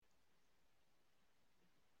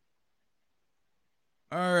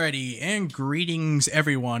Alrighty, and greetings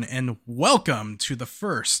everyone, and welcome to the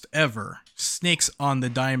first ever Snakes on the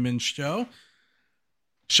Diamond show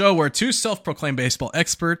where two self-proclaimed baseball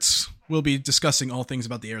experts will be discussing all things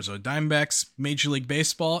about the Arizona Diamondbacks, Major League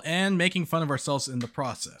Baseball, and making fun of ourselves in the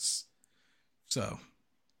process. So,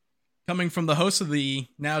 coming from the host of the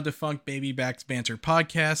now defunct Baby Backs Banter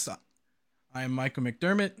Podcast, I am Michael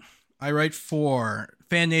McDermott. I write for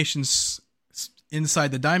Fan Nation's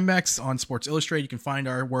Inside the Diamondbacks on Sports Illustrated. You can find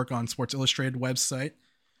our work on Sports Illustrated website.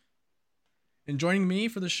 And joining me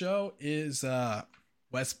for the show is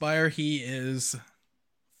Wes Baier. He is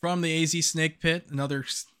from the AZ Snake Pit, another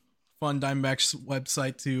fun Diamondbacks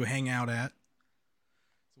website to hang out at.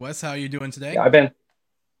 Wes, how are you doing today? Yeah,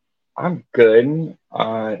 I'm good.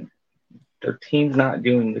 Their team's not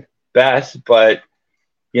doing the best, but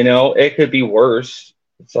it could be worse.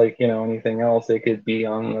 It's like, anything else. They could be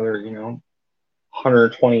on another,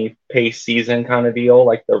 120 pace season kind of deal,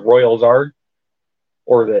 like the Royals are,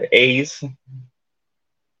 or the A's.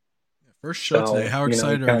 First show today. How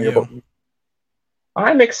excited are you?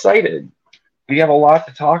 I'm excited. We have a lot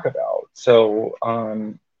to talk about. So,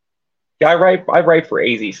 I write for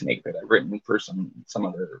AZ Snake Pit. I've written for some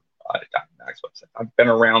other Diamondbacks websites. I've been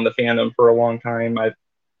around the fandom for a long time. I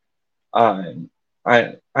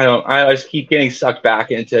just keep getting sucked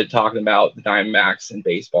back into talking about the Diamondbacks and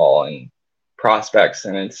baseball and prospects,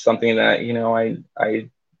 and it's something that I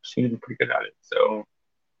seem to be pretty good at it. So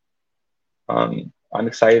I'm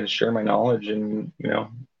excited to share my knowledge and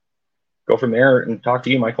go from there and talk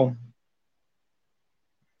to you, Michael.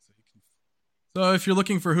 So if you're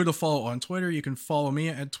looking for who to follow on Twitter, you can follow me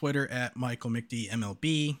at Twitter at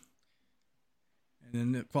MichaelMcDMLB.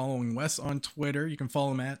 And then following Wes on Twitter, you can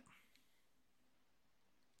follow him at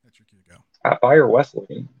that's your cue to go. At Baier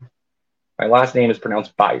Wesley. My last name is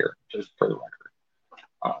pronounced Baier, just for the record.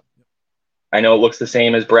 I know it looks the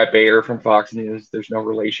same as Brett Baer from Fox News. There's no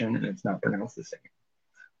relation, and it's not pronounced the same.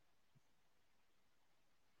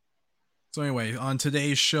 So anyway, on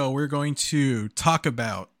today's show, we're going to talk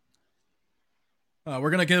about we're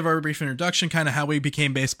going to give our brief introduction, kind of how we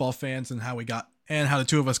became baseball fans and how the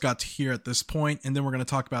two of us got to here at this point. And then we're going to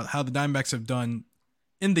talk about how the Diamondbacks have done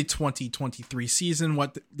in the 2023 season,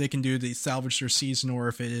 what they can do to salvage their season, or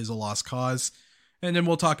if it is a lost cause. And then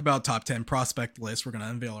we'll talk about top 10 prospect list. We're going to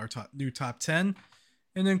unveil our new top 10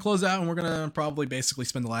 and then close out. And we're going to probably basically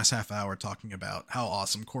spend the last half hour talking about how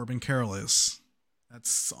awesome Corbin Carroll is.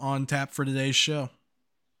 That's on tap for today's show.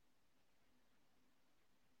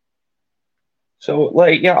 So,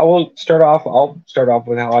 I'll start off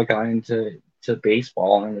with how I got into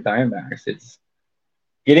baseball and the Diamondbacks. It's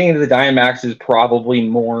getting into the Diamondbacks is probably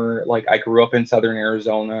more like I grew up in Southern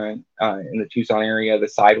Arizona, in the Tucson area. The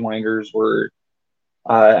Sidewinders were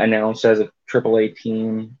announced as a AAA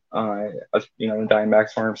team, the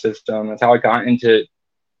Diamondbacks farm system. That's how I got into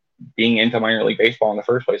being into minor league baseball in the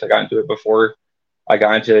first place. I got into it before I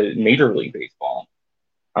got into Major League Baseball.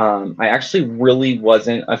 I actually really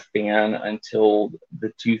wasn't a fan until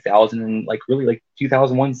the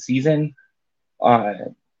 2001 season.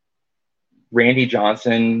 Randy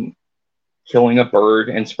Johnson killing a bird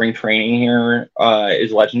in spring training here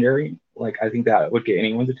is legendary. I think that would get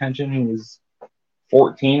anyone's attention. He was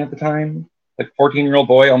 14 at the time, 14-year-old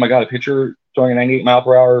boy. Oh my God, a pitcher throwing a 98 mile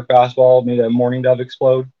per hour fastball made a mourning dove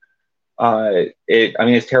explode.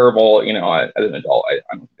 It's terrible. As an adult, I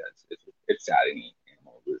don't think it's sad any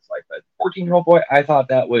animal lose life. But 14-year-old boy, I thought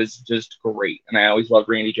that was just great, and I always loved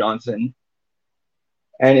Randy Johnson.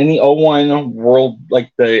 And in the 01 World, I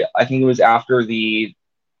think it was after the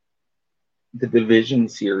division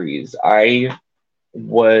series, I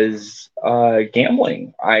was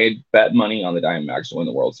gambling. I bet money on the Diamondbacks to win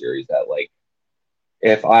the World Series. That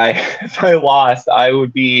if I lost, I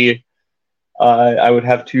would be I would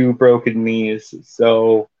have two broken knees.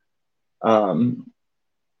 So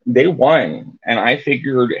they won, and I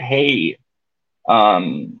figured, hey,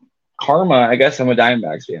 karma. I guess I'm a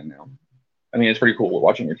Diamondbacks fan now. I mean, it's pretty cool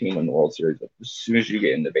watching your team win the World Series as soon as you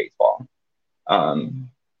get into baseball. My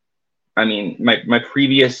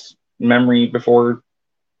previous memory before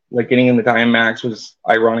getting in the Diamondbacks was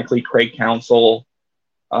ironically Craig Counsell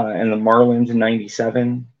and the Marlins in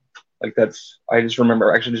 '97. I just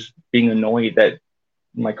remember actually just being annoyed that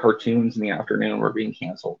my cartoons in the afternoon were being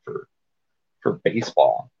canceled for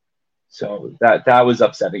baseball. So that was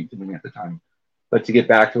upsetting to me at the time. But to get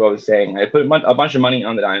back to what I was saying, I put a bunch of money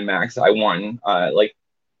on the Diamondbacks. I won a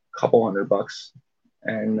couple $100,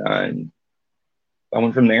 and I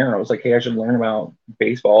went from there. I was like, hey, I should learn about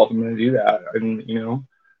baseball if I'm going to do that. And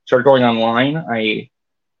started going online. I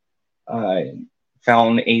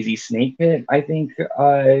found AZ Snake Pit. I think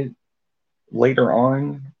later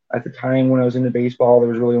on, at the time when I was into baseball, there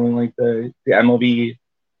was really only like the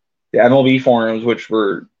MLB forums, which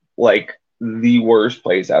were like the worst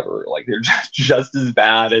place ever. Like they're just as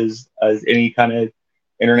bad as any kind of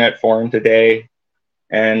internet forum today.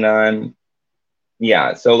 And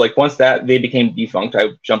yeah, so like once that they became defunct, I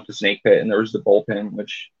jumped to Snake Pit, and there was the bullpen,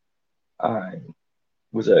 which I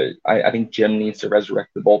think Jim needs to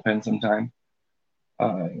resurrect the bullpen sometime.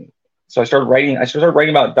 So I started writing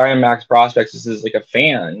about Diamondbacks prospects. This is like a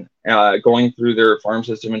fan going through their farm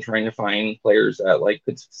system and trying to find players that like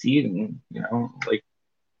could succeed. And like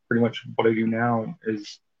pretty much what I do now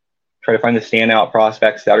is try to find the standout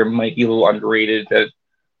prospects that might be a little underrated, that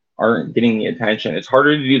aren't getting the attention. It's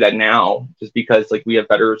harder to do that now just because like we have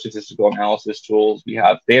better statistical analysis tools. They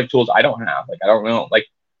have tools I don't have. Like I don't know, like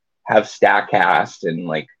have StatCast and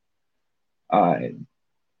like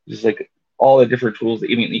just like all the different tools that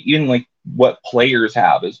even like what players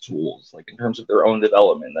have as tools, like in terms of their own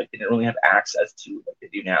development, like they didn't really have access to like they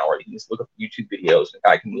do now, where you can just look up YouTube videos and a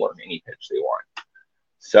guy can learn any pitch they want.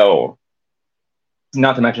 So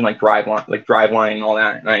not to mention like driveline and all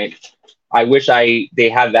that. And I wish they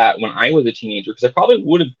had that when I was a teenager, because I probably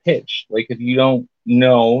would have pitched. Like if you don't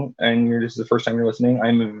know and this is the first time you're listening,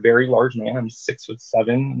 I'm a very large man. I'm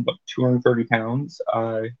 6'7", about 230 pounds.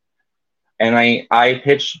 And I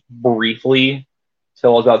pitched briefly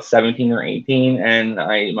till I was about 17 or 18, and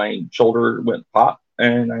my shoulder went pop,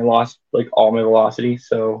 and I lost like all my velocity.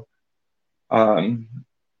 So that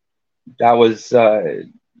was pretty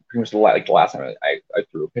much the last time I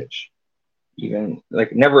threw a pitch. Even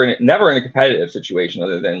like never in a competitive situation,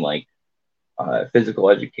 other than like physical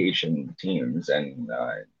education teams and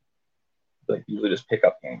like usually just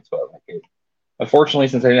pickup games. But like unfortunately,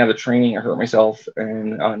 since I didn't have the training, I hurt myself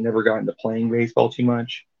and never got into playing baseball too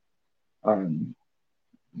much.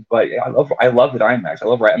 But yeah, I love the Diamondbacks. I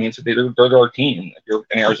love, right. I mean, so they're our team if you're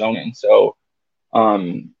an Arizonan. So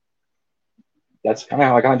that's kind of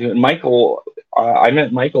how I got into it. And Michael, I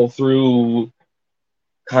met Michael through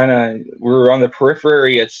we were on the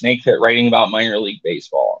periphery at Snake Pit writing about minor league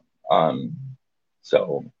baseball.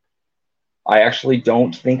 So I actually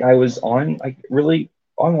don't think I was on like really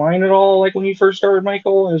online at all, like when you first started,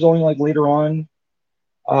 Michael. It was only like later on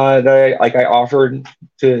that I offered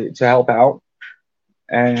to help out,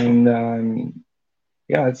 and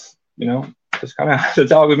yeah, it's just kind of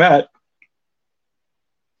that's how we met.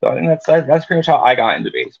 So I think that's pretty much how I got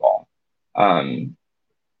into baseball.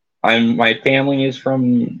 My family is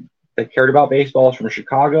that cared about baseball is from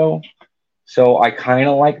Chicago, so I kind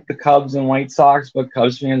of like the Cubs and White Sox, but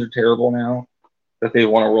Cubs fans are terrible now that they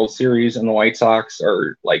won a World Series, and the White Sox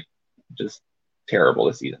are like just terrible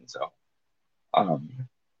this season. So, what are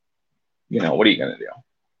you gonna do?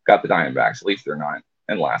 Got the Diamondbacks. At least they're not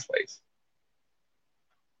in last place.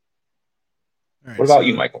 Right, what about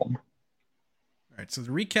you, Michael? All right, so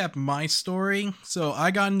to recap my story, so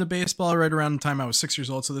I got into baseball right around the time I was 6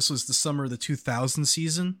 years old. So this was the summer of the 2000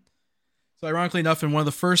 season. So ironically enough, in one of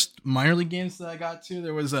the first minor league games that I got to,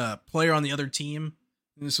 there was a player on the other team.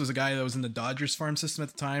 And this was a guy that was in the Dodgers farm system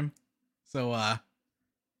at the time. So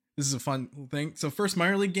this is a fun thing. So first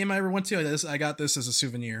minor league game I ever went to, I got this as a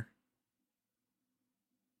souvenir.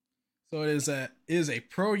 So it is a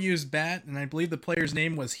pro used bat, and I believe the player's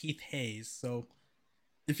name was Heath Hayes. So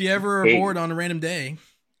if you ever are bored on a random day,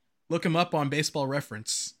 look him up on Baseball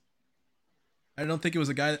Reference. I think it was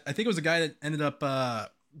a guy that ended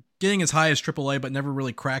up getting as high as AAA, but never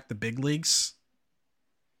really cracked the big leagues.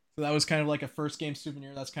 So that was kind of like a first game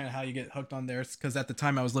souvenir. That's kind of how you get hooked on there. Because at the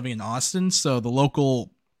time I was living in Austin, so the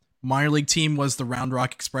local minor league team was the Round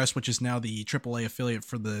Rock Express, which is now the AAA affiliate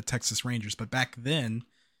for the Texas Rangers. But back then,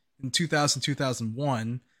 in 2000,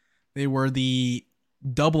 2001, they were the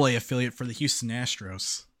AA affiliate for the Houston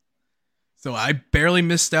Astros. So I barely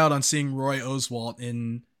missed out on seeing Roy Oswalt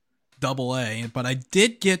in AA, but I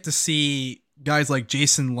did get to see guys like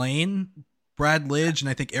Jason Lane, Brad Lidge, and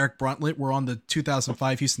I think Eric Bruntlett were on the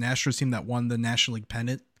 2005 Houston Astros team that won the National League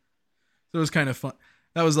pennant. So it was kind of fun.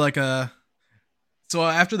 That was like so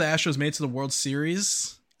after the Astros made it to the World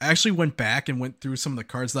Series, I actually went back and went through some of the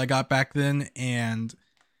cards that I got back then, and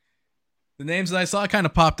the names that I saw kind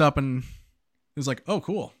of popped up, and it was like, oh,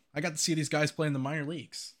 cool. I got to see these guys play in the minor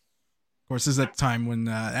leagues. Of course, this is at the time when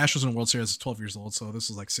Astros in the World Series was 12 years old, so this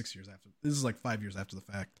was like 6 years after. This is like 5 years after the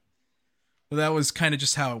fact. But that was kind of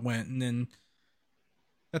just how it went, and then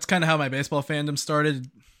that's kind of how my baseball fandom started.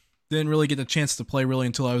 Didn't really get a chance to play really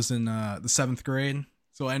until I was in the 7th grade,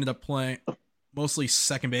 so I ended up playing mostly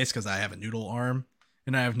second base because I have a noodle arm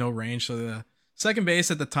and I have no range. So the second base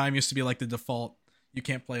at the time used to be like the default. You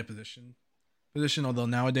can't play a position. Although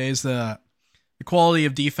nowadays the the quality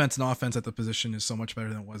of defense and offense at the position is so much better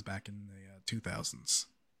than it was back in the 2000s.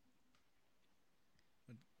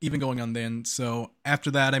 Even going on then. So after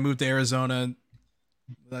that, I moved to Arizona,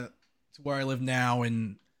 to where I live now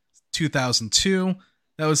in 2002.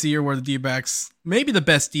 That was the year where the D-backs, maybe the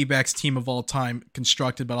best D-backs team of all time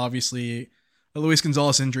constructed, but obviously the Luis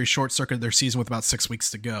Gonzalez injury short-circuited their season with about 6 weeks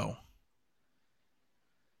to go.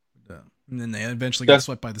 And then they eventually got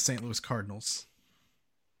swept by the St. Louis Cardinals.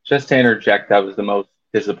 Just to interject, that was the most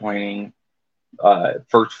disappointing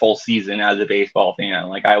first full season as a baseball fan.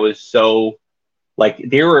 Like, I was so, like,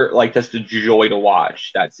 they were like just a joy to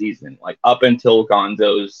watch that season, like up until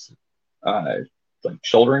Gonzo's like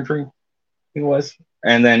shoulder injury, I think it was,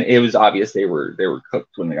 and then it was obvious they were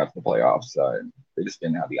cooked when they got to the playoffs. They just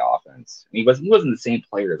didn't have the offense. And he wasn't the same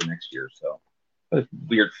player the next year, so it was a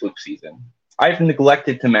weird fluke season. I've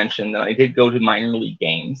neglected to mention that I did go to minor league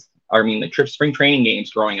games. I mean, the spring training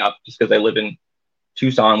games growing up, just because I live in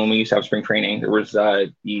Tucson when we used to have spring training. There was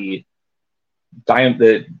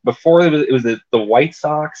before it was the White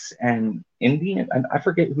Sox and Indian. I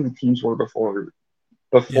forget who the teams were before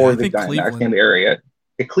the Diamondbacks came to the area.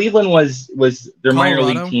 The Cleveland was their minor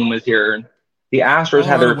league team was here. The Astros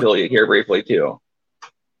had their affiliate here briefly too.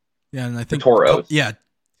 Yeah, and I think the Toros.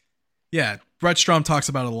 Yeah. Brett Strom talks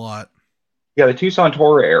about it a lot. Yeah, the Tucson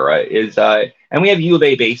Toro era is, and we have U of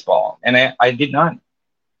A baseball. And I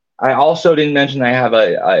also didn't mention I have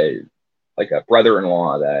a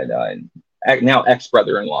brother-in-law that now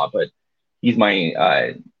ex-brother-in-law, but he's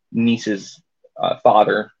my niece's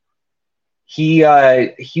father. He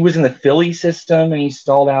was in the Philly system and he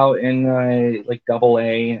stalled out in like Double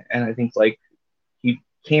A, and I think like he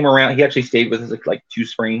came around. He actually stayed with us like 2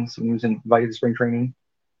 springs when he was invited to spring training.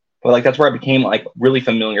 But like that's where I became like really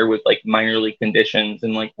familiar with like minor league conditions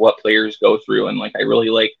and like what players go through, and like I really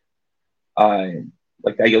you'll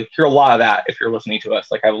hear a lot of that if you're listening to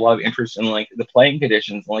us. Like I have a lot of interest in like the playing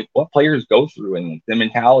conditions and like what players go through and like, the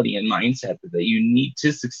mentality and mindset that you need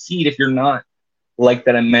to succeed if you're not like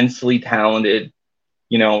that immensely talented,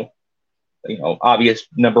 obvious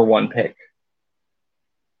number 1 pick.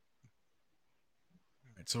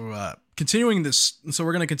 So continuing this, so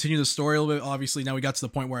we're going to continue the story a little bit. Obviously, now we got to the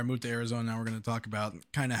point where I moved to Arizona. Now we're going to talk about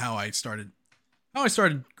kind of how I started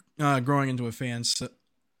growing into a fan. So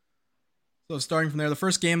starting from there, the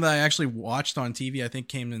first game that I actually watched on TV, I think,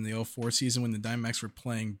 came in the 2004 season when the Diamondbacks were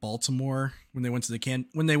playing Baltimore when they went to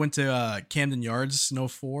Camden Yards in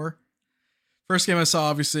 2004. First game I saw,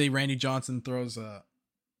 obviously, Randy Johnson does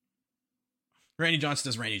Randy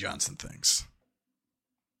Johnson things.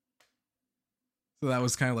 So that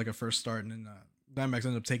was kind of like a first start, and then Diamondbacks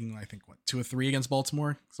ended up taking, I think, 2 or 3 against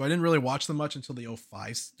Baltimore. So I didn't really watch them much until the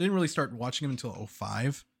 2005. Didn't really start watching them until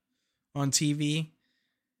 2005 on TV.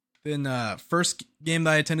 Then first game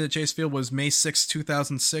that I attended at Chase Field was May 6,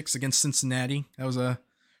 2006 against Cincinnati. That was a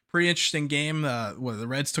pretty interesting game. The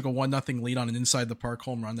Reds took a 1-0 lead on an inside the park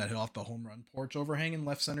home run that hit off the home run porch overhang in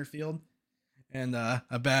left center field. And a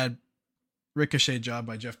bad ricochet job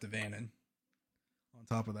by Jeff Devannon on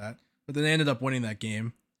top of that. But then they ended up winning that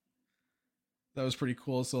game. That was pretty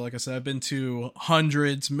cool. So like I said, I've been to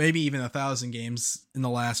hundreds, maybe even 1,000 games in the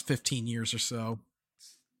last 15 years or so.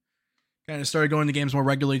 Kind of started going to games more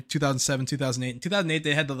regularly 2007, 2008. In 2008,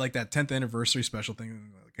 they had that 10th anniversary special thing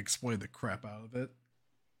and like exploited the crap out of it.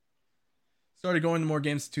 Started going to more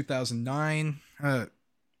games in 2009. And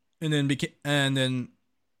then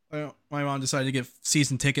my mom decided to get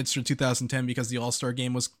season tickets for 2010 because the All-Star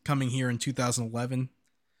game was coming here in 2011.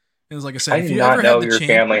 It was like I said, I did not know your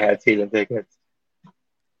family had season tickets.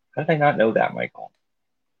 How did I not know that, Michael?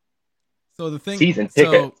 So the thing, season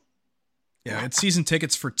tickets. Yeah, it's season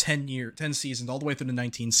tickets for 10 seasons, all the way through the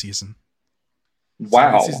 19th season.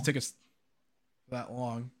 Wow. So season tickets that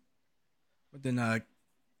long. But then,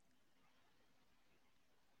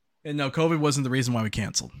 and no, COVID wasn't the reason why we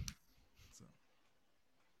canceled. So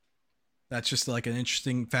that's just like an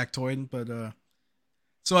interesting factoid. But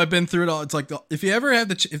so I've been through it all. It's like if you ever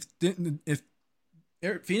have if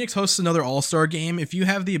Phoenix hosts another All-Star game, if you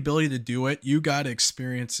have the ability to do it, you got to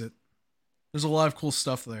experience it. There's a lot of cool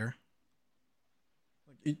stuff there.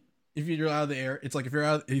 If you're out of the air, it's like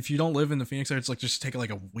if you don't live in the Phoenix area, it's like just take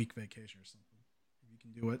like a week vacation or something. If you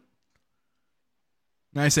can do it.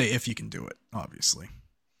 And I say if you can do it, obviously.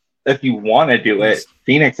 If you want to do it,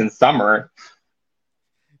 Phoenix in summer.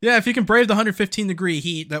 Yeah, if you can brave the 115-degree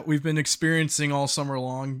heat that we've been experiencing all summer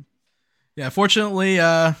long. Yeah, fortunately,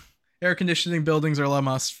 air conditioning buildings are a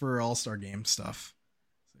must for All-Star game stuff.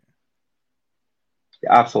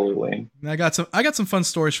 Absolutely. And I got some fun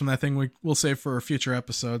stories from that thing. We'll save for future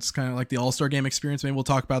episodes. Kind of like the All-Star Game experience. Maybe we'll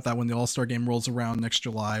talk about that when the All-Star Game rolls around next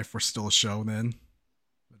July, if we're still a show then.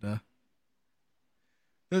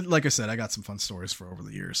 But like I said, I got some fun stories for over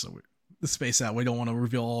the years, so the space out. We don't want to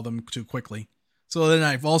reveal all of them too quickly. So then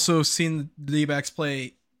I've also seen the D-backs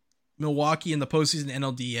play Milwaukee in the postseason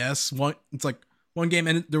NLDS. It's like one game,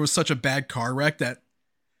 and there was such a bad car wreck that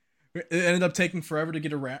it ended up taking forever to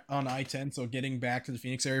get around on I-10. So getting back to the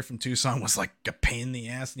Phoenix area from Tucson was like a pain in the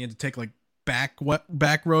ass, and you had to take like back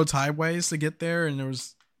roads, highways to get there, and there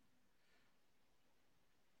was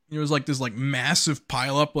like this like massive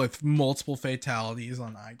pileup with multiple fatalities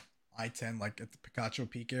on I-10, like at the Picacho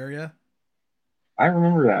Peak area. I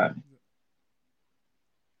remember that.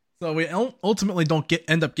 So we ultimately don't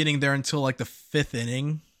end up getting there until like the fifth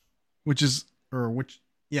inning,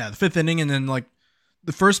 the fifth inning, and then like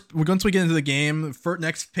once we get into the game, the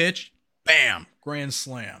next pitch, bam, grand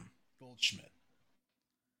slam, Goldschmidt.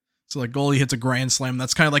 So like goalie hits a grand slam.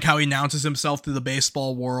 That's kind of like how he announces himself to the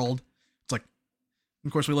baseball world. It's like,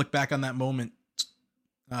 of course, we look back on that moment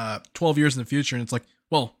 12 years in the future, and it's like,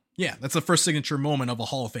 well, yeah, that's the first signature moment of a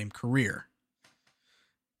Hall of Fame career.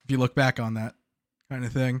 If you look back on that kind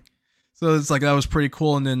of thing. So it's like, that was pretty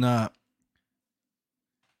cool. And then,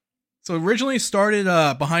 so originally started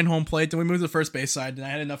behind home plate, then we moved to the first base side, and I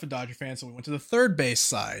had enough of Dodger fans, so we went to the third base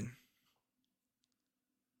side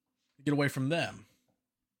to get away from them.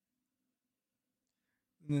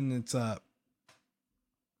 And then it's that's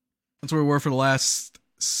where we were for the last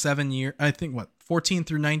 7 years. I think 14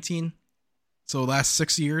 through 19. So last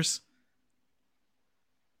 6 years.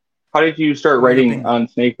 How did you start writing on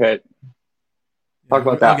Snake Pit? Talk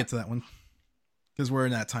about that. I'll get to that one because we're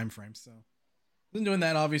in that time frame. So I've been doing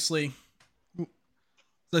that, obviously. So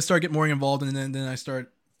I started getting more involved, and then I started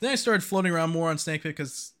floating around more on Snake Pit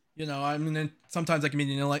because, sometimes I can be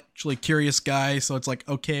an intellectually curious guy. So it's like,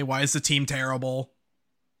 okay, why is the team terrible?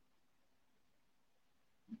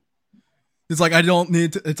 It's like, I don't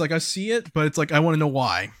need to, it's like, I see it, but it's like, I want to know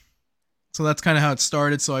why. So that's kind of how it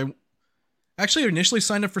started. So I actually initially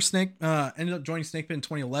signed up for ended up joining Snake Pit in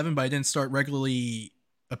 2011, but I didn't start regularly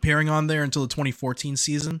appearing on there until the 2014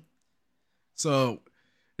 season. So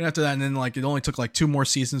after that, and then like, it only took like 2 more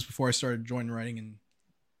seasons before I started joining writing. And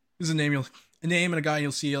this is a name and a guy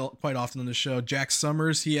you'll see quite often on the show, Jack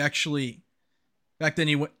Summers. He actually, back then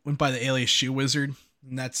he went by the alias Shoe Wizard,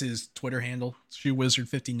 and that's his Twitter handle, Shoe Wizard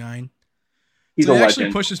 59. He's so a it legend.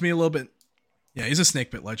 actually pushes me a little bit. Yeah, he's a Snake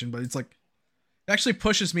Pit legend, but it's like, it actually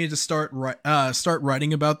pushes me to start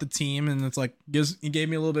writing about the team, and it's like he gave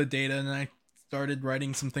me a little bit of data, and I started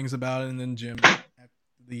writing some things about it. And then Jim, at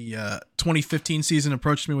the 2015 season,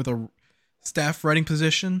 approached me with a staff writing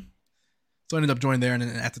position, so I ended up joining there. And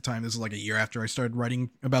at the time, this is like a year after I started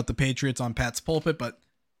writing about the Patriots on Pat's Pulpit, but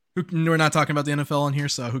we're not talking about the NFL on here,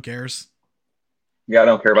 so who cares? Yeah, I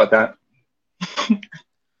don't care about that.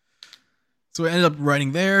 So I ended up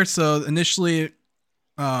writing there. So initially,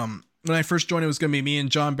 when I first joined, it was going to be me and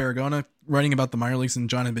John Barragona writing about the minor leagues, and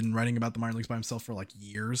John had been writing about the minor leagues by himself for like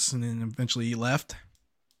years, and then eventually he left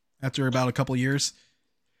after about a couple years.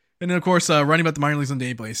 And then, of course, writing about the minor leagues on a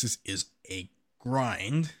daily basis is a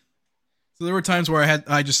grind. So there were times where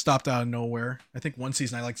I just stopped out of nowhere. I think one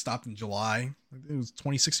season I stopped in July. It was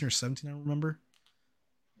 2016 or 17, I don't remember.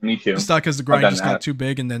 Me too. Just stopped because the grind just got too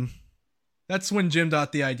big, and then that's when Jim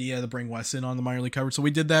got the idea to bring Wes in on the minor league coverage. So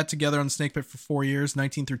we did that together on Snake Pit for 4 years,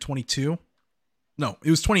 19 through 22. No, it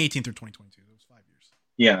was 2018 through 2022. It was 5 years.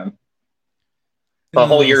 Yeah. The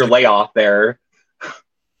whole year layoff there.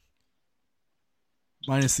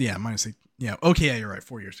 Minus. Yeah. Okay, yeah, you're right.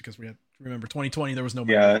 4 years, because we had, remember, 2020, there was no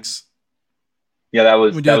minor leagues. Yeah, that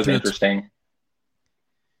was interesting.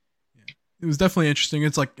 It was definitely interesting.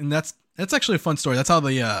 It's like, and that's actually a fun story. That's how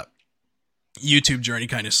the YouTube journey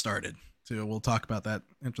kind of started. So we'll talk about that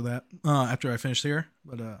after I finish here.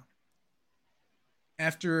 But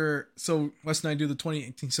so Wes and I do the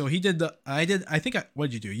 2018. So he did what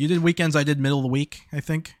did you do? You did weekends. I did middle of the week, I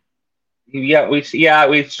think. Yeah, we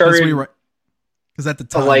started. Because at the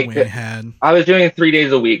time I was doing it 3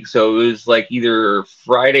 days a week. So it was like either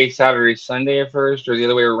Friday, Saturday, Sunday at first, or the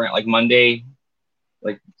other way around, like Monday,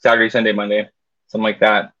 like Saturday, Sunday, Monday, something like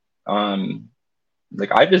that. I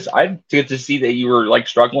get to see that you were like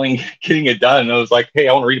struggling getting it done. And I was like, hey,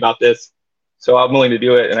 I want to read about this. So I'm willing to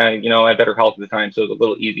do it. And I had better health at the time, so it was a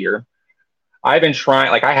little easier. I've been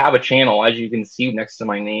trying, I have a channel, as you can see next to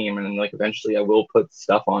my name. And eventually I will put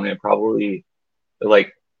stuff on it, probably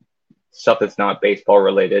like stuff that's not baseball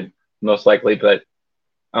related, most likely. But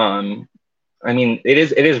it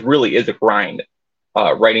is a grind,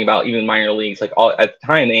 writing about even minor leagues. At the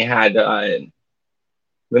time they had,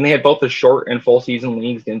 Then they had both the short and full season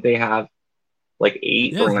leagues. Didn't they have like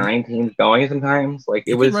 8 or 9 teams going sometimes? Like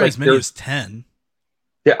it was like as many as 10.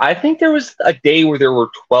 I think there was a day where there were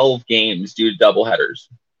 12 games due to doubleheaders.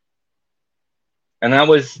 And that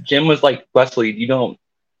was, Jim was like, Wesley, you don't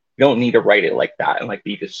need to write it like that and like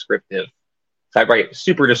be descriptive. So I write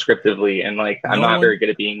super descriptively and like I'm not very good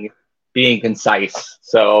at being concise.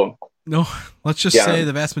 So no, let's just say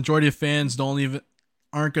the vast majority of fans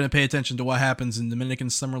aren't going to pay attention to what happens in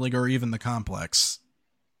Dominican Summer League or even the complex.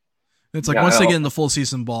 It's like once they get into full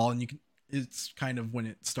season ball and it's kind of when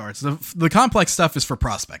it starts. The complex stuff is for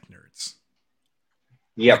prospect nerds.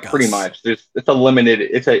 Yeah, like pretty much. It's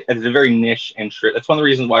a very niche interest. That's one of the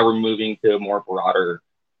reasons why we're moving to a more broader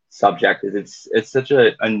subject. Is it's such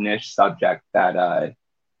a niche subject that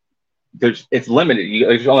it's limited.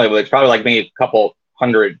 There's probably like maybe a couple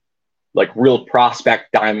hundred like real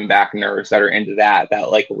prospect Diamondback nerds that are into that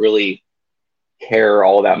like really care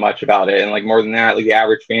all that much about it. And like more than that, like the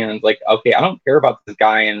average fan's like, okay, I don't care about this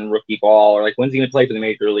guy in rookie ball or like when's he gonna play for the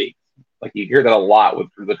major league. Like you hear that a lot with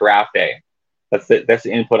the draft day. That's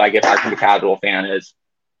the input I get back from the casual fan is,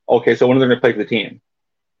 okay, so when are they going to play for the team?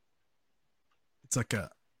 It's like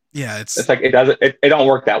it don't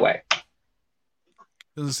work that way.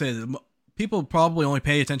 As I say, people probably only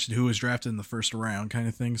pay attention to who was drafted in the first round, kind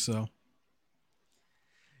of thing. So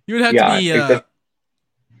you would have to be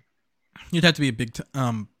you'd have to be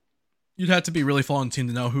you'd have to be really following the team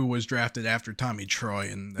to know who was drafted after Tommy Troy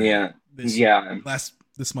and this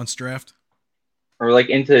month's draft. Or like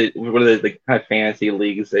into what are the kind of fantasy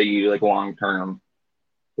leagues that you like long term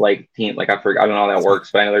like team like I don't know how that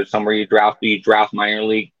works, but I know there's somewhere you draft minor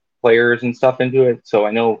league players and stuff into it. So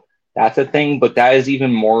I know that's a thing, but that is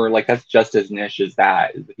even more like that's just as niche as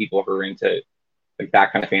that is the people who are into like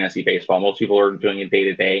that kind of fantasy baseball. Most people are doing it day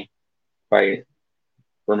to day, if I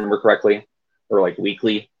remember correctly, or like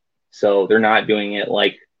weekly. So they're not doing it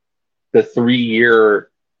like the 3-year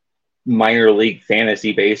minor league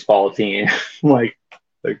fantasy baseball team. like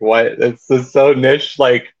what? It's just so niche.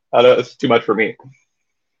 Like I don't, it's too much for me.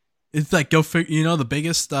 It's like go figure. The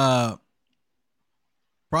biggest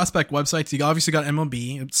prospect websites. You obviously got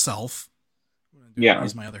MLB itself.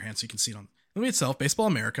 Use my other hand so you can see it on MLB itself. Baseball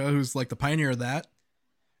America, who's like the pioneer of that,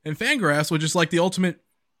 and Fangraphs, which is like the ultimate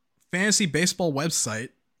fantasy baseball website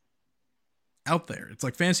out there. It's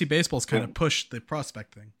like fantasy baseball's kind of pushed the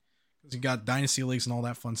prospect thing. You got dynasty leagues and all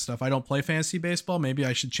that fun stuff. I don't play fantasy baseball. Maybe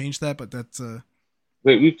I should change that, but that's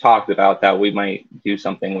we've talked about that. We might do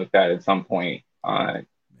something with that at some point. But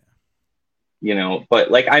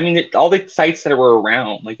like I mean, all the sites that were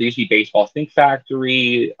around, like there used to be Baseball Think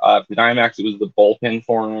Factory. For the Diamondbacks, it was the Bullpen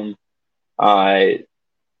Forum.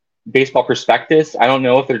 Baseball Prospectus. I don't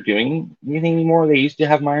know if they're doing anything anymore. They used to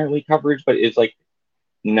have minor league coverage, but it's like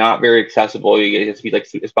not very accessible. It has to be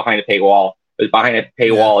like it's behind a paywall. It was behind a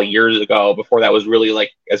paywall years ago before that was really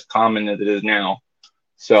like as common as it is now.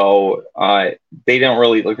 So they don't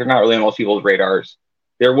really they're not really on most people's radars.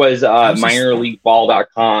 There was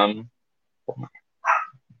minorleagueball.com.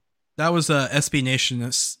 That was a SB Nation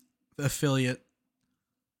affiliate.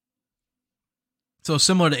 So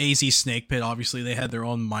similar to AZ Snake Pit, obviously they had their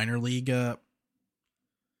own minor league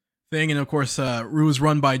thing. And of course, it was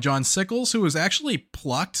run by John Sickles, who was actually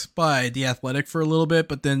plucked by The Athletic for a little bit,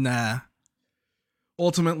 but then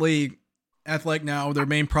ultimately, Athletic now, their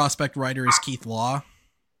main prospect writer is Keith Law.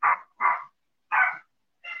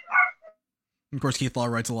 Of course, Keith Law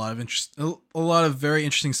writes a lot of very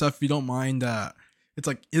interesting stuff. If you don't mind, it's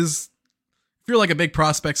like if you're like a big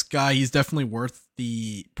prospects guy, he's definitely worth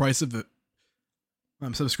the price of a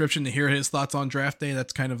subscription to hear his thoughts on draft day.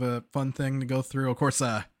 That's kind of a fun thing to go through. Of course,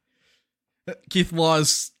 Keith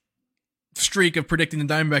Law's streak of predicting the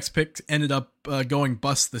Diamondbacks pick ended up going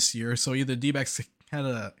bust this year. So either D-backs had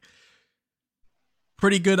a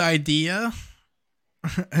pretty good idea.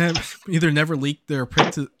 Either never leaked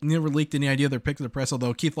any idea of their pick to the press,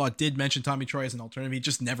 although Keith Law did mention Tommy Troy as an alternative. He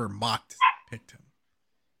just never picked him.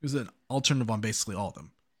 It was an alternative on basically all of them.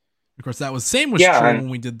 Of course, that was true when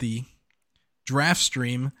we did the draft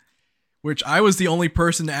stream, which I was the only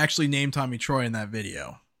person to actually name Tommy Troy in that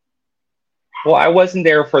video. Well, I wasn't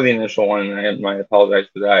there for the initial one. I apologize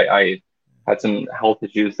for that. I had some health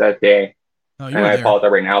issues that day. And I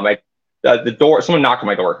apologize right now. The door, someone knocked on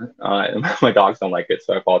my door. My dogs don't like it,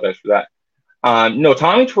 so I apologize for that. No,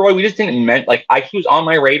 Tommy Troy, we just didn't he was on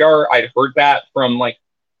my radar. I'd heard that from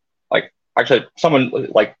actually someone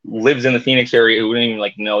lives in the Phoenix area who didn't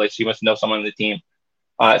even know that she must know someone on the team.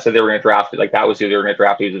 So they were going to draft it. That was who they were going to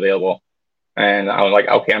draft. He was available. And I was like,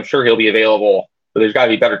 okay, I'm sure he'll be available, but there's got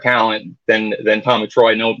to be better talent than Tommy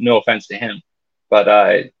Troy. No offense to him.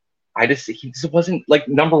 But he just wasn't like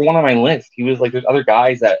number one on my list. He was like, there's other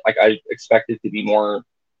guys that like I expected to be more,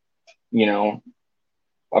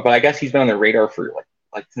 but I guess he's been on the radar for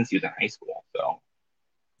like since he was in high school. So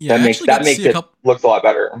yeah, that makes it looks a lot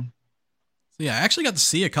better. So yeah, I actually got to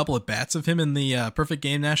see a couple of bats of him in the Perfect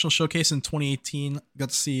Game National Showcase in 2018. Got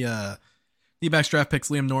to see D-backs draft picks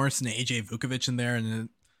Liam Norris and AJ Vukovic in there, and then,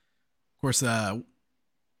 of course,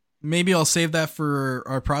 maybe I'll save that for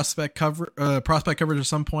our prospect coverage at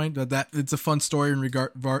some point. That it's a fun story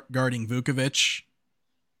regarding Vukovic.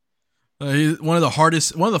 He's one of the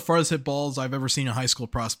farthest hit balls I've ever seen a high school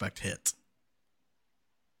prospect hit.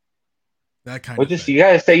 That kind of thing.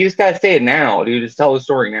 You just gotta say it now, dude. Just tell the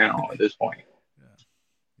story now at this point.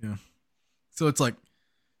 Yeah. So it's like,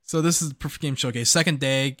 this is the Perfect Game Showcase. Second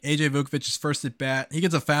day, AJ Vukovic is first at bat. He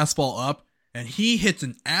gets a fastball up, and he hits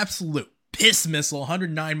an absolute piss missile,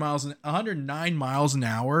 109 miles an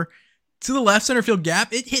hour to the left center field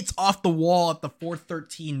gap. It hits off the wall at the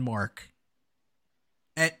 413 mark.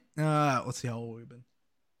 At let's see how old we've been.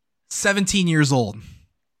 17 years old.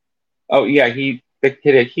 Oh yeah, he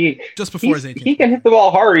just before his 18th. He can hit the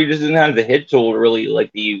ball hard. He just doesn't have the hit tool really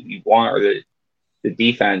like you want, or the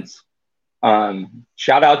defense.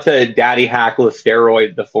 Shout out to Daddy Hackle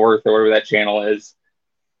Steroid the Fourth, or whatever that channel is,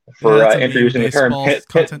 for introducing the term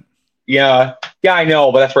content. Yeah, I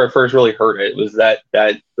know, but that's where I first really heard it. Was that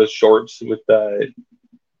the shorts with the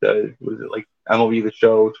was it like MLB The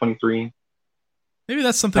Show 23? Maybe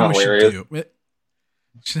that's something we should do. We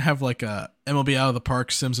should have like a MLB Out of the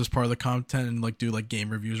Park Sims as part of the content, and like do like game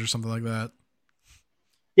reviews or something like that.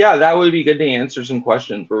 Yeah, that would be good to answer some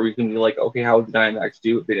questions where we can be like, okay, how would the Diamondbacks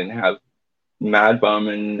do if they didn't have Mad Bum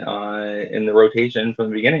in the rotation from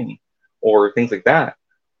the beginning, or things like that?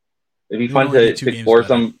 It'd be fun to explore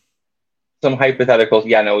some hypotheticals.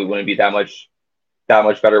 Yeah, no, we wouldn't be that much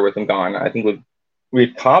better with them gone. I think we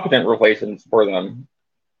have competent replacements for them.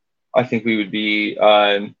 I think we would be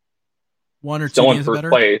one or two still games in first better.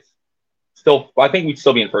 Place. I think we'd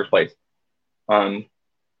still be in first place. I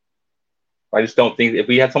just don't think if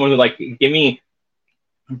we had someone who like give me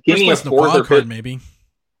a fourth or fifth, maybe.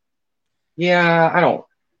 Yeah, I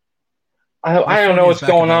don't know what's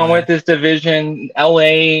going on with this division.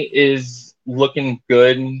 LA is looking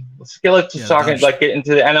good. Let's just talk like get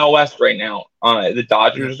into the NL West right now. The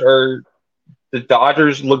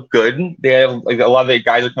Dodgers look good. They have like a lot of the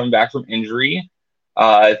guys are coming back from injury.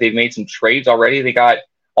 They've made some trades already. They got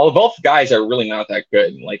both guys are really not that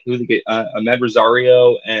good. Like who they get? Ahmed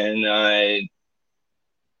Rosario and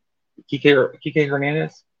Kike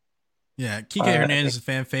Hernandez. Yeah, Kike Hernandez is a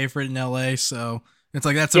fan favorite in LA, so it's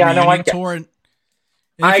like that's a reunion tour. And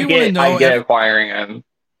I get acquiring him.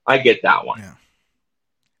 I get that one. Yeah.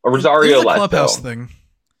 A Rosario less clubhouse though. Thing.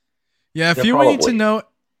 Yeah, if you need to know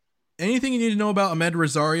anything you need to know about Ahmed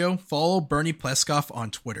Rosario, follow Bernie Pleskoff on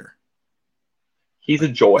Twitter. He's a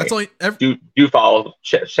joy. That's all. Do follow.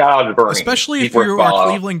 Shout out to Bernie. Especially if you're a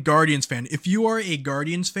Cleveland Guardians fan. If you are a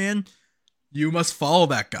Guardians fan, you must follow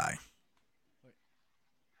that guy.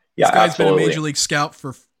 Yeah, this guy's absolutely. been a major league scout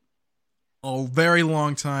for a very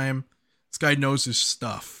long time. This guy knows his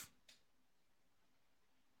stuff.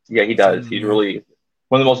 Yeah, he does. He's really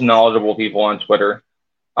one of the most knowledgeable people on Twitter.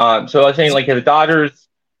 So I was saying, like, the Dodgers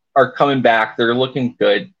are coming back. They're looking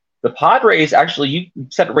good. The Padres, actually, you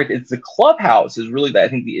said it right. It's the clubhouse is really, I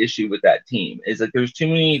think, the issue with that team is that there's too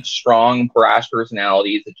many strong, brash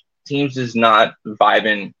personalities. The team's just not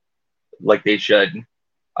vibing like they should.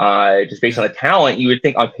 Just based on the talent, you would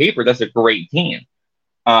think on paper that's a great team.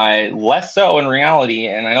 Less so in reality,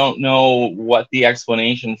 and I don't know what the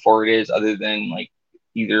explanation for it is other than like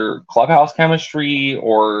either clubhouse chemistry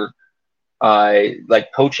or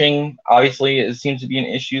like coaching. Obviously, it seems to be an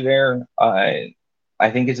issue there. I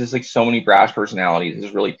think it's just like so many brash personalities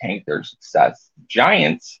has really tanked their success.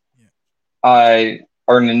 Giants are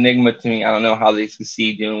an enigma to me. I don't know how they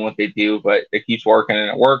succeed doing what they do, but it keeps working and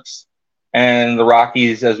it works. And the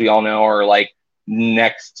Rockies, as we all know, are like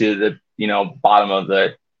next to the bottom of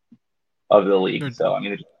the league. So I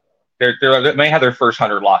mean, they may have their first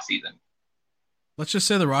 100-loss season. Let's just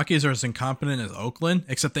say the Rockies are as incompetent as Oakland,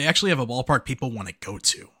 except they actually have a ballpark people want to go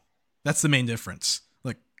to. That's the main difference.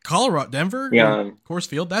 Like Colorado, Denver, Coors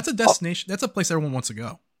Field, that's a destination. That's a place everyone wants to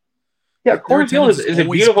go. Yeah, Coors Field is a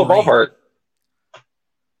beautiful ballpark.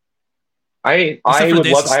 I would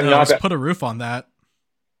love. I've not put a roof on that.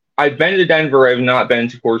 I've been to Denver. I've not been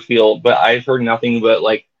to Coors Field, but I've heard nothing but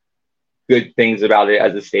like good things about it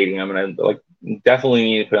as a stadium, and I like definitely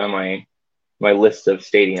need to put on my list of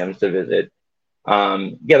stadiums to visit.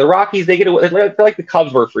 The Rockies, they're like the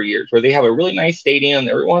Cubs were for years, where they have a really nice stadium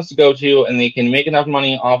that everyone wants to go to, and they can make enough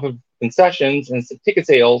money off of concessions and ticket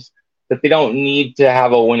sales that they don't need to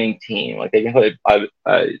have a winning team. Like they can put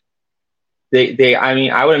I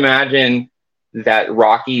mean, I would imagine that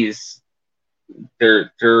Rockies,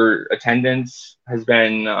 their attendance has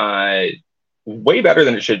been way better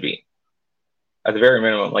than it should be, at the very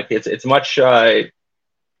minimum. Like it's much like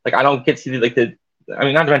I don't get to see like I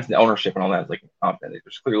mean, not to mention the ownership and all that is like confident. They're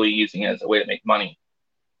just clearly using it as a way to make money.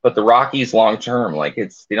 But the Rockies long term, like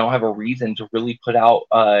they don't have a reason to really put out.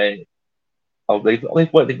 They've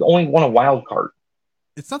only won a wild card.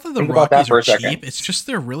 It's not that the Rockies are cheap. It's just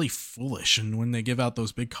they're really foolish, and when they give out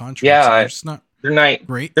those big contracts, they're just not. They're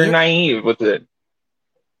great. They're naive with it,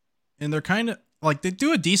 and they're kind of like they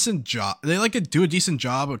do a decent job. They like to do a decent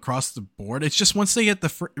job across the board. It's just once they get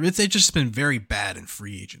they've just been very bad in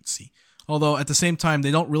free agency. Although at the same time,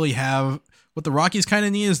 they don't really have what the Rockies kind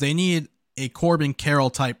of need is they need a Corbin Carroll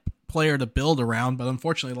type player to build around. But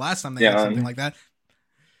unfortunately, last time they had something like that,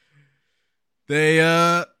 they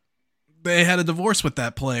had a divorce with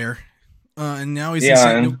that player, and now he's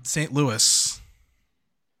in St. Louis.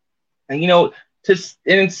 And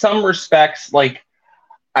in some respects, like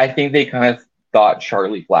I think they kind of thought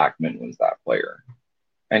Charlie Blackmon was that player,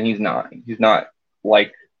 and he's not. He's not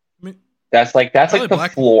like that's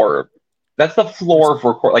the floor. That's the floor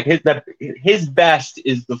for like his best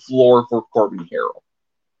is the floor for Corbin Carroll.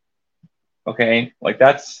 Okay, like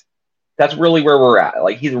that's really where we're at.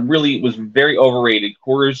 Like he really was very overrated.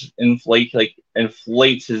 Coors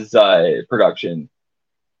inflates his production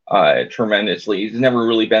tremendously. He's never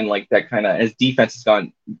really been like that kind of. His defense has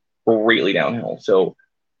gone greatly downhill. So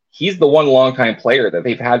he's the one longtime player that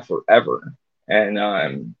they've had forever,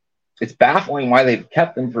 and it's baffling why they've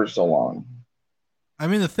kept him for so long. I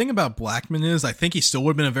mean, the thing about Blackmon is I think he still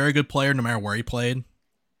would have been a very good player no matter where he played.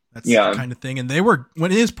 That's the kind of thing. And they were,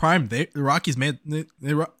 when in his prime, the Rockies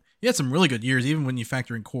he had some really good years, even when you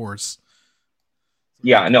factor in Coors.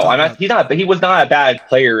 Yeah, no, he was not a bad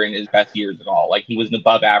player in his best years at all. Like he was an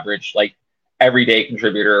above average, like everyday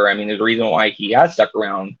contributor. I mean, there's a reason why he has stuck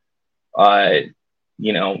around, with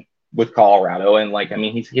Colorado. And like, I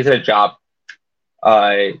mean, he's had a job.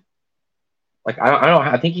 I don't know.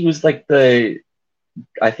 I think he was like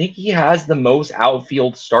I think he has the most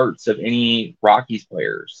outfield starts of any Rockies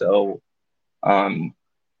player. So, like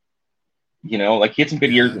he had some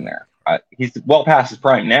good years in there. He's well past his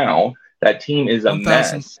prime now. That team is a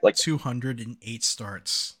mess. Like 208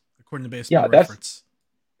 starts, according to Baseball yeah, Reference.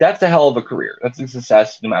 That's a hell of a career. That's a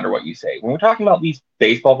success, no matter what you say. When we're talking about these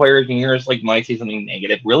baseball players, and you hear us like might say something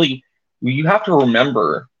negative. Really, you have to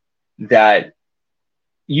remember that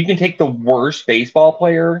you can take the worst baseball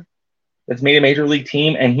player that's made a major league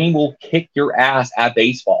team, and he will kick your ass at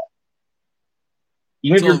baseball.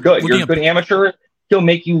 Even if you're a good amateur, he'll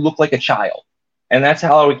make you look like a child. And that's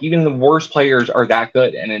how like, even the worst players are that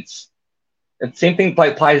good. And it's the same thing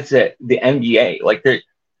applies to the NBA. Like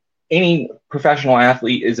any professional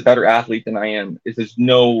athlete is a better athlete than I am. There's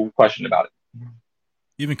no question about it.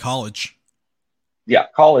 Even college. Yeah,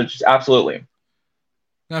 college, absolutely.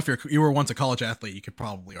 Now, if you were once a college athlete, you could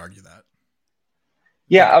probably argue that.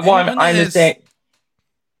 Yeah, well, I'm just saying.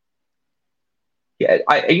 Yeah,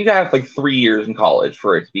 you gotta have like 3 years in college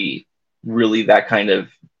for it to be really that kind of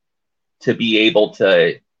to be able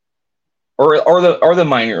to, or the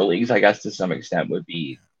minor leagues, I guess to some extent would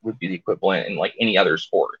be the equivalent in like any other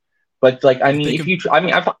sport. But like, I mean,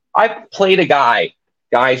 I've played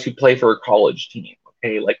guys who play for a college team.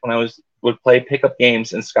 Okay, like when I would play pickup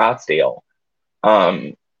games in Scottsdale,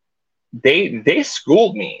 they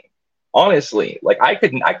schooled me. Honestly, like I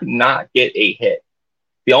could not get a hit.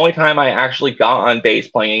 The only time I actually got on base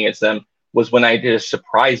playing against them was when I did a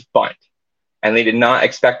surprise bunt, and they did not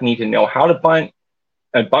expect me to know how to bunt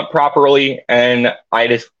and bunt properly, and I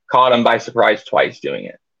just caught them by surprise twice doing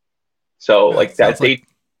it. So like that, they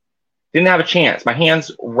didn't have a chance. My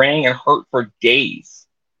hands rang and hurt for days.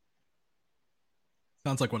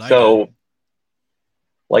 Sounds like what I did.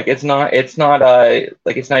 Like it's not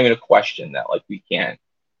even a question that like we can't.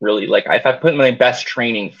 Really, like if I put in my best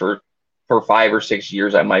training for 5 or 6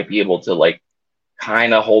 years, I might be able to like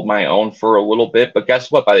kind of hold my own for a little bit. But guess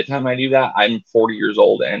what? By the time I do that, I'm 40 years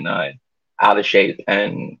old and out of shape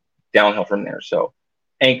and downhill from there. So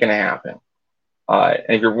ain't gonna happen. And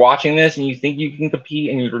if you're watching this and you think you can compete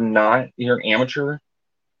and you're not, you're an amateur,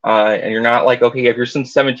 and you're not like, okay, if you're some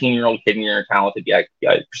 17-year-old kid and you're talented, yeah,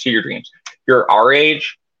 pursue your dreams. If you're our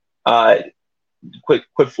age, quit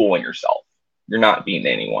fooling yourself. You're not beating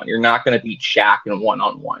anyone. You're not going to beat Shaq in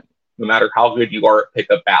one-on-one, no matter how good you are at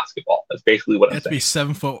pickup basketball. That's basically what I'm saying. You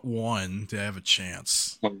have to be 7'1" to have a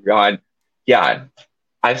chance. Oh God, yeah.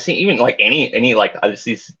 I've seen even like any like I've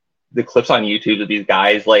seen the clips on YouTube of these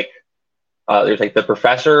guys like There's like the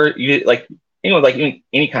professor. You like like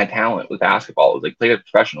any kind of talent with basketball is like play at a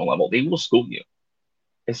professional level. They will school you.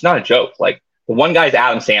 It's not a joke. Like the one guy's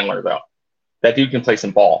Adam Sandler though. That dude can play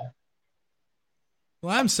some ball.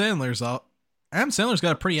 Well, Adam Sandler's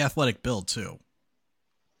got a pretty athletic build too.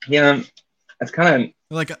 Yeah, it's kind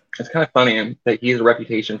Like of funny that he has a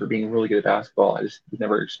reputation for being really good at basketball. I just would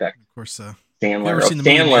never expect. Of course,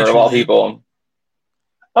 Sandler of all people.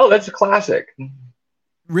 Oh, that's a classic.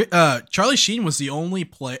 Charlie Sheen was the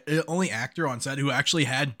only actor on set who actually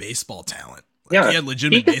had baseball talent. He had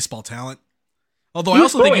legitimate baseball talent. Although I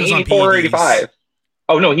also think he was on 84, 85.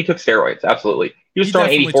 Oh no, he took steroids. Absolutely, he was throwing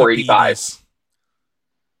 84, 85.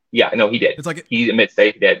 Yeah, no, he did. It's like he admits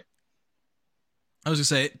that he did. I was gonna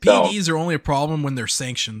say PEDs are only a problem when they're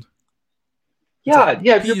sanctioned. Yeah,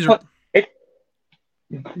 yeah. If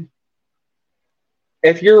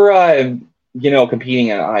you're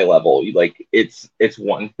competing at a high level, it's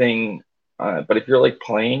one thing. But if you're like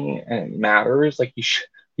playing and it matters, like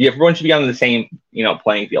everyone should be on the same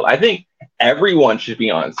playing field. I think everyone should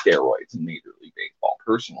be on steroids in Major League Baseball.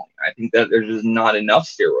 Personally, I think that there's just not enough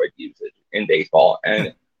steroid usage in baseball,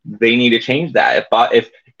 and they need to change that.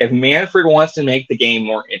 If Manfred wants to make the game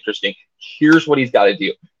more interesting, here's what he's got to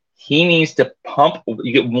do. He needs to pump.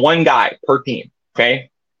 You get one guy per team. Okay,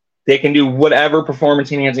 they can do whatever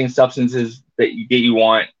performance enhancing substances that you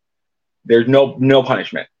want. There's no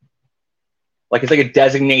punishment. Like it's like a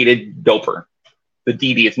designated doper. The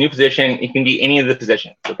DD, it's a new position. It can be any of the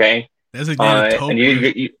positions. Okay, designated doper. And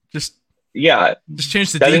you just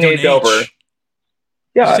change the designated D to an doper. H.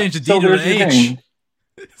 Yeah, just change the D to an H.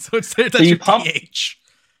 So that's your PH.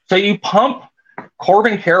 So you pump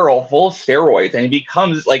Corbin Carroll full of steroids, and he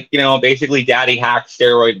becomes basically Daddy Hack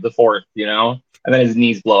steroid the fourth, and then his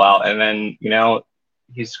knees blow out, and then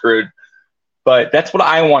he's screwed. But that's what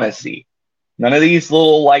I want to see. None of these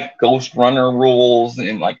little ghost runner rules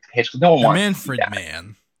and pitch. No one wants Manfred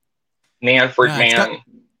Man. Manfred Man.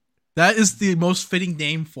 That is the most fitting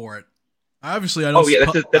name for it. Obviously, I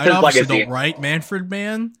don't write Manfred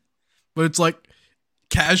Man, but it's like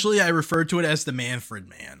casually I refer to it as the Manfred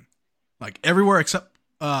Man. Like everywhere except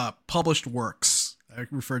published works, I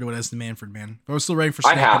refer to it as the Manfred Man. If I was still writing for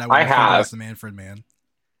Snake, I would refer to it as the Manfred Man.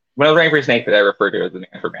 When I was writing for Snake, I referred to it as the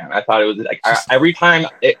Manfred Man. I thought it was every time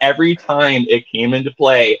it came into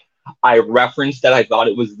play, I referenced that I thought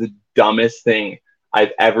it was the dumbest thing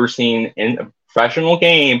I've ever seen in a professional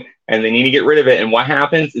game, and they need to get rid of it. And what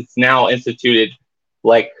happens? It's now instituted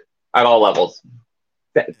at all levels.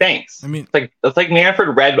 Thanks. I mean, it's like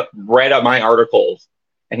Manfred read up my articles,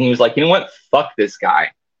 and he was like, you know what? Fuck this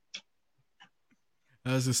guy.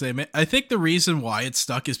 I was gonna say, man, I think the reason why it's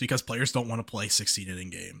stuck is because players don't want to play 16-inning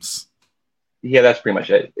games. Yeah, that's pretty much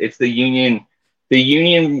it. It's the union. The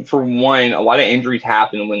union, for one, a lot of injuries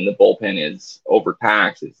happen when the bullpen is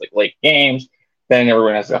overtaxed. It's like late games. Then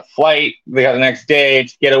everyone has a flight. They got the next day.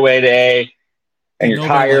 It's getaway day, and you're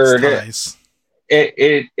tired.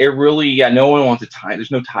 It really, no one wants a tie. There's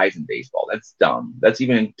no ties in baseball. That's dumb. That's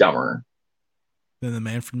even dumber than the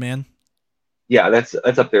Manfred Man. Yeah, that's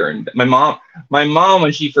up there. And my mom,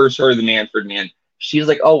 when she first heard of the Manfred Man, she's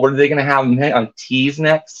like, "Oh, what are they gonna have on teas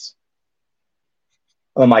next?"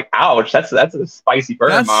 I'm like, "Ouch, that's a spicy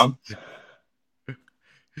burn, Mom."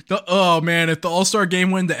 Oh man, if the All-Star game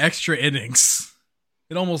went to extra innings,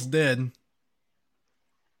 it almost did.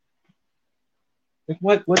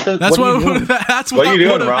 What are you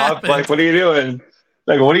doing, Rob? Happened. What are you doing?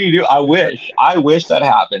 What do you do? I wish that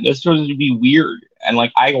happened. This was to be weird, and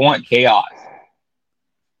I want chaos.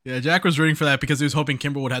 Yeah, Jack was rooting for that because he was hoping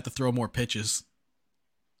Kimber would have to throw more pitches.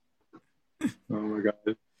 Oh my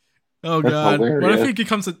god. Oh god. Hilarious. What if he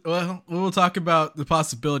becomes we'll talk about the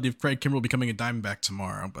possibility of Craig Kimbrell becoming a Diamondback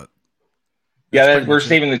tomorrow, but we're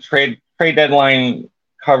saving the trade deadline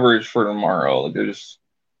coverage for tomorrow.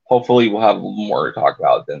 Hopefully we'll have a little more to talk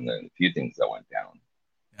about than the few things that went down.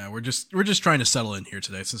 Yeah, we're just trying to settle in here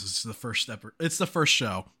today since it's the first step. It's the first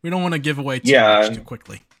show. We don't want to give away too much too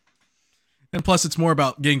quickly. And plus, it's more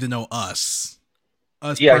about getting to know us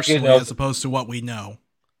personally, as opposed to what we know.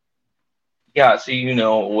 Yeah, so you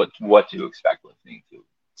know what to expect listening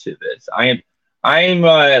to this. I'm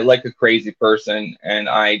like a crazy person, and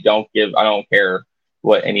I don't care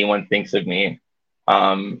what anyone thinks of me.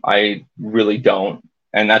 I really don't,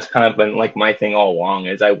 and that's kind of been my thing all along.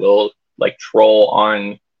 Is I will troll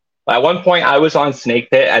on. At one point, I was on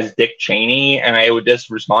Snake Pit as Dick Cheney, and I would just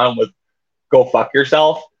respond with "Go fuck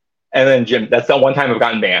yourself." And then Jim, that's the one time I've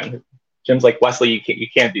gotten banned. Jim's like, Wesley, you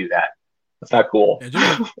can't do that. That's not cool.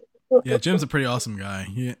 Yeah, Jim's a pretty awesome guy.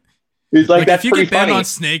 He's like, that's if you pretty get banned funny, on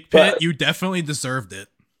Snake Pit, you definitely deserved it.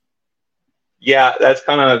 Yeah, that's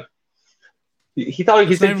kind of he thought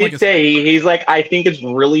he said he's like, I think it's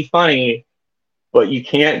really funny, but you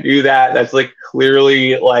can't do that. That's like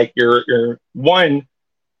clearly like your one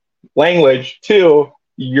language, two,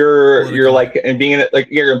 you're like, and being like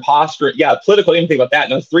you're imposter. Yeah, political. I didn't think about that.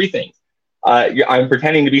 And those three things. I'm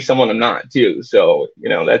pretending to be someone I'm not too. So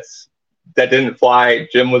that didn't fly.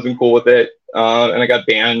 Jim wasn't cool with it, and I got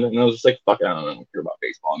banned. And I was just like, fuck it, I don't care about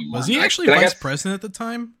baseball anymore. Was he actually vice president at the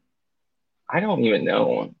time? I don't even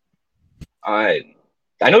know. I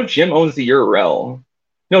know Jim owns the URL.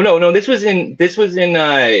 No. This was in.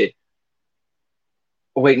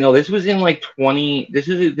 Wait, no. This was in like 20. This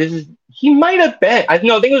is. He might have been. I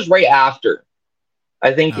think it was right after.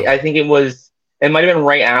 I think it was. It might have been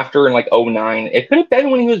right after in like 2009. It could have been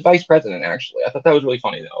when he was vice president. Actually, I thought that was really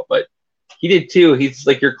funny though. But he did too. He's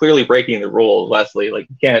like, you're clearly breaking the rules, Wesley. Like,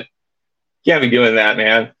 you can't be doing that,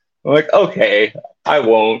 man. I'm like, okay, I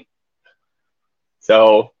won't.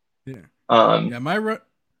 So. Yeah.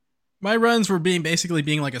 My runs were being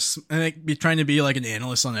like trying to be like an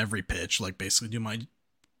analyst on every pitch, like basically do my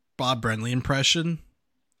Bob Brenly impression.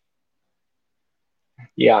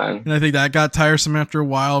 Yeah. And I think that got tiresome after a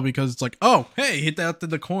while because it's like, oh, hey, hit that to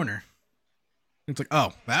the corner. It's like,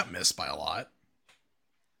 oh, that missed by a lot.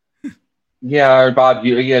 Yeah, Bob,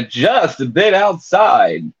 you just a bit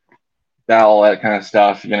outside. All that kind of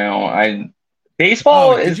stuff,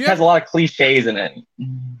 baseball has a lot of cliches in it.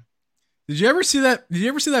 Did you ever see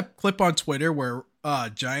that clip on Twitter where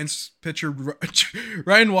Giants pitcher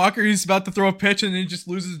Ryan Walker, he's about to throw a pitch and then he just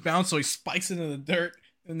loses bounce, so he spikes it in the dirt,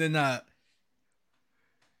 and then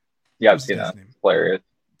yeah, I've seen that. Hilarious.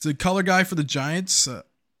 It's a color guy for the Giants,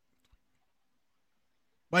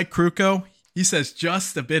 Mike Krukow. He says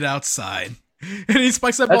just a bit outside, and he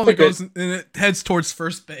spikes that ball and goes and it heads towards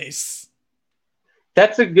first base.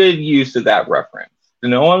 That's a good use of that reference.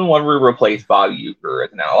 No one would replace Bob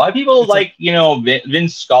Uecker now. A lot of people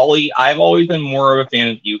Vince Scully. I've always been more of a fan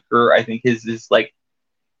of Uecker. I think his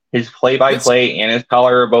play-by-play and his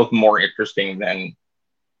color are both more interesting than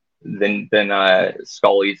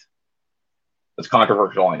Scully's. It's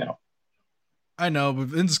controversial, I know. I know, but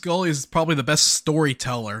Vince Scully is probably the best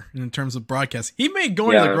storyteller in terms of broadcast. He made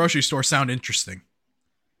going to the grocery store sound interesting.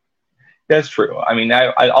 That's true. I mean,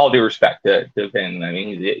 I all due respect to Vin. I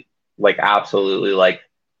mean, he's like absolutely like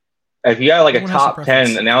if you got like a top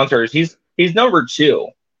 10 announcers, he's number 2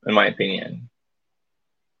 in my opinion.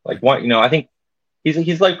 Like one, I think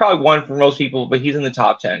he's like probably one for most people, but he's in the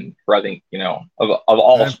top 10 for I think of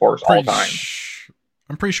all sports all time.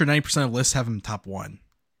 I'm pretty sure 90% of lists have him top 1.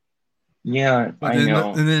 Yeah, I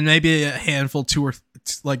know. And then maybe a handful, 2 or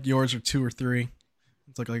like yours, or 2 or 3.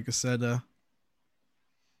 It's like I said,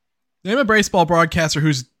 name a baseball broadcaster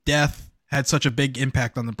whose death had such a big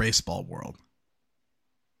impact on the baseball world.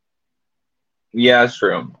 Yeah, it's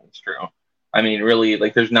true. It's true. I mean, really,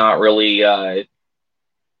 like, there's not really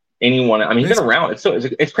anyone. I mean, he's been around.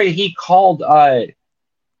 It's crazy. He called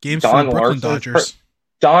games for the Brooklyn Dodgers.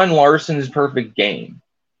 Don Larson's perfect game.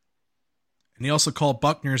 And he also called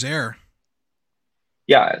Buckner's error.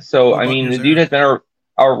 Yeah, so I mean, the dude has been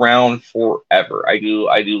around forever. I do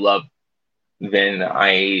love Vin.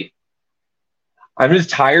 I'm just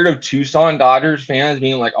tired of Tucson Dodgers fans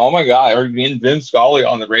being like, "Oh my God, are being Vin Scully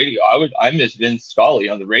on the radio?" I miss Vin Scully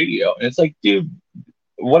on the radio, and it's like, dude,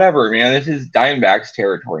 whatever, man. This is Diamondbacks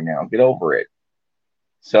territory now. Get over it.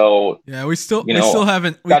 So yeah, we still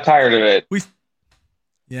haven't got tired of it.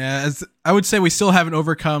 As I would say, we still haven't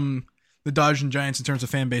overcome the Dodgers and Giants in terms of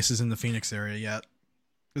fan bases in the Phoenix area yet.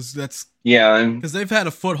 Because they've had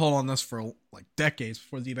a foothold on this for like decades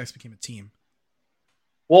before the D-backs became a team.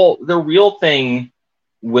 Well, the real thing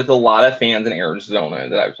with a lot of fans in Arizona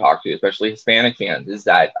that I've talked to, especially Hispanic fans, is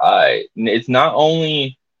that it's not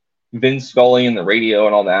only Vin Scully and the radio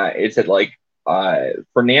and all that. It's that like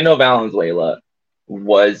Fernando Valenzuela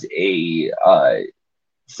was a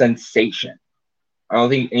sensation. I don't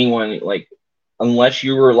think anyone unless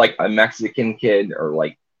you were like a Mexican kid or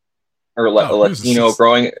Latino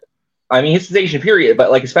growing. I mean, his sensation period,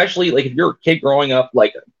 but like especially like if you're a kid growing up,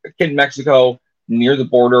 like a kid in Mexico near the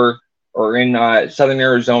border or in southern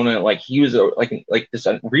Arizona, like he was this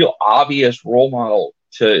real obvious role model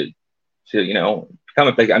to become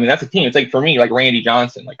a big. I mean, that's a team. It's like for me, like Randy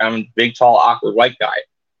Johnson. Like I'm a big, tall, awkward white guy.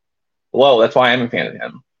 Hello, that's why I'm a fan of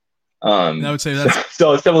him. I would say that's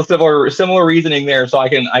so similar reasoning there. So I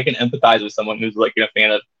can empathize with someone who's like a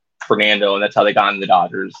fan of Fernando, and that's how they got into the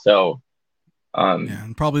Dodgers. So,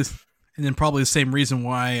 and probably the same reason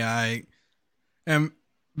why I am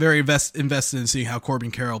very invested in seeing how Corbin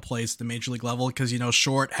Carroll plays at the major league level, because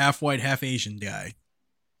short, half white, half Asian guy.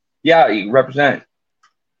 Yeah, you represent.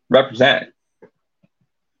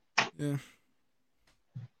 Yeah.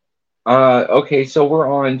 Okay, so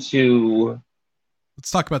we're on to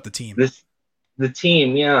Let's talk about the team. the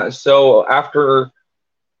team. Yeah. So after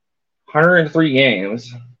 103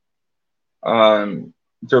 games,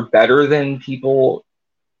 they're better than people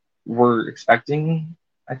were expecting.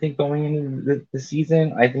 I think going into the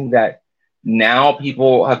season, I think that now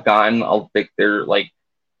people have gotten a bit. They're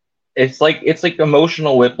it's like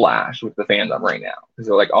emotional whiplash with the fandom right now because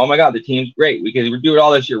they're like, oh my god, the team's great. We're doing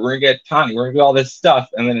all this year. We're gonna get Tani. We're gonna do all this stuff,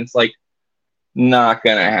 and then it's like not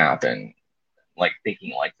gonna happen. Like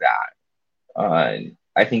thinking like that.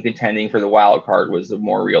 I think contending for the wild card was a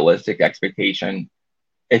more realistic expectation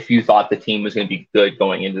if you thought the team was going to be good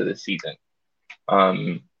going into the season.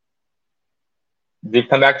 They've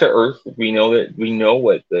come back to earth. We know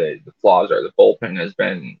what the flaws are. The bullpen has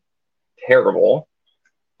been terrible.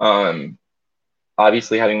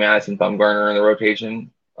 Obviously, having Madison Bumgarner in the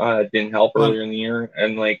rotation didn't help earlier in the year,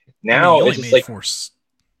 and like now it's just like Bumgarner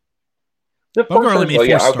only made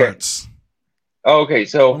 4 starts. Okay,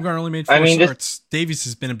 so Bumgarner only made 4 starts. Davies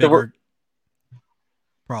has been a bigger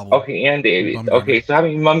problem. Okay, and Davies. Okay, so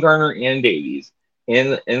having Bumgarner and Davies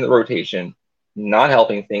in the rotation, not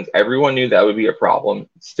helping things. Everyone knew that would be a problem.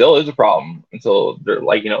 It still is a problem until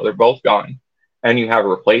they're both gone, and you have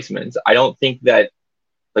replacements. I don't think that,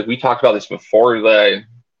 like we talked about this before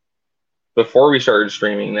we started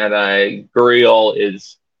streaming, that Gurriel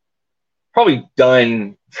is probably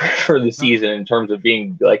done for the season in terms of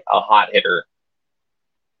being like a hot hitter.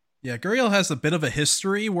 Yeah, Gurriel has a bit of a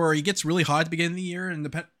history where he gets really hot at the beginning of the year,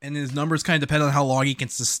 and his numbers kind of depend on how long he can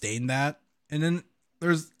sustain that. And then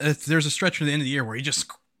there's a stretch at the end of the year where he just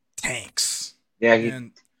tanks. Yeah,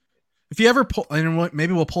 and if you ever pull, and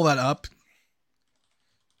maybe we'll pull that up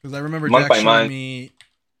because I remember month Jack by showing month. me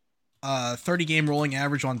 30-game rolling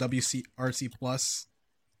average on WRC Plus.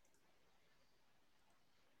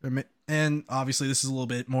 And obviously, this is a little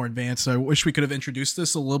bit more advanced. So I wish we could have introduced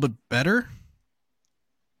this a little bit better.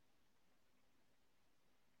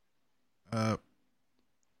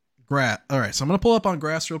 All right, so I'm gonna pull up on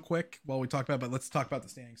grass real quick while we talk about it, but let's talk about the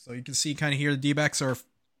standings. So you can see kind of here the D-backs are.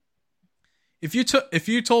 If you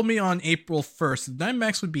told me on April 1st the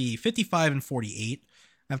Diamondbacks would be 55-48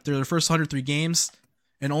 after their first 103 games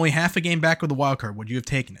and only half a game back with the wild card, would you have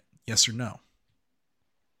taken it? Yes or no?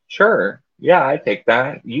 Sure. Yeah, I'd take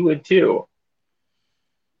that. You would too.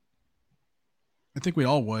 I think we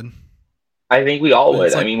all would. I think we all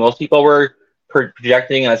would. I mean, most people were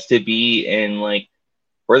projecting us to be in like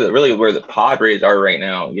where the Padres are right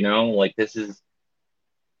now. Like this is.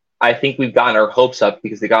 I think we've gotten our hopes up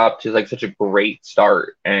because they got up to like such a great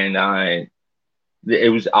start, and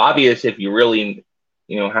it was obvious if you really,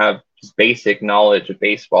 have just basic knowledge of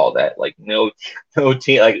baseball that like no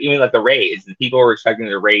team, like even like the Rays, the people were expecting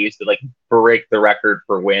the Rays to like break the record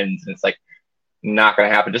for wins, and it's like not going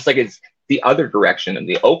to happen. Just like it's the other direction in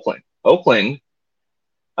the Oakland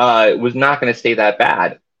was not going to stay that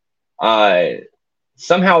bad.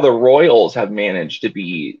 Somehow the Royals have managed to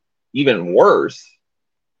be even worse.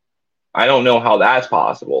 I don't know how that's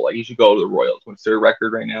possible. Like you should go to the Royals. What's their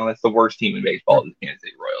record right now? That's the worst team in baseball, the Kansas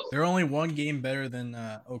City Royals. They're only 1 game better than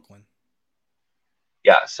Oakland.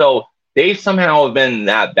 Yeah, so they've somehow been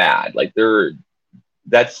that bad. Like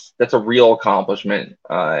that's a real accomplishment.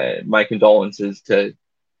 My condolences to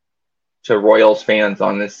Royals fans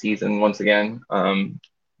on this season once again.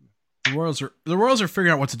 The Royals are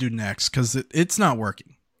figuring out what to do next because it's not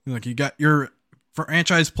working. Like you got your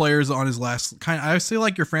franchise players on his last I say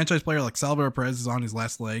like your franchise player like Salvador Perez is on his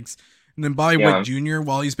last legs, and then Bobby Witt Jr.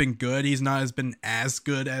 while he's been good, he's not been as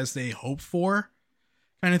good as they hoped for,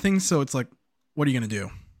 kind of thing. So it's like, what are you gonna do?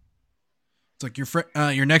 It's like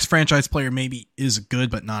your next franchise player maybe is good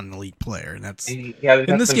but not an elite player, and that's in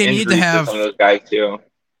this game. You need to have some of those guys too.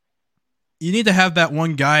 You need to have that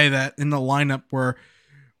one guy that in the lineup where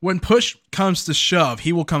when push comes to shove,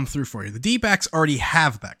 he will come through for you. The D-backs already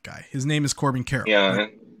have that guy. His name is Corbin Carroll. Yeah.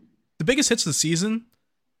 Like, the biggest hits of the season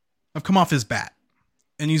have come off his bat,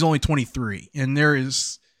 and he's only 23. And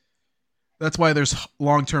that's why there's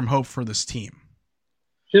long-term hope for this team.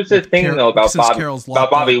 Here's the thing, though, about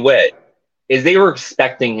Bobby Witt, is they were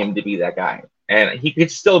expecting him to be that guy. And he could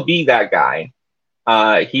still be that guy.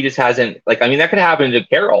 He just hasn't, that could happen to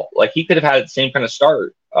Carroll. Like, he could have had the same kind of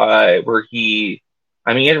start where he...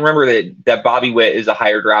 I mean, you have to remember that Bobby Witt is a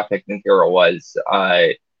higher draft pick than Carroll was.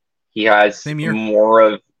 He has more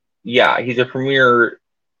of, he's a premier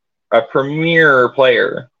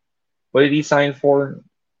player. What did he sign for?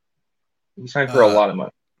 He signed for a lot of money,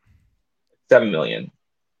 $7 million,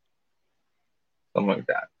 something like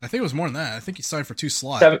that. I think it was more than that. I think he signed for 2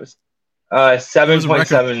 slots.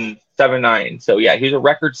 7.779. So yeah, he's a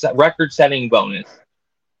record-setting bonus.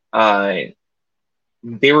 they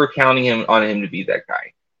were counting on him to be that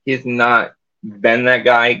guy. He's not been that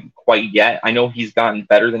guy quite yet. I know he's gotten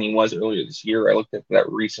better than he was earlier this year. I looked at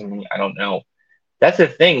that recently. I don't know. That's the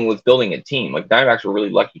thing with building a team. Like, Diamondbacks were really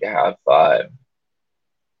lucky to have,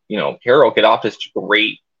 Carroll get off this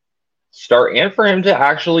great start, and for him to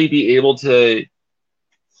actually be able to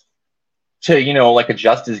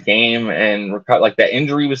adjust his game and recover. Like, that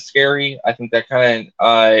injury was scary. I think that kind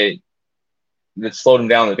of that slowed him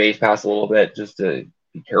down the base pass a little bit, just to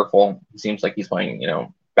be careful. It seems like he's playing,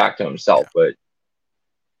 back to himself, but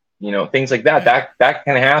things like that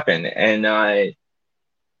can happen. And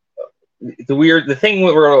the thing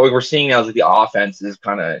we're seeing now is that the offense is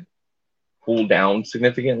kind of cooled down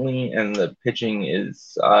significantly, and the pitching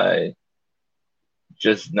is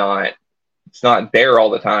just not. It's not there all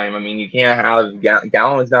the time. I mean, you can't have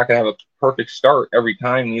Gallen's not going to have a perfect start every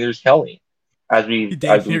time. Neither is Kelly, as we've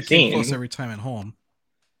seen. Close every time at home.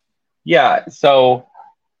 Yeah, so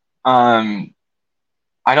I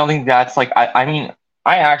don't think that's like. I mean,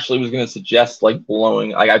 I actually was going to suggest like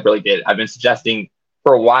blowing. Like, I really did. I've been suggesting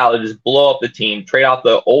for a while to just blow up the team, trade out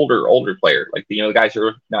the older player, like the guys who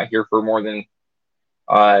are not here for more than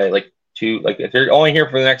if they're only here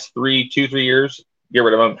for the next 2-3 years. Get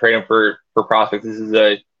rid of them, trade them for prospects. This is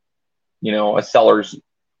a seller's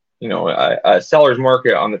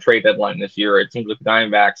market on the trade deadline this year. It seems like the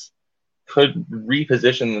Diamondbacks could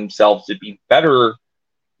reposition themselves to be better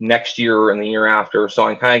next year and the year after. So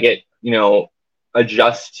I kind of get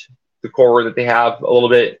adjust the core that they have a little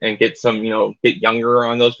bit and get some get younger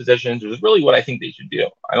on those positions, which is really what I think they should do.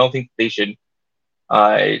 I don't think they should.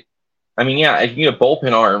 If you need a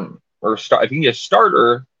bullpen arm or if you need a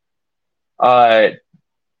starter.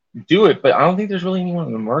 Do it, but I don't think there's really anyone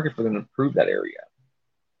in the market for them to prove that area.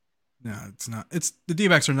 No, it's not. It's the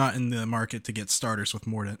D-backs are not in the market to get starters with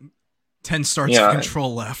more than 10 starts of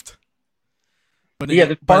control left. But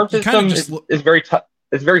the farm system is very tough.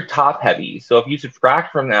 It's very top heavy. So if you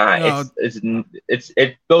subtract from that,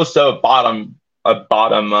 it goes to a bottom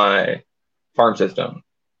farm system.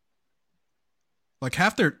 Like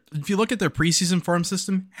if you look at their preseason farm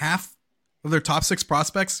system, half of their top 6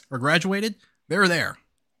 prospects are graduated. They're there.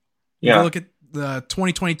 Yeah. You look at the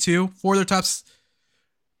 2022, 4 of their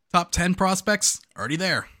top 10 prospects already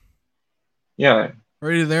there. Yeah.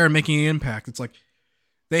 Already there and making an impact. It's like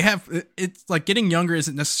it's like getting younger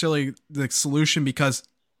isn't necessarily the solution because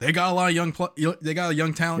they got a lot of young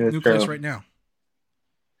talent nucleus right now.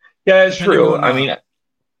 Yeah, it's true.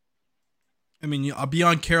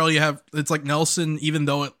 Beyond Carroll, it's like Nelson, even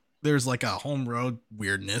though there's like a home road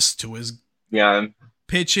weirdness to his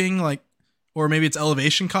pitching, like, or maybe it's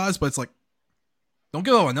elevation caused, but it's like, don't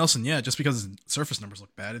go on Nelson yet just because his surface numbers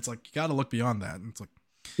look bad. It's like, you got to look beyond that. And it's like,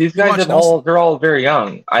 these guys they're all very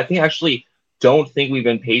young. I don't think we've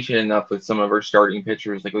been patient enough with some of our starting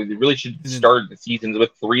pitchers. Like, we really should start the seasons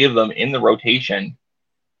with 3 of them in the rotation.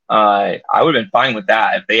 I would have been fine with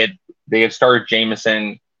that if they had started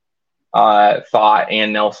Jameson, Thought,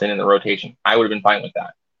 and Nelson in the rotation. I would have been fine with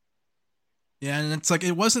that. Yeah, and it's like,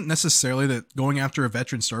 it wasn't necessarily that going after a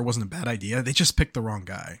veteran star wasn't a bad idea. They just picked the wrong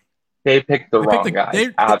guy. They picked the wrong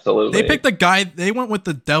guy. Absolutely. They picked the guy. They went with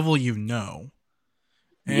the devil, And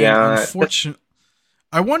unfortunately,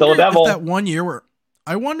 I wonder if that 1 year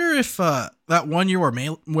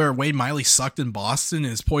where Wade Miley sucked in Boston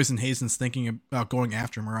is Poison Hazen's thinking about going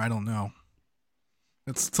after him, or I don't know.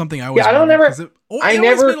 That's something I always. Yeah, I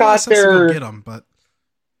never thought get him, but.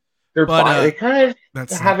 They kind of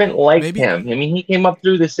haven't liked him. I mean, he came up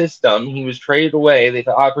through the system. He was traded away. They had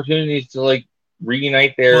opportunities to like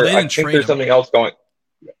reunite there. I think there's something else going.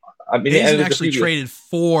 I mean, Hazen actually traded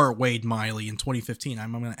for Wade Miley in 2015.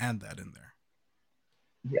 I'm going to add that in there.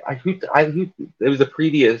 Yeah, it was the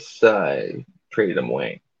previous traded him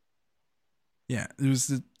away. Yeah,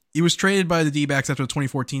 he was traded by the D-backs after the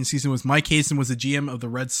 2014 season. Mike Hazen was the GM of the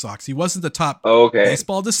Red Sox. He wasn't the top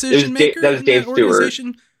baseball decision maker. That was Dave Stewart.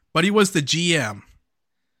 But he was the GM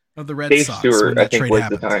of the Red Dave Sox. Stewart, I think, was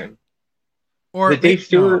happened. the time. Or Dave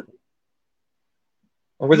Stewart,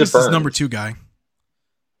 or was it Burns? His number 2 guy.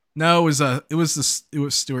 No, it was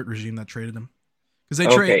Stewart regime that traded him because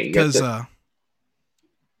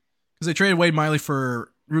they traded Wade Miley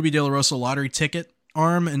for Ruby De La Rosa lottery ticket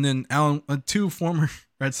arm, and then 2 former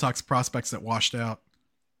Red Sox prospects that washed out.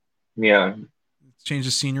 Yeah. Changed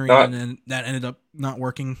the scenery, and then that ended up not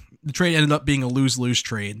working. The trade ended up being a lose-lose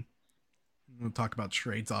trade. We'll talk about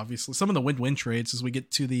trades, obviously. Some of the win-win trades as we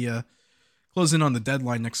get to the close in on the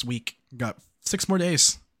deadline next week. We've got 6 more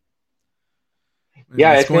days.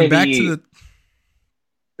 Yeah, it's going back to the.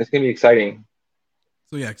 It's going to be exciting.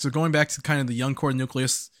 So going back to kind of the young core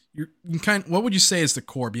nucleus, What would you say is the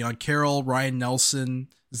core beyond Carroll, Ryan Nelson,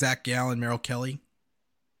 Zach Gallen, Merrill Kelly?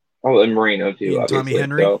 Oh, and Moreno too, and obviously. Tommy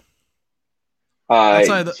Henry. So,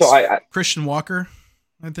 outside of Christian Walker,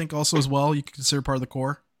 I think also as well, you could consider part of the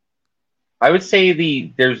core. I would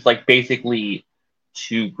say there's like basically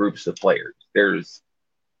two groups of players. There's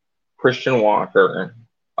Christian Walker,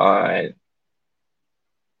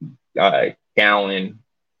 Gallen,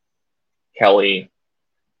 Kelly,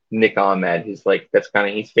 Nick Ahmed. He's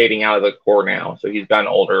fading out of the core now, so he's gotten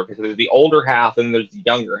older. Because there's the older half and there's the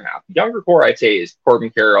younger half. The younger core, I'd say, is Corbin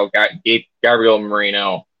Carroll, Gabriel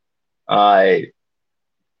Moreno,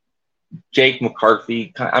 Jake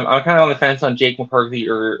McCarthy. I'm kind of on the fence on Jake McCarthy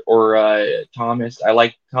or Thomas. I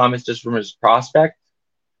like Thomas just from his prospect,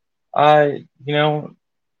 pedigree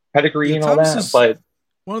and all Thomas that.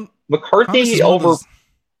 But McCarthy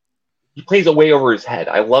he plays a way over his head.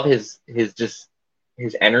 I love his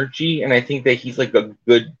energy, and I think that he's like a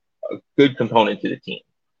good component to the team.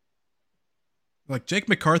 Like Jake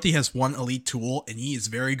McCarthy has one elite tool, and he is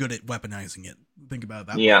very good at weaponizing it. Think about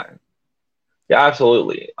that. Yeah,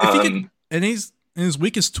 absolutely. And his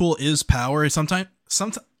weakest tool is power. Sometimes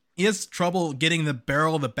he has trouble getting the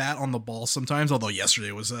barrel of the bat on the ball. Sometimes, although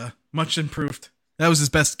yesterday was much improved. That was his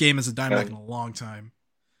best game as a Diamondback in a long time.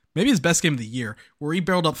 Maybe his best game of the year, where he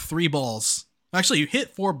barreled up 3 balls. Actually, he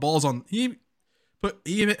hit 4 balls on. He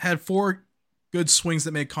had 4 good swings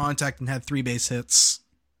that made contact and had 3 base hits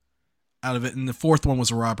out of it, and the 4th one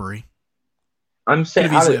was a robbery. I'm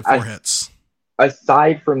saying easily had 4 hits.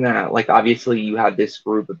 Aside from that, like obviously you have this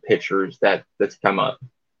group of pitchers that's come up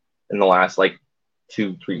in the last like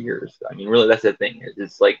 2-3 years. I mean, really, that's the thing.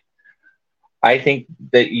 It's like I think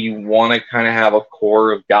that you want to kind of have a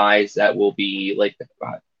core of guys that will be like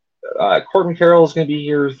Corbin Carroll is going to be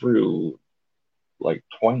here through like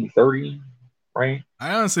 2030, right?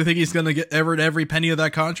 I honestly think he's going to get every penny of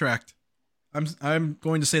that contract. I'm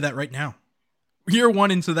going to say that right now. Year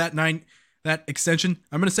 1 into that extension,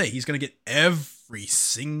 I'm going to say he's going to get every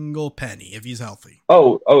single penny if he's healthy.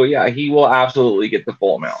 Oh yeah, he will absolutely get the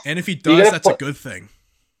full amount. And if he does, that's a good thing.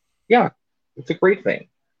 Yeah, it's a great thing.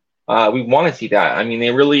 We want to see that. I mean,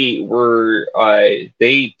 they really were.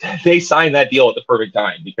 They signed that deal at the perfect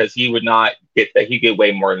time because he would not get that. He'd get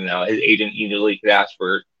way more than that. His agent easily could ask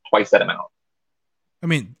for twice that amount. I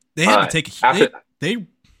mean, they had to take. They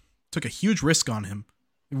took a huge risk on him.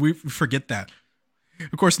 We forget that.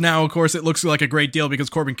 Of course, it looks like a great deal because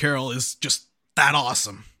Corbin Carroll is just that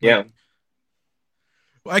awesome. Yeah.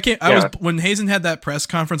 When Hazen had that press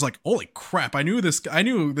conference, like, holy crap! I knew this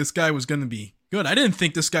guy was going to be good. I didn't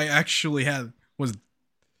think this guy actually was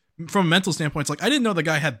from a mental standpoint. It's like I didn't know the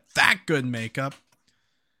guy had that good makeup.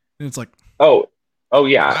 And it's like, oh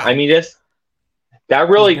yeah. Wow. I mean, that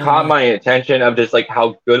really caught my attention of just like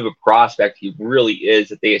how good of a prospect he really is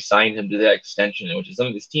that they assigned him to that extension, which is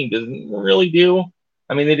something this team doesn't really do.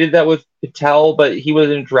 I mean, they did that with Patel, but he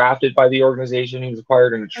wasn't drafted by the organization. He was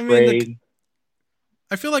acquired in a trade.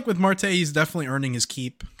 I feel like with Marte, he's definitely earning his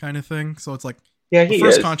keep kind of thing. So it's like, yeah, the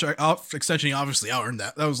first contract extension, he obviously out-earned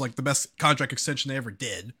that. That was like the best contract extension they ever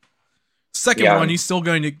did. Second one, he's still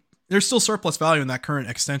there's still surplus value in that current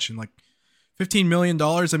extension. Like $15 million.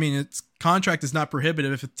 I mean, its contract is not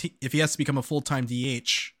prohibitive if he has to become a full-time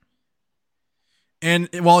DH. And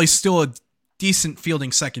while he's still a decent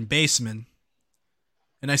fielding second baseman,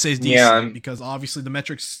 and I say he's decent because obviously the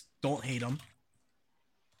metrics don't hate him.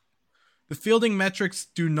 The fielding metrics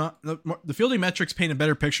the fielding metrics paint a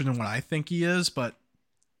better picture than what I think he is, but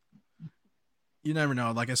you never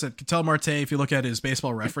know. Like I said, Ketel Marte, if you look at his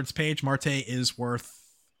baseball reference page, Marte is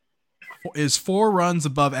 4 runs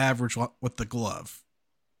above average with the glove.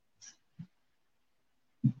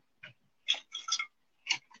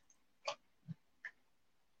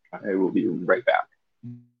 I will be right back.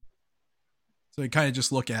 So you kind of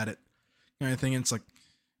just look at it, kind of thing. And it's like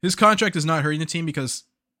his contract is not hurting the team because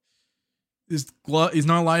he's not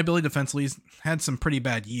a liability defensively. He's had some pretty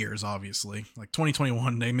bad years, obviously. Like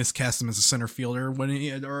 2021, they miscast him as a center fielder when he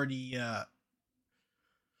had already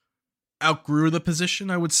outgrew the position,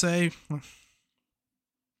 I would say.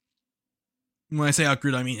 When I say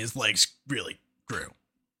outgrew, I mean his legs really grew.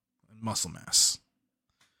 Muscle mass.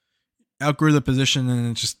 Outgrew the position,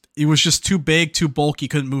 and he was just too big, too bulky,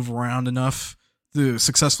 couldn't move around enough to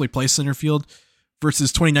successfully play center field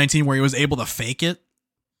versus 2019 where he was able to fake it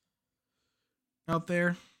out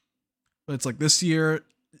there. But it's like this year,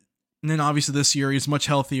 and then obviously this year he's much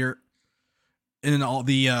healthier. And then all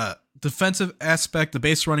the defensive aspect, the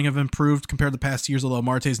base running have improved compared to past years, although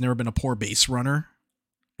Marte's never been a poor base runner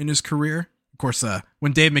in his career. Of course,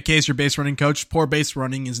 when Dave McKay's your base running coach, poor base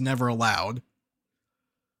running is never allowed.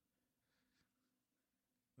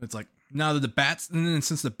 It's like now that the bats, and then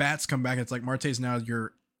since the bats come back, it's like Marte's now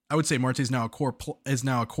I would say Marte's now a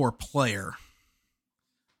core player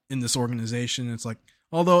in this organization. It's like,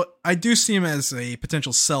 although I do see him as a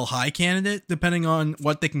potential sell high candidate, depending on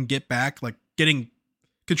what they can get back. Like getting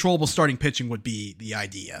controllable starting pitching would be the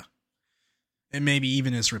idea, and maybe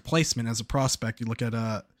even his replacement as a prospect. You look at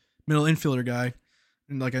a middle infielder guy,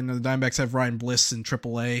 and like I know the Diamondbacks have Ryan Bliss in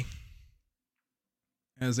AAA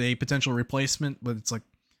as a potential replacement, but it's like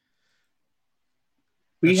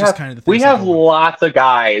we have lots of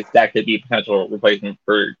guys that could be potential replacement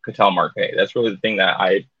for Ketel Marte. That's really the thing that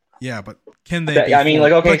but can they? I mean,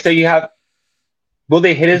 so you have. Will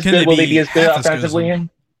they hit as good? Will they be as good offensively? No.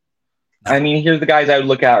 I mean, here's the guys I would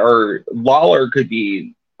look at. Or Lawler could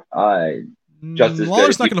be just as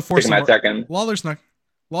Lawler's good. Not going to force him at second. Lawler's not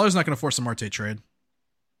going to force a Marte trade.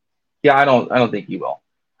 Yeah, I don't think he will.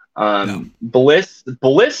 No.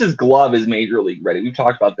 Bliss's glove is major league ready. We've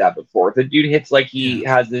talked about that before. If the dude hits like he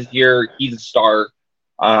has this year, he's a star.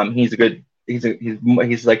 He's like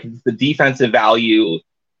the defensive value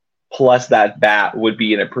plus that bat would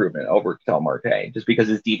be an improvement over Ketel Marte just because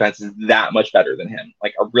his defense is that much better than him.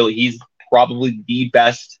 Like he's probably the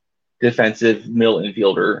best defensive middle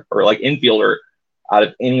infielder or like infielder out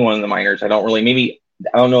of anyone in the minors. I don't know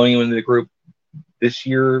anyone in the group this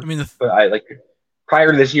year. I mean, but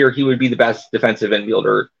prior to this year, he would be the best defensive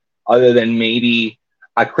infielder, other than maybe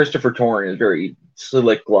Christopher Torn is very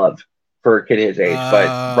slick glove for a kid his age.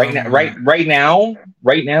 But right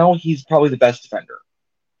now, he's probably the best defender.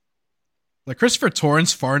 Like Christopher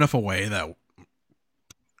Torn's far enough away that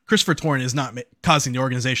Christopher Torn is not causing the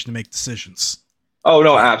organization to make decisions. Oh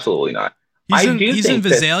no, absolutely not. He's in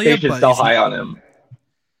Visalia, they should sell high on him.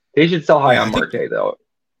 They should sell high on Marte though.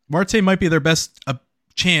 Marte might be their best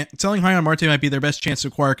chance. Selling high on Marte might be their best chance to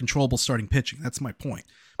acquire controllable starting pitching. That's my point.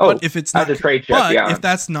 But if it's not a trade chip, if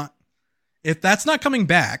that's not coming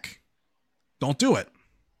back, don't do it.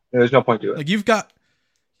 There's no point to it. Like you've got.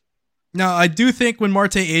 Now I do think when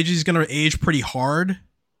Marte ages, he's going to age pretty hard.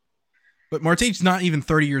 But Marte's not even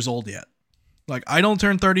 30 years old yet. Like I don't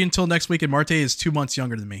turn 30 until next week, and Marte is 2 months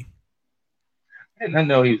younger than me. I didn't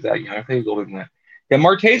know he was that young. I think he was older than that. Yeah,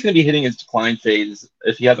 Marte's going to be hitting his decline phase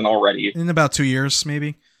if he hasn't already. In about 2 years,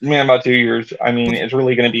 maybe. Yeah, about 2 years. I mean, it's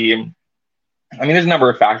really going to be. I mean, there's a number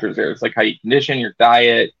of factors there. It's like how you condition, your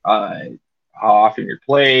diet, how often you're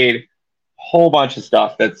played, whole bunch of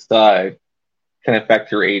stuff that's can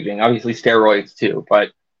affect your aging. Obviously, steroids too,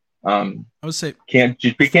 but I would say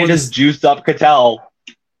we can't just juice up Ketel.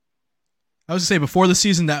 I was to say before the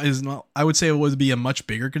season, I would say it would be a much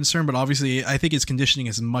bigger concern, but obviously I think his conditioning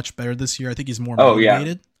is much better this year. I think he's more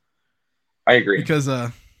motivated. I agree. Because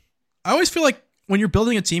I always feel like when you're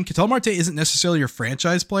building a team, Ketel Marte isn't necessarily your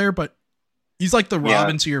franchise player, but he's like the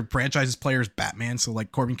Robin to your franchise player's Batman. So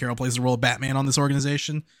like Corbin Carroll plays the role of Batman on this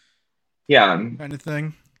organization. Yeah. Kind of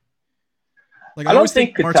thing. Like I always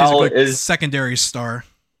think Marte's Ketel a good is secondary star.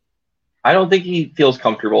 I don't think he feels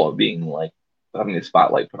comfortable of being like having the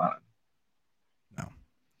spotlight put on him.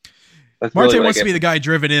 Marte wants to be the guy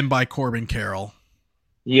driven in by Corbin Carroll.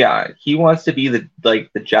 Yeah, he wants to be the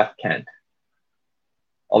Jeff Kent.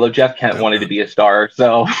 Although Jeff Kent wanted to be a star,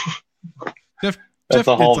 so that's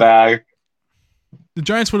the whole bag. The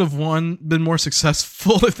Giants would have been more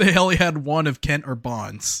successful if they only had one of Kent or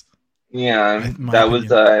Bonds. Yeah, that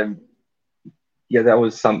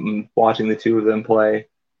was something watching the two of them play.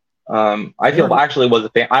 I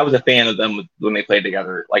was a fan of them when they played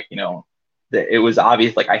together. Like, it was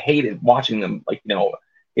obvious, like I hated watching them,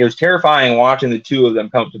 it was terrifying watching the two of them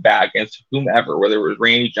come to bat against whomever, whether it was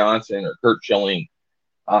Randy Johnson or Kurt Schilling.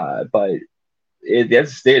 But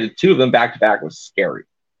the two of them back to back was scary.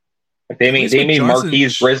 Like they made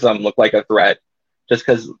Marquise Grissom look like a threat just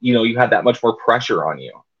because you had that much more pressure on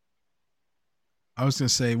you. I was gonna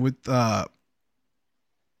say with at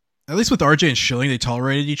least with RJ and Schilling, they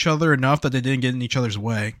tolerated each other enough that they didn't get in each other's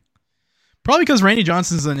way. Probably because Randy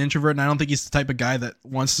Johnson's an introvert, and I don't think he's the type of guy that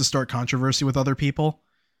wants to start controversy with other people.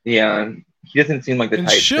 Yeah, he doesn't seem like the type.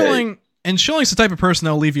 And Schilling's the type of person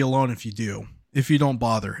that'll leave you alone if you don't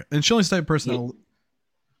bother. And Schilling's the type of person that'll,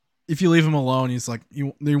 if you leave him alone, he's like,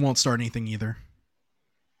 they won't start anything either.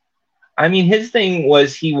 I mean, his thing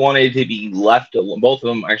was he wanted to be left alone. Both of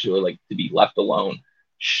them actually like to be left alone.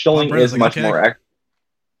 Schilling is much more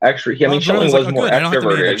extra. I mean, Schilling was more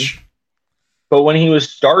extroverted. But when he was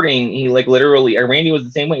starting, he literally, Randy was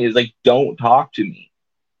the same way. He was like, don't talk to me.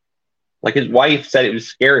 Like his wife said it was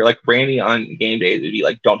scary. Like Randy on game days would be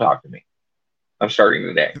like, don't talk to me. I'm starting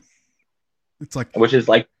today. It's like, which is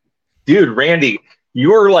like, dude, Randy,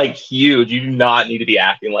 you're like huge. You do not need to be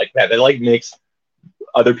acting like that. That makes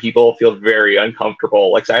other people feel very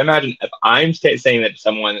uncomfortable. Like, so I imagine if I'm saying that to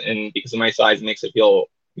someone, and because of my size makes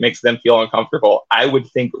them feel uncomfortable, I would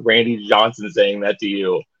think Randy Johnson saying that to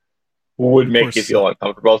you would make you feel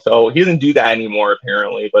uncomfortable. So he doesn't do that anymore,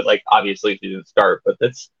 apparently. But like, obviously, he didn't start. But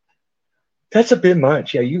that's a bit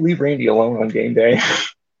much. Yeah, you leave Randy alone on game day.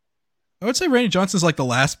 I would say Randy Johnson's like the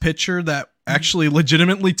last pitcher that actually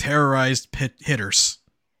legitimately terrorized hitters.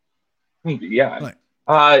 Yeah. Like,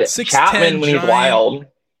 Chapman when he's wild.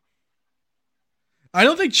 I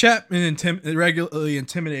don't think Chapman regularly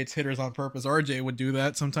intimidates hitters on purpose. RJ would do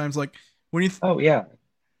that sometimes. Like when he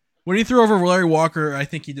when he threw over Larry Walker, I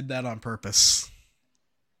think he did that on purpose.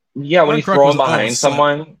 Yeah, when he's throwing behind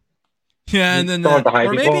someone. Yeah, and then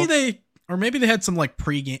maybe they had some like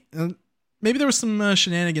pregame. Maybe there was some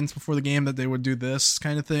shenanigans before the game that they would do this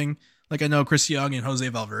kind of thing. Like I know Chris Young and Jose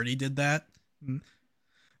Valverde did that.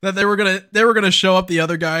 That they were gonna show up the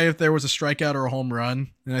other guy if there was a strikeout or a home run.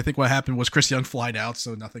 And I think what happened was Chris Young flied out,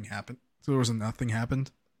 so nothing happened. So nothing happened.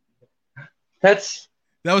 That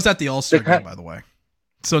was at the All-Star game, by the way.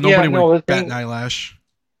 So nobody would bat an eyelash.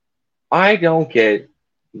 I don't get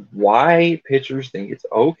why pitchers think it's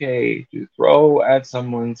okay to throw at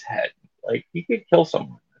someone's head. Like, he could kill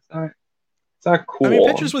someone. It's not cool. I mean,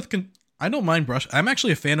 pitchers with I don't mind I'm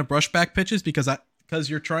actually a fan of brushback pitches because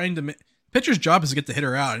you're trying to pitcher's job is to get the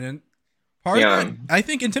hitter out, and part of that, I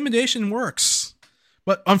think intimidation works.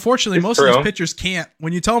 But unfortunately, most of these pitchers can't.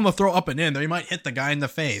 When you tell them to throw up and in, they might hit the guy in the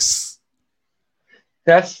face.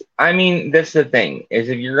 That's the thing, is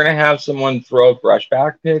if you're going to have someone throw a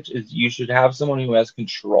brushback pitch, is you should have someone who has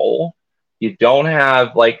control. You don't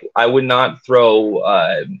have, like, I would not throw,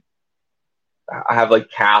 I have, like,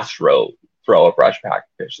 Castro throw a brushback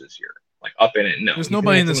pitch this year. Like, up in it. No. There's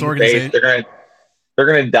nobody in this organization. They're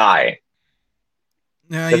going to die.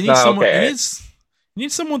 Yeah, you need someone. Okay. You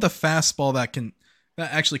need someone with a fastball that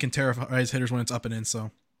actually can terrorize hitters when it's up and in. So,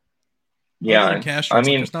 yeah,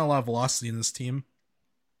 there's not a lot of velocity in this team.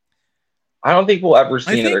 I don't think we'll ever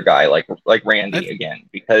see another guy like Randy again,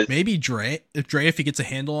 because maybe Dre, if he gets a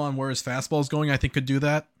handle on where his fastball is going, I think could do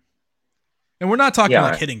that. And we're not talking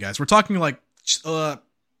like hitting guys. We're talking like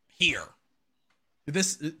here.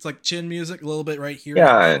 It's like chin music a little bit right here in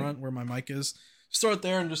the front where my mic is. Just throw it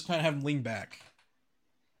there and just kind of have him lean back.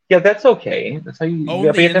 Yeah, that's okay. That's how you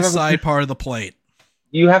own the inside part of the plate.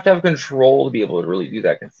 You have to have control to be able to really do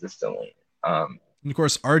that consistently. And of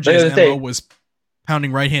course, RJ's MO was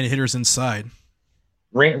pounding right-handed hitters inside.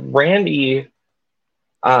 Randy,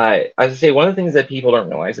 as I say, one of the things that people don't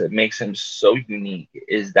realize that makes him so unique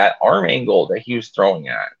is that arm angle that he was throwing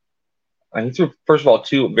at. And he threw, first of all,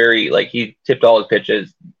 he tipped all his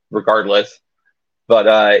pitches regardless.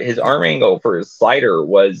 But his arm angle for his slider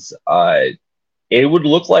was, it would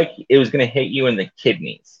look like it was going to hit you in the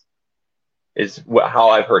kidneys. Is how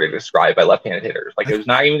I've heard it described by left-handed hitters. Like, it was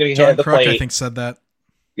not even going to hit the plate. I think said that.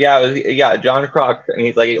 Yeah, John Kruk, and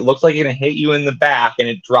he's like, it looks like it's going to hit you in the back, and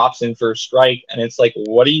it drops in for a strike, and it's like,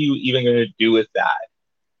 what are you even going to do with that?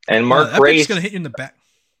 And Mark Grace is going to hit you in the back.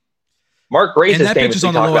 Mark Grace and that pitch is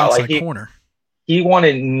on the low outside corner. He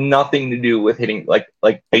wanted nothing to do with hitting, like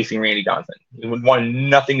facing Randy Johnson. He wanted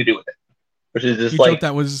nothing to do with it, which is just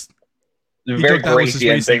that was very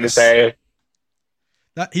Gracian thing to say.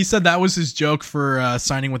 He said that was his joke for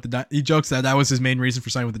signing with the. He jokes that was his main reason for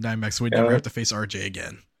signing with the Diamondbacks, so we'd never have to face RJ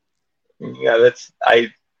again. Yeah,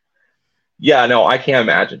 I can't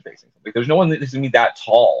imagine facing something. There's no one that's gonna be that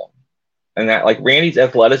tall, and that, like, Randy's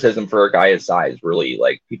athleticism for a guy his size, really,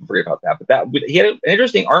 like, people forget about that. But he had an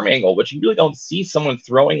interesting arm angle, which you really don't see someone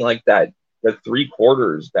throwing like that. The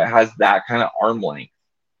 3/4 that has that kind of arm length.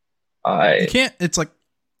 You can't. It's like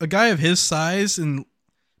a guy of his size and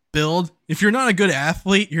build. If you're not a good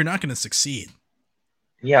athlete, you're not going to succeed.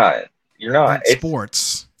 Yeah, you're not. In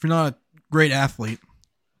sports, if you're not a great athlete.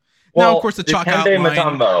 Well, now, of course, the chalk outline.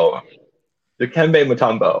 The Dikembe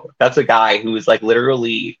Mutombo. That's a guy who is, like,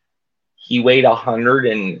 literally, he weighed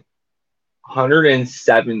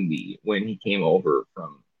 170 when he came over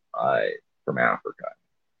from Africa.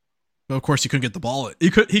 But of course, you couldn't get the ball. You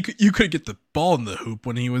couldn't get the ball in the hoop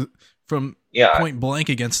when he was from point blank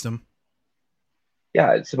against him.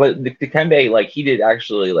 Yeah, but Dikembe, like, he did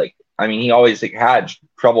actually, like, I mean, he always, like, had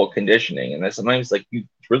trouble conditioning, and then sometimes, like,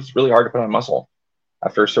 it's really hard to put on muscle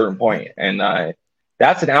after a certain point, and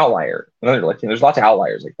that's an outlier. There's lots of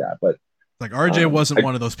outliers like that, but like RJ wasn't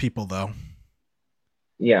one of those people, though.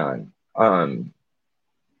 Yeah. Where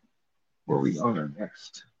are we on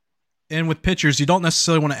next? And with pitchers, you don't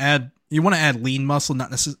necessarily want to add. You want to add lean muscle, not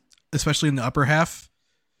necessarily, especially in the upper half.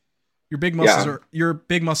 Your big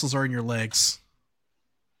muscles are in your legs.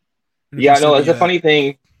 Yeah, no, it's a funny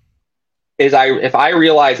thing. if I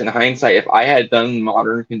realize in hindsight, if I had done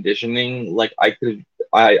modern conditioning, like I could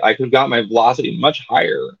have got my velocity much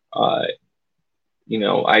higher. I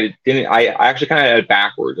actually kind of had it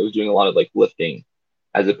backwards. I was doing a lot of like lifting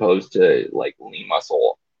as opposed to like lean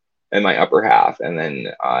muscle in my upper half, and then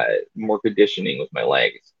more conditioning with my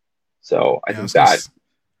legs. So I think that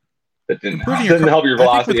didn't help your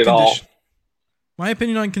velocity at all. My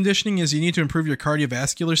opinion on conditioning is you need to improve your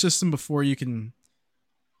cardiovascular system before you can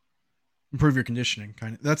improve your conditioning.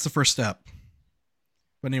 That's the first step.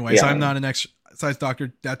 But anyways, I'm not an exercise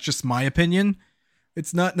doctor. That's just my opinion.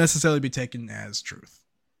 It's not necessarily be taken as truth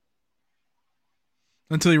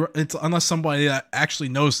unless somebody that actually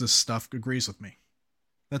knows this stuff agrees with me.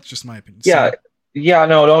 That's just my opinion.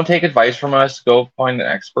 No, don't take advice from us. Go find an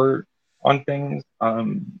expert on things.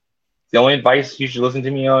 The only advice you should listen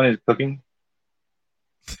to me on is cooking.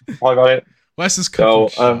 Probably about it. Wes' cooking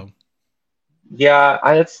show.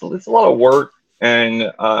 It's a lot of work,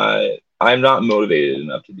 and I'm not motivated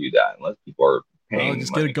enough to do that unless people are paying.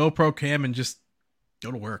 Just get a GoPro cam and just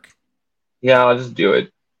go to work. Yeah, I'll just do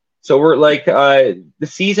it. So we're like the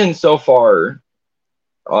season so far.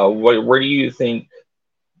 Where do you think?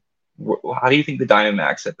 How do you think the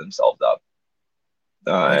Diamondbacks set themselves up?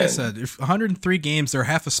 Like I said, if 103 games, they're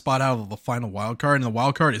half a spot out of the final wild card, and the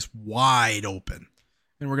wild card is wide open.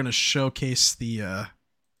 And we're going to showcase the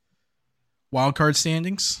wild card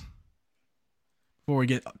standings before we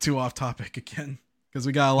get too off topic again, because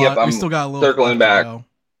we got a lot. We still got a little circling back.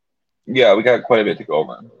 Yeah, we got quite a bit to go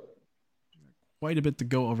over. Quite a bit to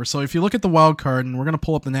go over. So if you look at the wild card, and we're going to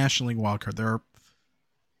pull up the National League wild card, there are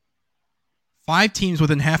 5 teams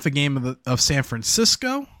within half a game of San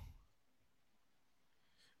Francisco.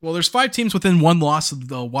 Well, there's 5 teams within 1 loss of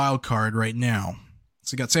the wild card right now.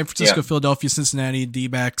 So you got San Francisco, Philadelphia, Cincinnati,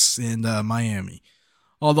 D-backs, and Miami.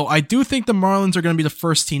 Although I do think the Marlins are going to be the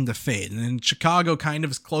first team to fade. And then Chicago kind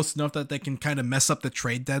of is close enough that they can kind of mess up the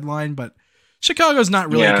trade deadline. But Chicago's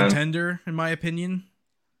not really a contender, in my opinion.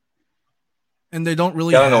 And they don't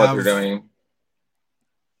really know what they're doing.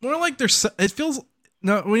 More like it feels...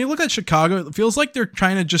 No, when you look at Chicago, it feels like they're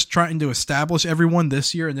trying to establish everyone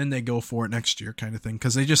this year, and then they go for it next year, kind of thing.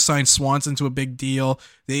 Because they just signed Swanson to a big deal.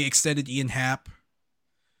 They extended Ian Happ.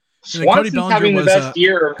 Swanson's having the best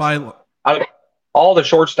year out of all the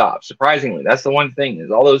shortstops. Surprisingly, that's the one thing is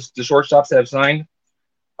the shortstops that have signed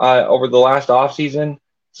over the last offseason.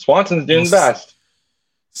 Swanson's doing the best.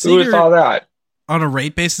 Who would have thought that? On a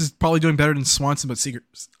rate basis, probably doing better than Swanson, but Seager.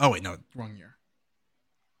 Oh wait, no, wrong year.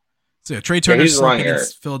 So Trey Turner's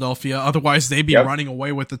against Philadelphia. Otherwise, they'd be running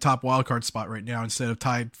away with the top wildcard spot right now instead of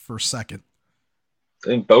tied for second. I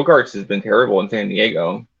think Bogarts has been terrible in San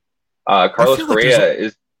Diego. Carlos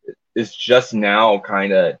Correa is just now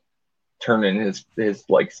kind of turning his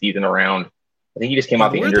like season around. I think he just came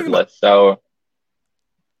off the injured list. So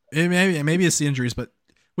maybe it's the injuries, but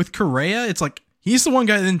with Correa, it's like he's the one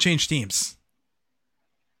guy that didn't change teams.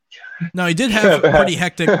 No, he did have a pretty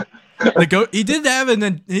hectic. He did have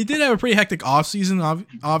a pretty hectic offseason,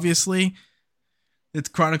 obviously. It's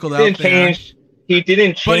chronicled out there. He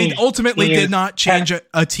didn't change. But he ultimately did not change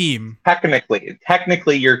a team.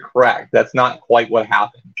 Technically, you're correct. That's not quite what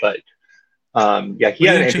happened. But he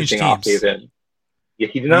had an interesting offseason. Yeah,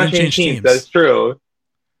 he did not change teams. That's true.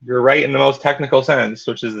 You're right in the most technical sense,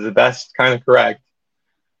 which is the best kind of correct.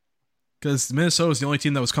 Because Minnesota was the only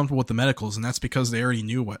team that was comfortable with the medicals, and that's because they already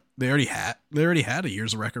knew what they already had. They already had a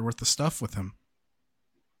year's record worth of stuff with him.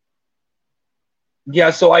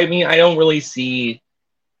 Yeah, so I mean, I don't really see.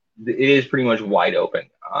 It is pretty much wide open.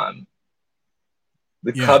 Cubs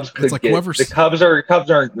could get. The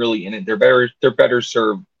Cubs aren't really in it. They're better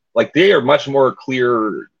served. Like they are much more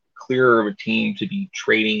clearer of a team to be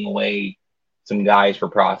trading away some guys for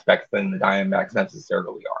prospects than the Diamondbacks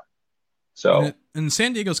necessarily are. So and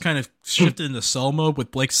San Diego's kind of shifted into sell mode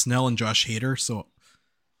with Blake Snell and Josh Hader. So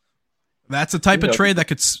that's a type of trade that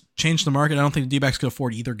could change the market. I don't think the D-backs could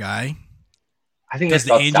afford either guy. I think because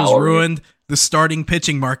the Angels ruined the starting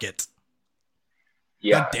pitching market.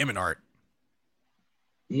 Yeah, God damn it, Art.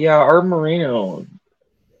 Yeah, Art Moreno.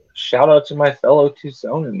 Shout out to my fellow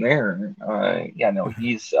Tucsonan there.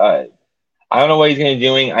 He's. I don't know what he's going to be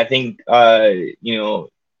doing. I think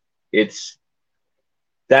it's.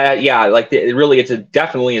 It's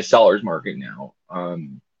definitely a seller's market now.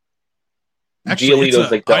 Actually, Giolito's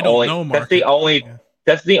like the only.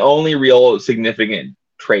 That's the only real significant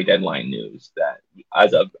trade deadline news that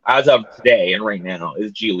as of today and right now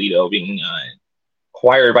is Giolito being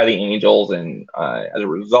acquired by the Angels, and as a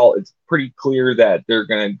result, it's pretty clear that they're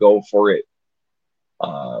going to go for it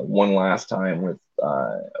one last time with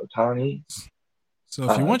Ohtani. So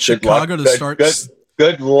if you want Chicago to start.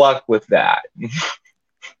 good luck with that.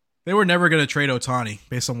 They were never going to trade Ohtani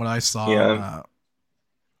based on what I saw on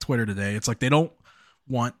Twitter today. It's like they don't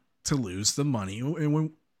want to lose the money, and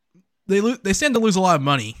when they stand to lose a lot of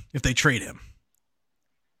money if they trade him.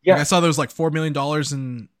 Yeah, like I saw there was like $4 million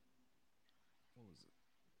in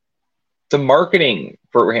the marketing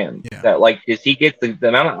for him. Yeah. That like is he gets the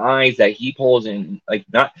amount of eyes that he pulls in,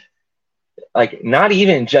 not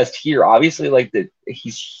even just here. Obviously,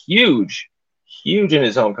 he's huge in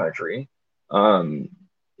his home country.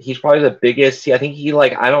 He's probably the biggest. I think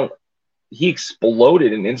he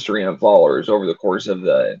exploded in Instagram followers over the course of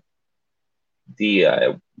the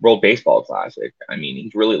World Baseball Classic. I mean,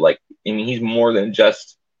 he's really he's more than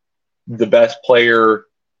just the best player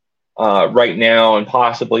right now and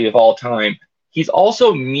possibly of all time. He's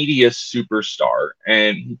also media superstar,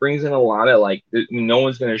 and he brings in a lot of no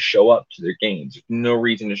one's going to show up to their games. There's no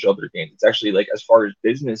reason to show up to their games. It's actually as far as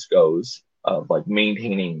business goes of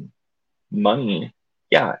maintaining money.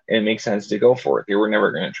 Yeah, it makes sense to go for it. They were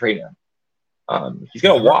never going to trade him. He's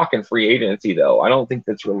going to walk in free agency, though. I don't think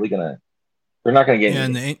that's really going to. They're not going to get. Yeah,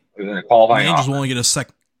 they're going to qualify. The Angels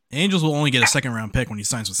will only get a second round pick when he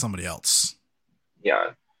signs with somebody else.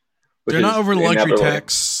 Yeah, they're not over the luxury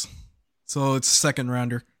tax, so it's a second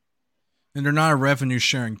rounder, and they're not a revenue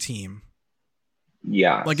sharing team.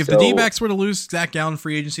 Yeah, if the D-backs were to lose Zach Gallen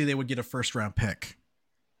free agency, they would get a first round pick.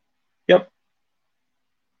 Yep.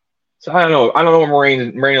 So I don't know what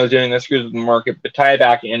Moreno's doing. That screws with the market, but tie it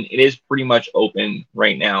back in. It is pretty much open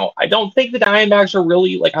right now. I don't think the Diamondbacks are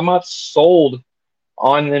really I'm not sold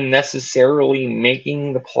on them necessarily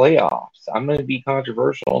making the playoffs. I'm going to be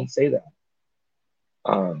controversial and say that.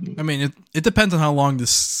 I mean, it depends on how long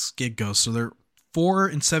this gig goes. So they're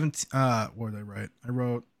 4-17. What did I write? I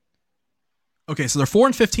wrote. Okay, so they're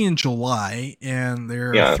 4-15 in July, and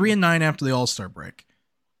they're 3-9 after the All-Star break.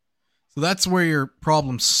 So that's where your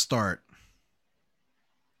problems start.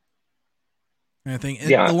 And I think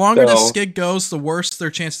the longer this gig goes, the worse their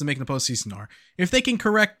chances of making the postseason are. If they can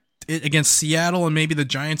correct it against Seattle and maybe the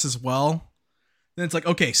Giants as well, then it's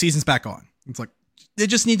okay, season's back on. It's they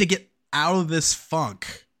just need to get out of this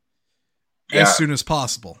funk as soon as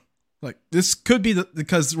possible. This could be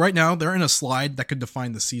because right now they're in a slide that could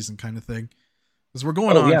define the season kind of thing. Because we're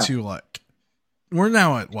going on to we're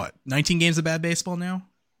now at 19 games of bad baseball now.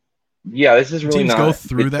 Yeah, this is really teams not go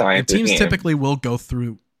through that. And teams game. Typically will go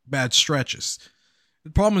through bad stretches. The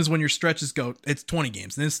problem is when your stretches go, it's 20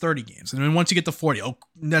 games, and then it's 30 games, and then once you get to 40,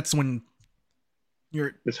 that's when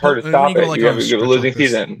it's hard to stop it. You have a losing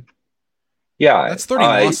season. Yeah, that's 30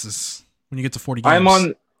 losses when you get to 40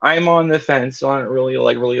 games. I'm on the fence on it. Really,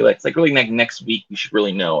 next week we should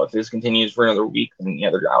really know if this continues for another week. Then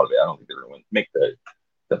they're out of it. I don't think they're going to make the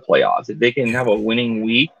playoffs. If they can have a winning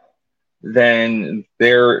week, then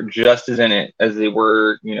they're just as in it as they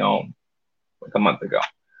were, a month ago.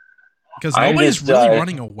 Because nobody's really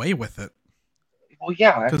running away with it. Well,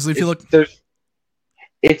 yeah. Because if you look,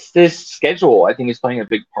 it's this schedule. I think is playing a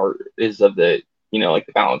big part of the the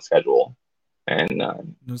balanced schedule, and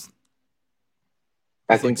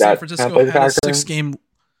I think that San Francisco had a 6-game.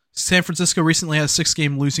 San Francisco recently had a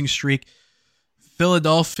 6-game losing streak.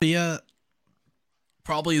 Philadelphia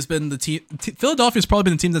probably has been the team. Philadelphia's probably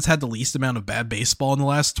been the team that's had the least amount of bad baseball in the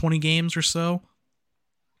last 20 games or so.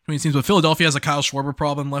 20 teams, but Philadelphia has a Kyle Schwarber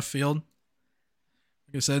problem in left field.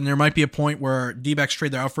 Like I said, and there might be a point where D-backs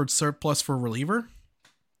trade their outfield surplus for a reliever.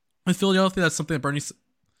 With Philadelphia, that's something that Bernie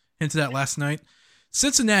hinted at last night.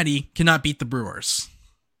 Cincinnati cannot beat the Brewers.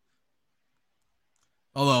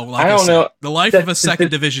 Although, I don't know, the life of a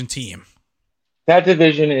second division team. That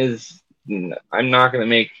division is. I'm not going to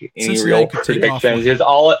make any real predictions because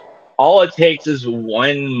all it takes is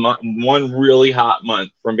one really hot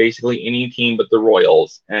month from basically any team but the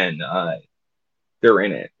Royals, and they're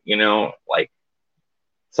in it.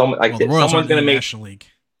 Someone's going to make National League.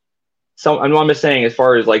 I'm just saying, as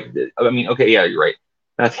far as okay, yeah, you're right.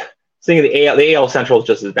 That's thinking the AL Central is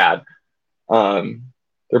just as bad.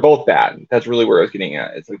 They're both bad. That's really where I was getting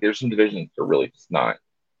at. It's there's some divisions that are really just not.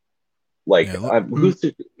 Who's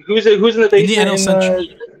in the basement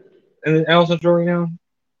in the NL Central right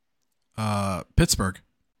now? Pittsburgh,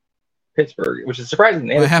 which is surprising.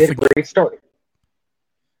 They had a great start.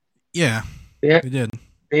 Yeah, they did.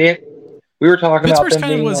 We were talking Pittsburgh's about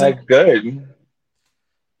them being good.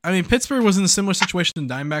 I mean, Pittsburgh was in a similar situation than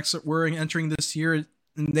Diamondbacks were entering this year,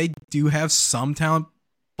 and they do have some talent,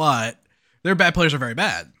 but their bad players are very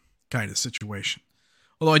bad kind of situation.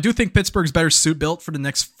 Although I do think Pittsburgh's better suit built for the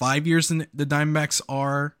next 5 years than the Diamondbacks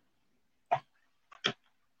are.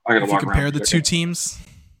 If you compare the two teams.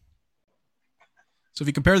 So if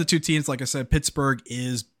you compare the two teams, like I said, Pittsburgh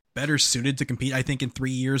is better suited to compete, I think, in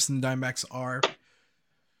 3 years than the Diamondbacks are.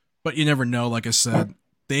 But you never know. Like I said,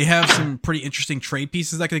 they have some pretty interesting trade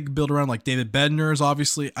pieces that could build around. Like David Bednar is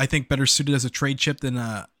obviously, I think, better suited as a trade chip than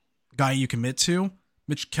a guy you commit to.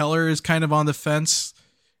 Mitch Keller is kind of on the fence.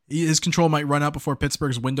 His control might run out before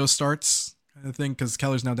Pittsburgh's window starts, kind of thing, because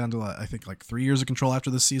Keller's now down to, I think, like 3 years of control after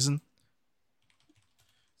this season.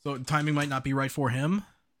 So timing might not be right for him.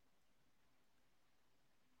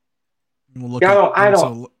 We'll look control. I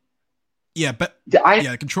like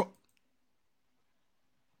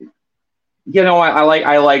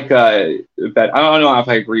bet. I don't know if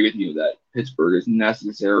I agree with you that Pittsburgh is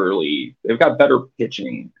necessarily, they've got better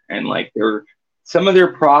pitching, and like some of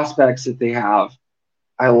their prospects that they have,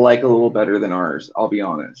 I like a little better than ours. I'll be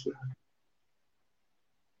honest. I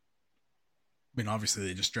mean, obviously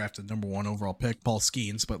they just drafted number 1 overall pick, Paul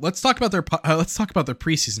Skeens, but let's talk about their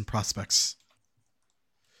preseason prospects.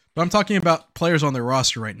 But I'm talking about players on their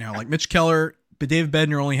roster right now, like Mitch Keller, but David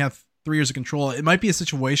Bednar only have 3 years of control. It might be a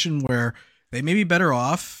situation where they may be better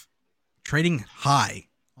off trading high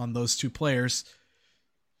on those 2 players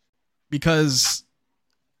because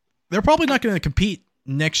they're probably not going to compete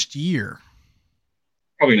next year.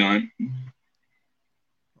 Probably not.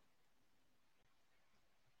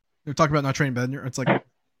 They're talking about not trading Bednar. It's like, I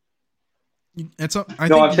think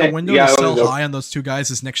the window to sell high on those 2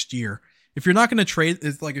 guys is next year. If you're not going to trade,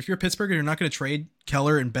 it's like if you're Pittsburgh and you're not going to trade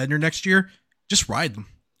Keller and Bednar next year, just ride them.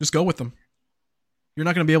 Just go with them. You're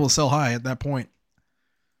not going to be able to sell high at that point.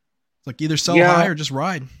 It's like either sell high or just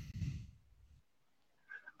ride.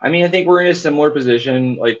 I mean, I think we're in a similar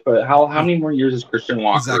position. Like, but how many more years is Christian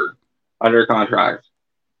Walker under contract?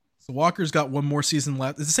 So Walker's got 1 more season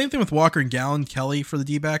left. It's the same thing with Walker and Gallen, Kelly for the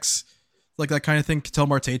D-backs. Like that kind of thing. Ketel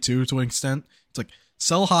Marte too, to an extent. It's like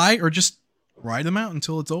sell high or just ride them out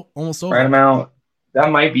until it's almost over. Ride them out.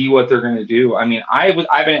 That might be what they're going to do. I mean, I've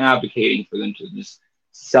been advocating for them to just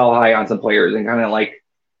sell high on some players and kind of like,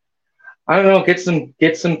 I don't know, get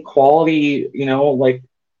some quality, like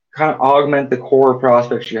kind of augment the core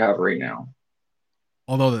prospects you have right now.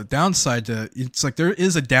 Although the downside it's like there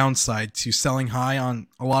is a downside to selling high on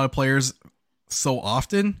a lot of players so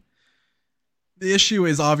often. The issue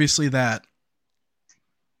is obviously that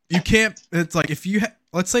you can't. It's like if you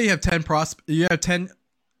let's say you have 10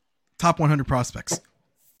 top 100 prospects,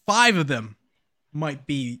 5 of them might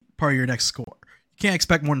be part of your next score. You can't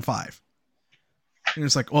expect more than 5. And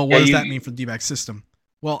it's like, well, what does that mean for the D-back system?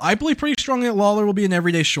 Well, I believe pretty strongly that Lawler will be an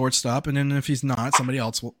everyday shortstop, and then if he's not, somebody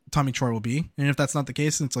else will. Tommy Troy will be, and if that's not the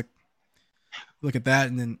case, then it's like, look at that,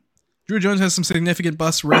 and then Drew Jones has some significant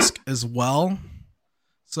bust risk as well.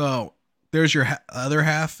 So there's your other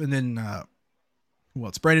half, and then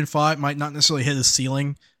it's Brandon Pfaadt might not necessarily hit his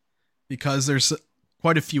ceiling because there's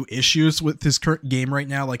quite a few issues with his current game right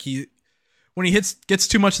now. Like when he gets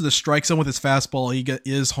too much of the strike zone with his fastball, he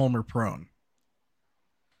is homer prone.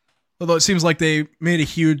 Although it seems like in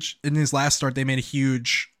his last start, they made a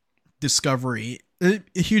huge discovery, a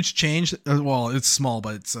huge change. Well, it's small,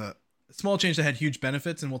 but it's a small change that had huge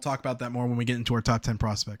benefits, and we'll talk about that more when we get into our top 10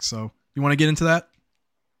 prospects. So you want to get into that?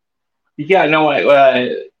 Yeah, no, what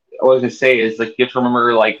I was going to say is, like, you have to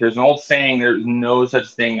remember, like, there's an old saying, there's no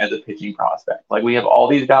such thing as a pitching prospect. Like, we have all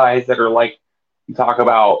these guys that are, like, you talk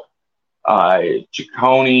about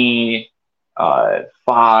Ciccone,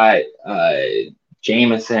 Pfaadt,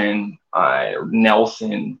 Jameson,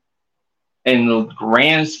 Nelson. In the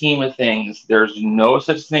grand scheme of things, there's no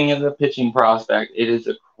such thing as a pitching prospect. It is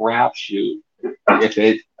a crapshoot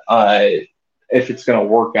if it's going to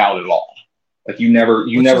work out at all. Like you never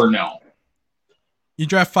know. You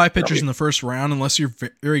draft 5 pitchers in the first round, unless you're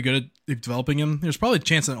very good at developing them. There's probably a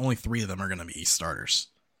chance that only 3 of them are going to be starters.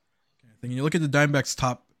 Then you look at the Diamondbacks'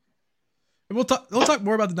 top. And we'll talk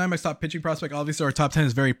more about the Diamondbacks' top pitching prospect. Obviously, our top 10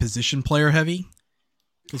 is very position player heavy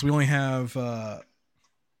because we only have. I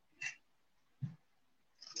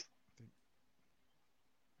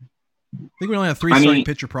think we only have 3 starting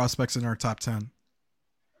pitcher prospects in our top 10.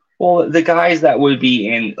 Well, the guys that would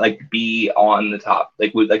be on the top,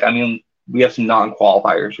 we have some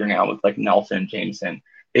non-qualifiers here now with like Nelson, Jameson.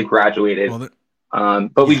 They've graduated,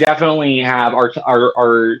 but we definitely have our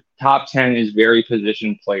top 10 is very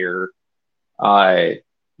position player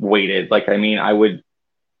weighted.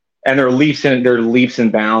 And they're leaps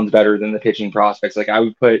and bounds better than the pitching prospects. Like I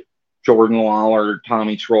would put Jordan Lawler,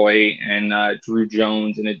 Tommy Troy, and Drew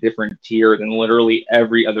Jones in a different tier than literally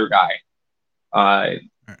every other guy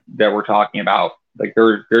that we're talking about. Like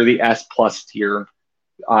they're the S plus tier.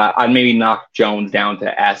 I'd maybe knock Jones down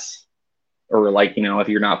to S, or if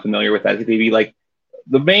you're not familiar with that, it'd be like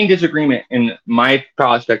the main disagreement in my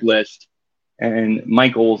prospect list and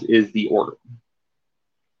Michael's is the order.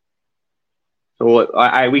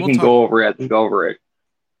 So we can go over it. Go over it.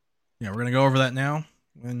 Yeah, we're gonna go over that now.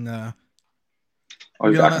 And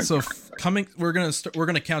we're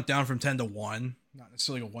gonna count down from 10 to 1, not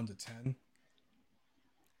necessarily a 1 to 10.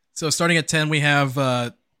 So starting at 10, we have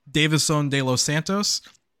Davison de los Santos,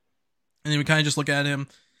 and then we kind of just look at him,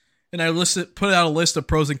 and I put out a list of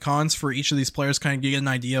pros and cons for each of these players, kind of get an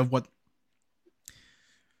idea of what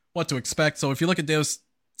to expect. So if you look at De los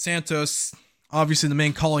Santos, obviously the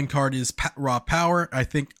main calling card is raw power. I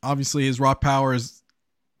think obviously his raw power is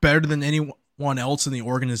better than anyone else in the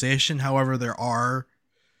organization. However, there are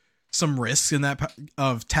some risks in that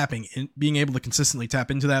of being able to consistently tap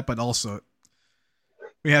into that, but also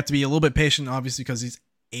we have to be a little bit patient, obviously, because his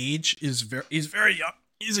age is he's very young.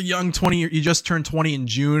 He's a young 20. He just turned 20 in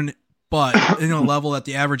June, but in a level that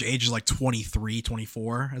the average age is like 23,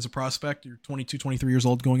 24 as a prospect. You're 22, 23 years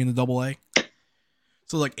old going into AA.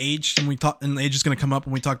 So like age, and age is going to come up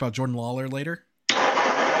when we talk about Jordan Lawler later.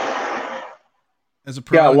 As a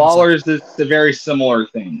pro, Lawler's is a very similar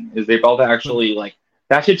thing. Is they both actually like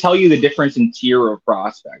that should tell you the difference in tier of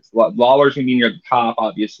prospects. Lawler's going to be near the top,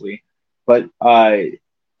 obviously, but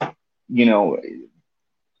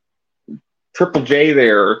Triple J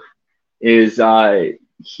there is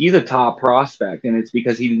he's a top prospect, and it's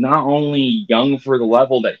because he's not only young for the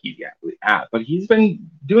level that he's at, but he's been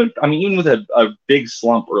doing. I mean, even with a big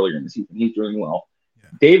slump earlier in the season, he's doing well.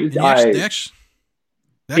 Yeah.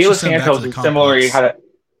 De los Santos is similarly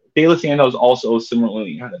De los Santos also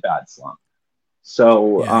similarly had a bad slump.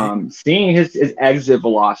 So seeing his exit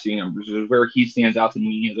velocity numbers is where he stands out to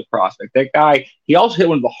me as a prospect. That guy, he also hit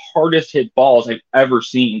one of the hardest hit balls I've ever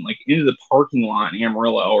seen, like into the parking lot in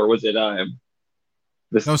Amarillo, or was it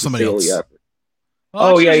somebody else? You're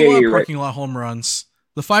parking right. lot home runs.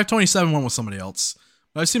 The 527 one was somebody else.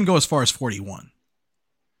 But I've seen him go as far as 41.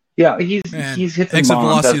 Yeah, he's hit the exit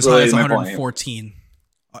bombs. velocity as high as 114.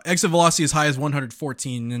 Exit velocity as high as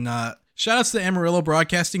 114. And shout outs to the Amarillo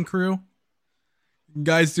broadcasting crew. You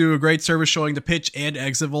guys do a great service showing the pitch and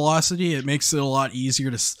exit velocity. It makes it a lot easier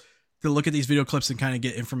to look at these video clips and kind of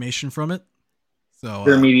get information from it. So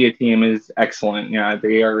their media team is excellent. Yeah,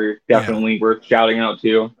 they are definitely worth shouting out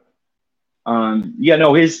to.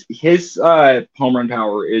 His home run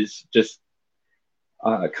power is just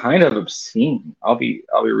kind of obscene. I'll be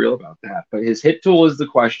real about that. But his hit tool is the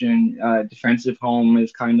question. Defensive home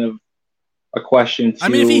is kind of a question too. I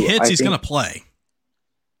mean, if he hits, he's going to play.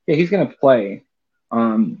 Yeah, he's going to play.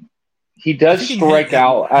 He does strike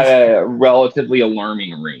out at a relatively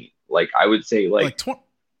alarming rate. Like I would say, like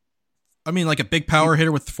a big power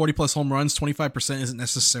hitter with 40 plus home runs, 25% isn't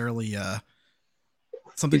necessarily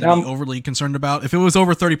something to be overly concerned about. If it was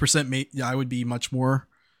over 30%, I would be much more.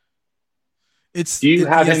 Do you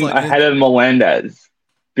have him ahead of Melendez?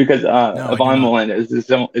 Because Ivan Melendez is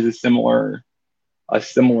a similar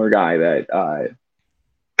guy that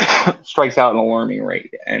strikes out at an alarming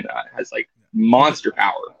rate and has like monster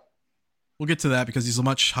power. We'll get to that because he's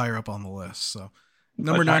much higher up on the list. So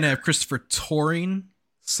number 9, I have Christopher Torring,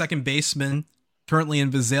 second baseman, currently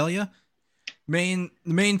in Visalia. The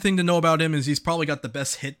main thing to know about him is he's probably got the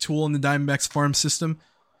best hit tool in the Diamondbacks farm system.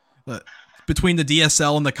 But between the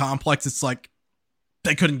DSL and the complex, it's like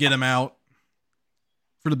they couldn't get him out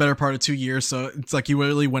for the better part of 2 years. So it's like he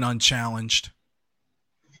really went unchallenged.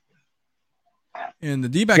 And the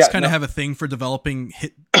D-backs kind of have a thing for developing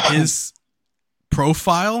his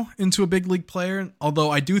profile into a big league player. Although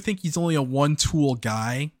I do think he's only a one-tool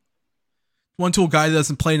guy. One-tool guy that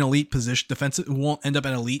doesn't play an elite position, defensive, won't end up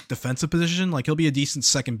in an elite defensive position. Like he'll be a decent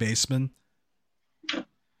second baseman.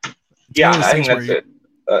 I think that's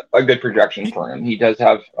a good projection for him. He does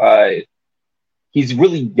have. He's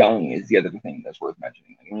really young. Is the other thing that's worth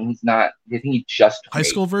mentioning. I mean, he's not. I think he just high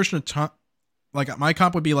school version of Tom. Like my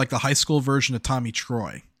comp would be like the high school version of Tommy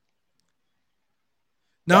Troy.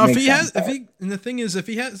 Now, if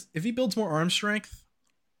he builds more arm strength,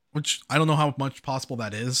 which I don't know how much possible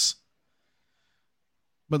that is.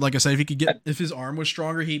 But like I said, if his arm was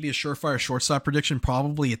stronger, he'd be a surefire shortstop prediction. It'd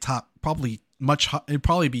probably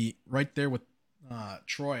be right there with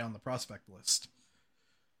Troy on the prospect list.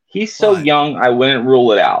 He's so young, I wouldn't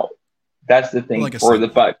rule it out. That's the thing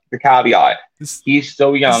the caveat. He's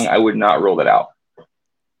so young, I would not rule it out.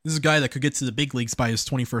 This is a guy that could get to the big leagues by his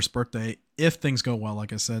 21st birthday if things go well.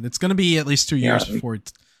 Like I said, it's going to be at least 2 years before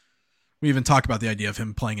we even talk about the idea of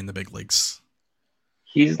him playing in the big leagues.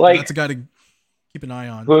 He's like that's a guy to keep an eye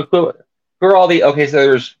on. Who are all the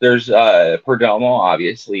so there's Perdomo,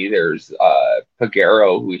 obviously. There's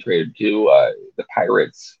Pagero, who we traded to the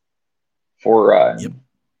Pirates for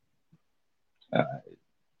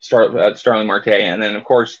Starling Marte, and then of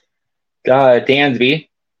course Dansby,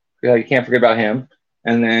 You can't forget about him.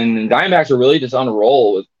 And then Diamondbacks are really just on a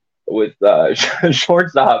roll with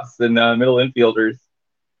shortstops and middle infielders.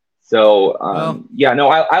 So,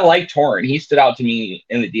 I like Torrin. He stood out to me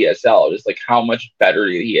in the DSL, just like how much better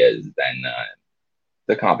he is than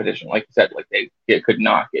the competition. Like you said, like they could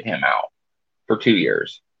not get him out for 2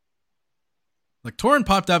 years. Like Torrin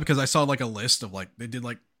popped up because I saw like a list of like they did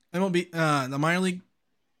like MLB, the minor league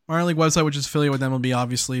website, which is affiliated with MLB,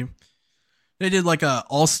 obviously. They did like a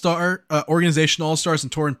all-star organization all-stars,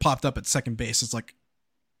 and Torrin popped up at second base. It's like,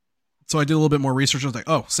 so I did a little bit more research. I was like,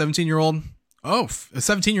 17-year-old. Oh, a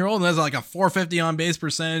 17-year-old and has like a 450 on base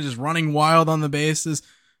percentage, is running wild on the bases,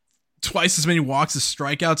 twice as many walks as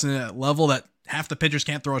strikeouts, and at a level that half the pitchers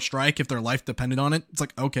can't throw a strike if their life depended on it. It's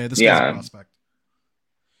like, okay, this guy's a prospect.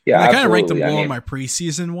 Yeah, and I kind of ranked him low in my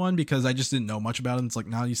preseason one because I just didn't know much about him. It's like,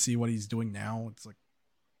 now you see what he's doing now. It's like,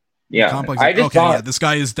 complex. I just thought this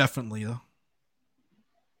guy is definitely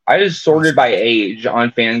I just sorted by age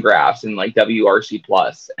on Fangraphs and like WRC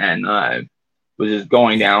Plus, and was just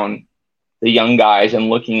going down the young guys and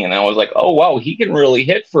looking, and I was like, oh wow, he can really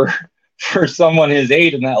hit for someone his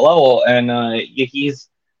age and that level, and he's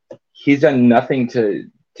done nothing to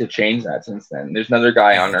change that since then. There's another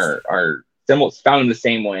guy on our found in the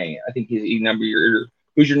same way. I think who's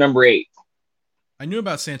your number 8? I knew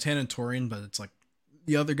about Santana and Torrin, but it's like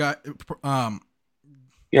the other guy.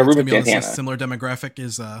 Ruben Santana. Similar demographic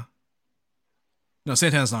is no,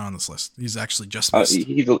 Santana's not on this list. He's actually just missed.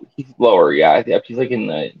 He's lower. Yeah, he's like in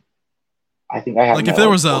the. I think I have like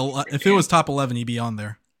if it was top 11, he'd be on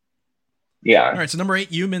there. Yeah. All right, so number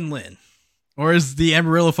 8, Yumin Lin, or as the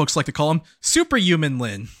Amarillo folks like to call him, Superhuman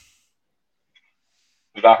Lin.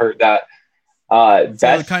 I've not heard that.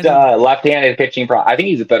 Best left-handed pitching I think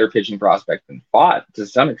he's a better pitching prospect than Fott to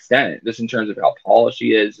some extent, just in terms of how polished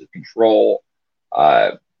he is, his control,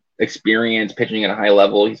 experience pitching at a high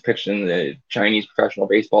level. He's pitched in the Chinese Professional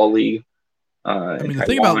Baseball League. The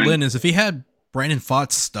thing about Lin is if he had Brandon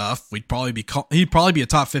Fott's stuff, he'd probably be a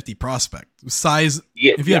top 50 prospect. Size,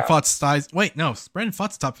 if he had Fott's size. Wait, no, Brandon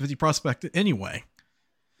Fott's a top 50 prospect anyway.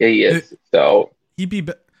 Yeah, he is. So he'd be,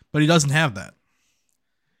 but he doesn't have that.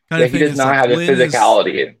 He does not have the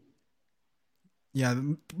physicality.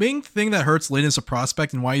 The main thing that hurts Lin as a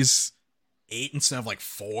prospect and why he's 8 instead of like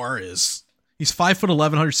 4 is he's 5'11",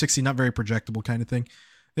 160, not very projectable kind of thing.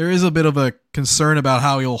 There is a bit of a concern about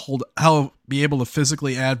how he'll be able to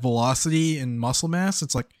physically add velocity and muscle mass.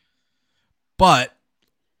 It's like, but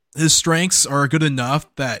his strengths are good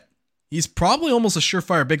enough that he's probably almost a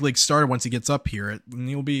surefire big league starter once he gets up here, and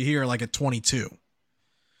he'll be here like at 22.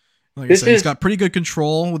 Like I said, he's got pretty good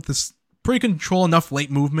control enough late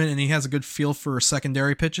movement, and he has a good feel for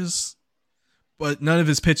secondary pitches. But none of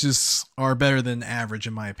his pitches are better than average,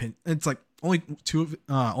 in my opinion. It's like only his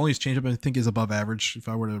changeup I think is above average if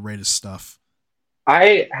I were to rate his stuff.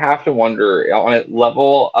 I have to wonder on a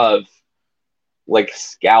level of like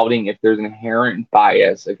scouting if there's an inherent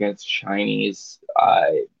bias against Chinese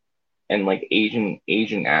and like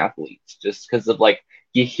Asian athletes, just because of like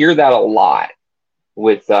you hear that a lot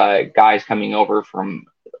with guys coming over from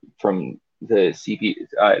the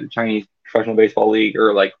the Chinese Professional Baseball League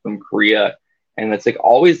or like from Korea, and it's like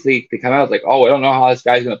always they come out like, oh, I don't know how this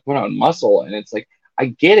guy's gonna put on muscle, and it's like I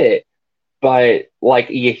get it, but like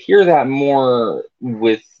you hear that more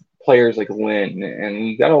with players like Lin, and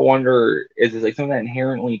you gotta wonder, is it like some of that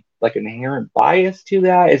inherent bias to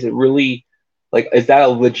that? Is it really like, is that a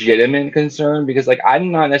legitimate concern? Because like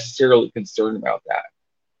I'm not necessarily concerned about that.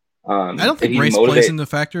 I don't think race plays into the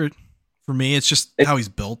factor. For me, it's just how he's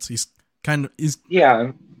built. He's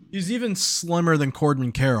even slimmer than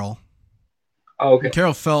Cordman Carroll. Oh, okay. And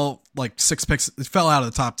Carroll fell like 6 picks. It fell out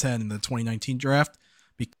of the top 10 in the 2019 draft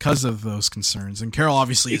because of those concerns. And Carroll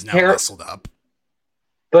obviously is now muscled up.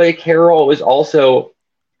 But Carroll is also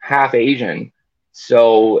half Asian.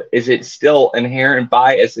 So is it still inherent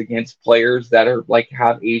bias against players that are like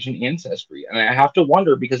have Asian ancestry? And I have to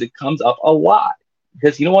wonder because it comes up a lot.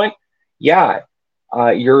 Because you know what? Yeah,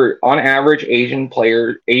 you're on average Asian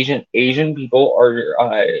people are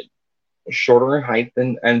shorter in height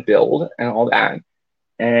and build and all that.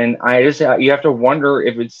 And I just you have to wonder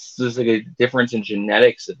if it's just like a difference in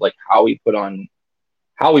genetics of like how we put on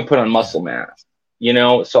muscle mass. You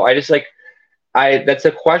know, so I just like that's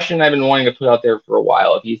a question I've been wanting to put out there for a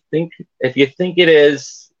while. If you think it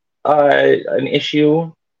is an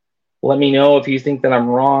issue, let me know. If you think that I'm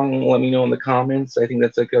wrong, let me know in the comments. I think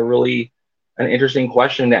that's like an interesting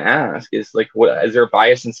question to ask. Is like, what is there a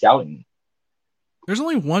bias in scouting? There's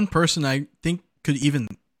only one person I think could even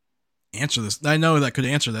answer this. I know that could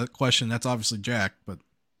answer that question. That's obviously Jack, but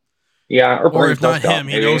yeah, or if not him,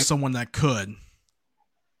 he knows someone that could.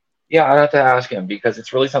 Yeah, I'd have to ask him because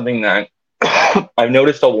it's really something that I've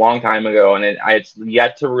noticed a long time ago, and it's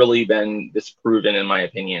yet to really been disproven, in my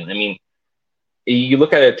opinion. I mean, you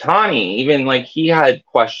look at Otani, even like he had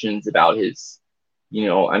questions about his,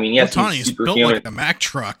 I mean, yes, Otani's he's built superhuman. like a Mack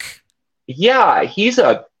truck. Yeah, he's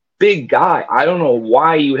a big guy. I don't know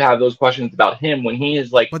why you would have those questions about him when he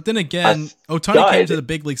is like. But then again, Otani came to the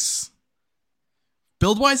big leagues.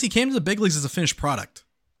 Build-wise, he came to the big leagues as a finished product.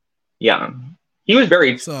 Yeah. He was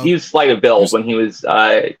he was slight of build when he was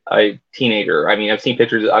a teenager. I mean, I've seen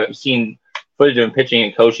pictures, I've seen footage of him pitching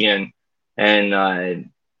and coaching, and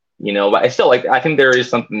but I think there is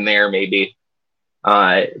something there maybe.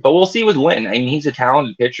 But we'll see with Lynn. I mean, he's a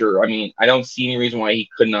talented pitcher. I mean, I don't see any reason why he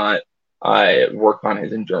could not work on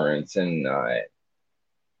his endurance, and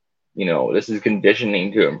this is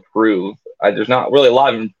conditioning to improve. There's not really a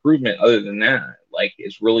lot of improvement other than that. Like,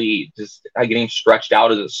 it's really just getting stretched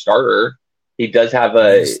out as a starter. He does have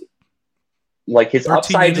his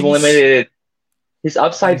upside's innings, limited. His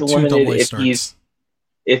upside's limited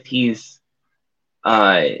if he's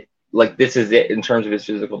this is it in terms of his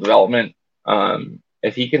physical development.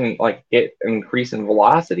 If he can get an increase in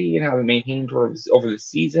velocity and have it maintained over the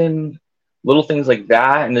season, little things like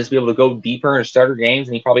that, and just be able to go deeper into starter games,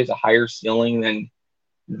 and he probably has a higher ceiling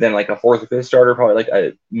than like a fourth or fifth starter, probably like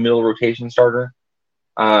a middle rotation starter.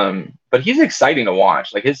 But he's exciting to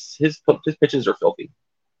watch. Like his pitches are filthy.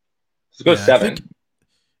 Let's go 7.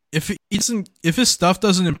 If his stuff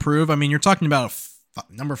doesn't improve, I mean, you're talking about a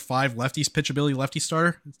number 5 lefty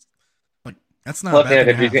starter. Like, that's not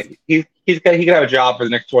bad. He could have a job for the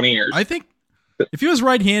next 20 years. I think if he was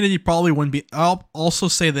right-handed, he probably wouldn't be. I'll also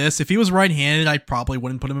say this: if he was right-handed, I probably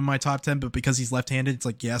wouldn't put him in my top 10. But because he's left-handed, it's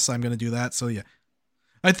like, yes, I'm going to do that. So yeah,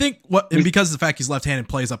 I think and because of the fact he's left-handed,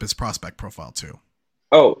 plays up his prospect profile too.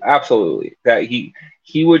 Oh, absolutely. That he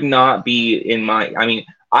would not be in my. I mean,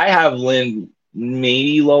 I have Lynn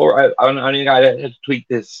maybe lower. I think I have to tweak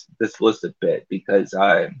this list a bit because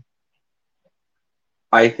I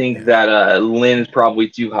think that Lynn's probably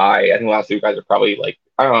too high. I think the last 2 guys are probably like,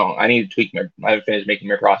 I don't know. I need to tweak I haven't finished making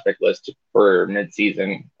my prospect list for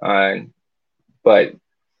mid-season, but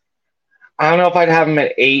I don't know if I'd have him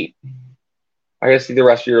at 8. I gotta see the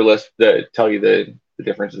rest of your list to tell you the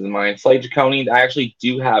differences in mine. Slade Ciccone, I actually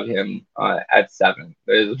do have him at 7.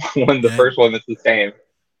 There's the first one that's the same.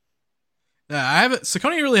 Yeah, I have it.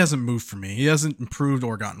 Ciccone really hasn't moved for me. He hasn't improved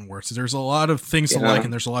or gotten worse. There's a lot of things to like,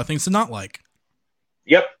 and there's a lot of things to not like.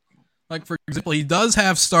 Yep. Like, for example, he does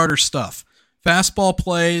have starter stuff. Fastball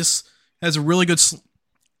plays, has a really good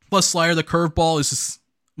plus slider. The curveball is just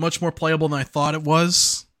much more playable than I thought it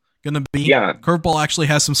was going to be. Yeah. Curveball actually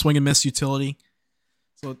has some swing and miss utility.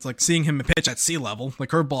 So it's like seeing him pitch at sea level. The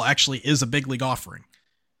curveball actually is a big league offering.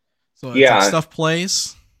 So it's like stuff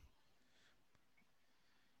plays.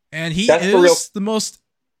 And he is the most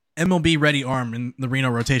MLB ready arm in the Reno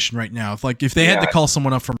rotation right now. If they had to call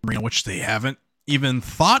someone up from Reno, which they haven't even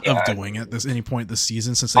thought of doing at any point this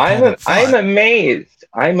season since they called up I'm amazed.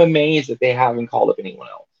 I'm amazed that they haven't called up anyone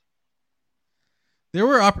else.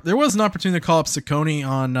 There was an opportunity to call up Ciccone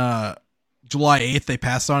on July 8th. They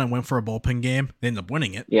passed on and went for a bullpen game. They ended up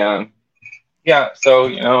winning it. Yeah. Yeah. So,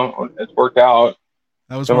 it's worked out.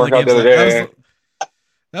 That was one of the games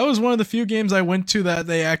that was one of the few games I went to that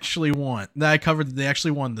they actually won. That I covered that they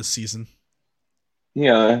actually won this season.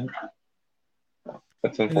 Yeah.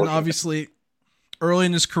 That's unfortunate. And obviously, early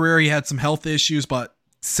in his career, he had some health issues, but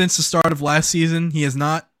since the start of last season, he has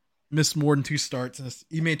not missed more than 2 starts.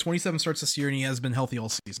 He made 27 starts this year, and he has been healthy all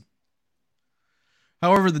season.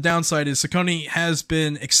 However, the downside is Ciccone has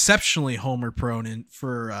been exceptionally homer prone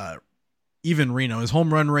for even Reno. His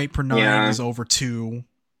home run rate per 9 is over 2.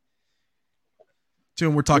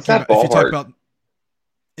 And we're talking about, if you talk about,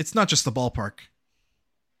 it's not just the ballpark.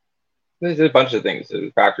 There's a bunch of things,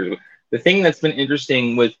 factors. The thing that's been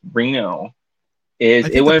interesting with Reno is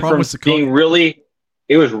it went from being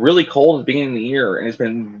it was really cold at the beginning of the year, and it's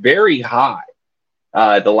been very hot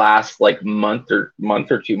the last month or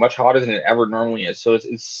two, much hotter than it ever normally is. So it's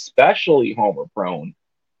especially homer prone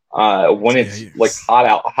when it's hot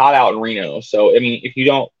out in Reno. So I mean, if you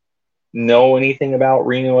don't know anything about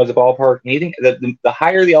Reno as a ballpark, the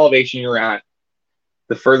higher the elevation you're at,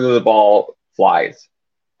 the further the ball flies.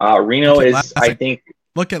 Reno is, I think.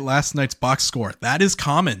 Look at last night's box score. That is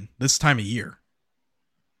common this time of year.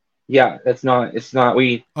 Yeah, it's not.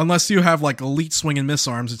 Unless you have elite swing and miss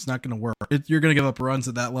arms, it's not going to work. You're going to give up runs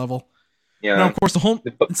at that level. Yeah. Now, of course, the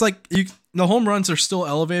home runs are still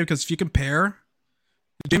elevated because if you compare,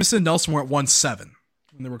 Jameson and Nelson were at 1.7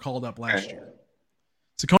 when they were called up last year.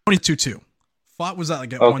 Ciccone's 2.2. Fott was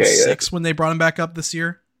at at 1.6 when they brought him back up this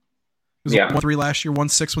year. was 1-3 last year,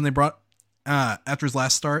 1-6 when they brought after his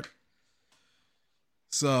last start.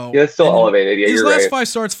 So yeah, it's still elevated. Yeah, his you're last right. 5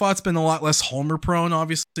 starts, Fott's been a lot less homer prone,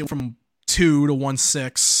 obviously, from 2 to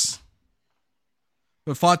 1-6.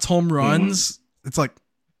 But Fott's home runs, it's like,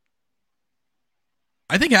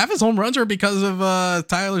 I think half his home runs are because of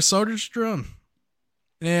Tyler Soderstrom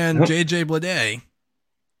and JJ Bleday,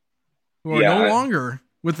 who are no longer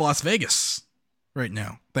with Las Vegas right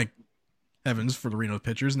now. Thank heavens for the Reno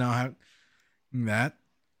pitchers now having that.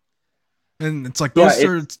 And it's like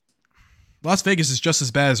Las Vegas is just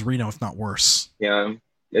as bad as Reno, if not worse. Yeah,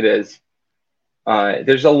 it is.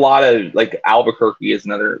 There's a lot of, like, Albuquerque is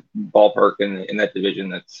another ballpark in that division.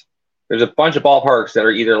 There's a bunch of ballparks that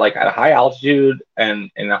are either like at a high altitude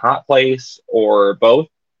and in a hot place or both.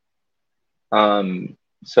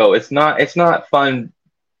 So it's not fun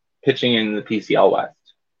pitching in the PCL West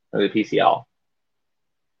or the PCL. All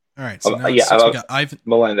right. So we got Ivan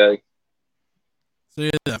Melendez.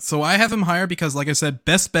 So I have him higher because, like I said,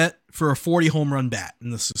 best bet for a 40 home run bat in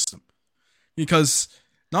the system. Because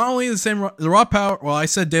not only the raw power, well, I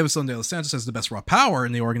said Davidson de los Santos has the best raw power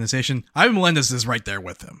in the organization. Ivan Melendez is right there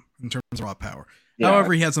with him in terms of raw power. Yeah.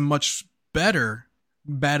 However, he has a much better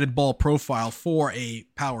batted ball profile for a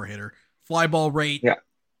power hitter. Fly ball rate,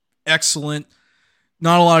 excellent.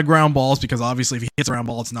 Not a lot of ground balls because obviously if he hits a ground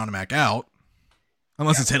ball, it's an automatic out.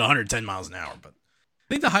 Unless it's hit 110 miles an hour, but I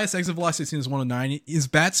think the highest exit velocity I've seen is 109. His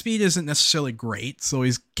bat speed isn't necessarily great, so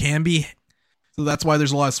so that's why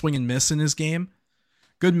there's a lot of swing and miss in his game.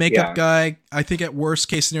 Good makeup guy. I think at worst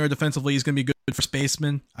case scenario defensively, he's going to be good for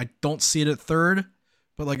spaceman. I don't see it at third,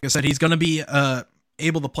 but like I said, he's going to be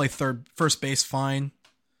able to play first base fine.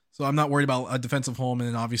 So I'm not worried about a defensive home, and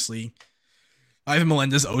then obviously Ivan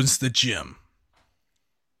Melendez owns the gym.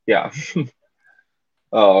 Yeah.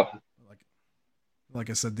 Oh. Like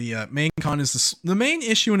I said, the main con is the main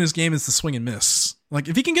issue in his game is the swing and miss. Like,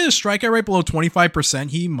 if he can get his strikeout rate below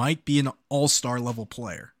 25%, he might be an all-star level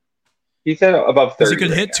player. He's at above 30. He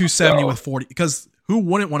could hit 270 with 40. Because who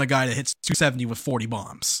wouldn't want a guy that hits 270 with 40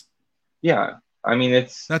 bombs? Yeah, I mean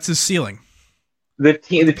that's his ceiling. The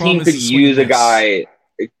team could use a guy.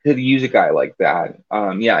 It could use a guy like that.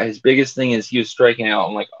 His biggest thing is he was striking out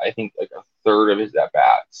in I think a third of his at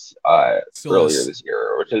bats earlier this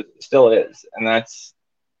year, which still is, and that's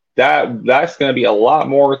going to be a lot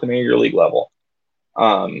more at the major league level,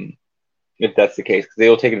 if that's the case, because they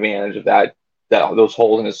will take advantage of those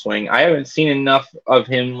holes in his swing. I haven't seen enough of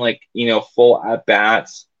him full at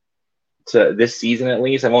bats to this season at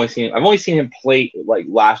least. I've only seen him play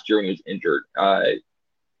last year when he was injured.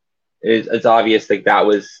 It's obvious that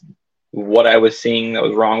was what I was seeing that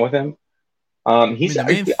was wrong with him. I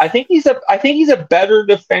think he's a better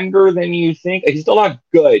defender than you think. He's still not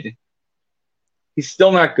good.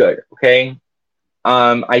 Okay.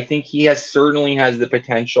 I think he certainly has the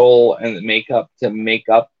potential and the makeup to make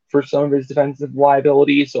up for some of his defensive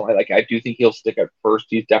liabilities. So I do think he'll stick at first.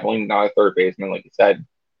 He's definitely not a third baseman, like you said.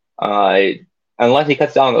 Unless he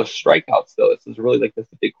cuts down on those strikeouts, though. This is really that's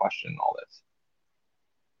the big question in all this.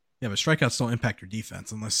 Yeah, but strikeouts don't impact your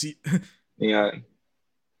defense unless you. Yeah.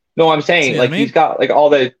 No, I'm saying he's got all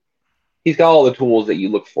the tools that you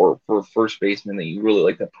look for first baseman that you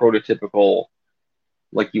really the prototypical.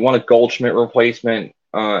 You want a Goldschmidt replacement.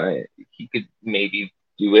 He could maybe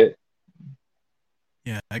do it.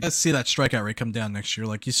 Yeah, I guess see that strikeout rate come down next year.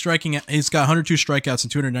 He's got 102 strikeouts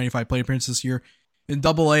and 295 plate appearances this year. In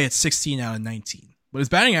Double A, it's 16 out of 19. But his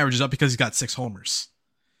batting average is up because he's got 6 homers.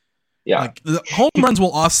 Yeah, the home runs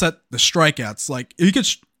will offset the strikeouts.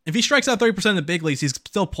 If he strikes out 30% in the big leagues, it's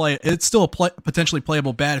still a potentially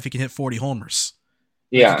playable bat if he can hit 40 homers.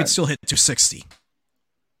 Yeah, he could still hit 260.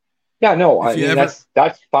 Yeah, no, I mean that's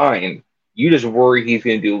fine. You just worry he's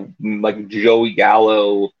going to do Joey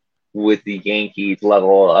Gallo with the Yankees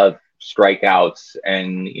level of strikeouts,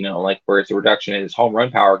 and where it's a reduction in his home run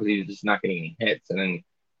power because he's just not getting any hits. And then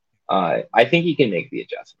I think he can make the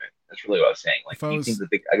adjustment. That's really what I was saying. He seems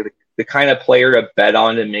the kind of player to bet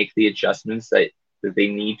on to make the adjustments that they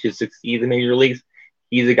need to succeed in the major leagues.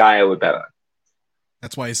 He's a guy I would bet on.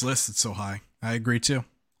 That's why he's listed so high. I agree too.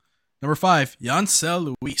 Number 5,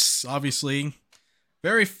 Yancel Luis. Obviously,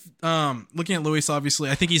 looking at Luis, obviously,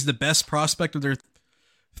 I think he's the best prospect of their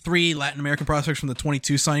 3 Latin American prospects from the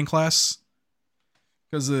 22 signing class.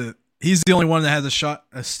 Because he's the only one that has a shot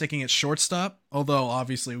sticking at shortstop. Although,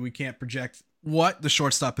 obviously, we can't project what the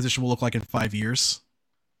shortstop position will look like in 5 years.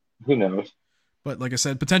 Who knows? But like I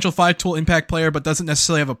said, potential 5-tool impact player, but doesn't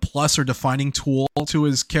necessarily have a plus or defining tool to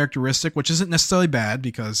his characteristic, which isn't necessarily bad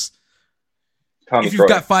because if you've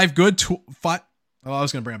got 5 good I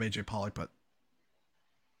was going to bring up AJ Pollock, but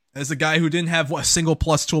as a guy who didn't have a single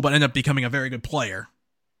plus tool but ended up becoming a very good player.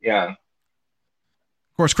 Yeah.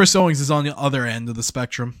 Of course, Chris Owings is on the other end of the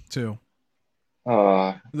spectrum, too.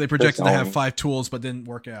 They projected to have 5 tools but didn't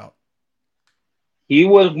work out. He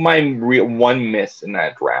was my one miss in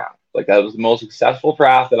that draft. Like, that was the most successful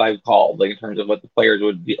draft that I've called, like, in terms of what the players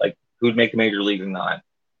would be, like, who would make the major leagues and not,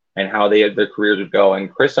 and how their careers would go. And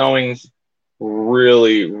Chris Owings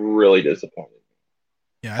really, really disappointed.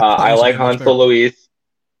 Yeah, I like Hansel Luis.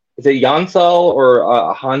 Is it Jansel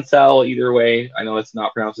or Hansel? Either way, I know it's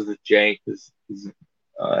not pronounced as a J because he's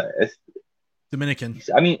Dominican.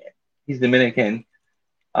 He's Dominican.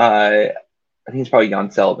 I think it's probably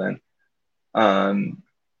Jansel then.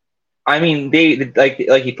 They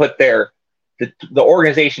like he put there. The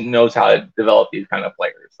organization knows how to develop these kind of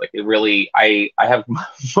players. Like, it really, I have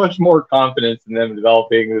much more confidence in them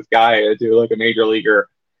developing this guy into like a major leaguer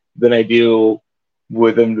than I do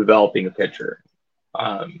with them developing a pitcher.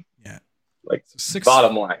 Like,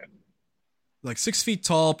 bottom line, like 6 feet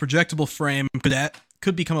tall, projectable frame,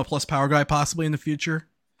 could become a plus power guy possibly in the future.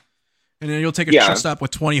 And then you'll take a shortstop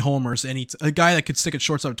with 20 homers, and a guy that could stick at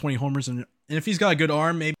shortstop with 20 homers. And if he's got a good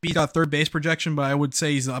arm, maybe he's got third base projection, but I would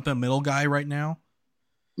say he's up a middle guy right now.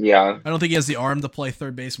 Yeah. I don't think he has the arm to play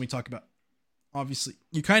third base. When we talk about, obviously,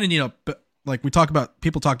 you kind of need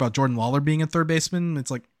people talk about Jordan Lawler being a third baseman.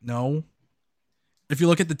 It's like, no. If you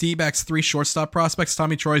look at the D-backs 3 shortstop prospects,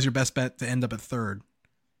 Tommy Troy is your best bet to end up at third.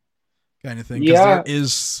 Kind of thing. Because there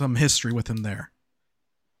is some history with him there.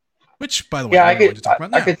 Which, by the way, I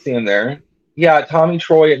could see him there. Yeah, Tommy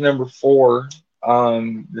Troy at number 4.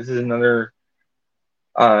 This is another.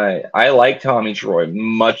 I like Tommy Troy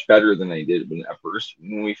much better than I did when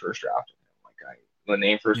we first drafted him. Like, when the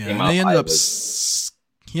name first came out, he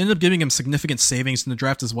ended up giving him significant savings in the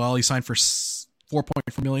draft as well. He signed for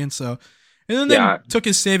 $4.4 million. So, and then they took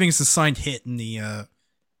his savings and signed Hit in the.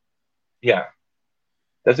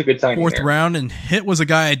 That's a good signing. 4th round, and Hit was a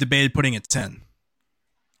guy I debated putting at 10.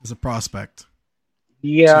 As a prospect.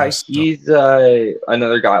 Yeah, he's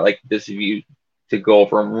another guy like this. If you to go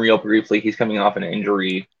over him real briefly, he's coming off an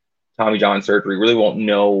injury, Tommy John surgery. Really won't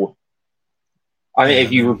know. I mean,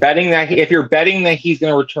 if you're betting that he's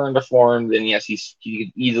going to return to form, then yes, he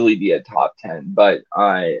could easily be a top 10. But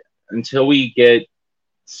until we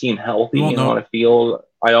see him healthy and on a field,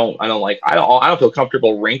 I don't feel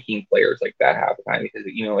comfortable ranking players like that half the time because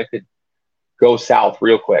it could go south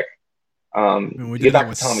real quick. To get back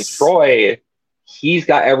to Tommy Troy, he's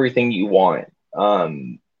got everything you want.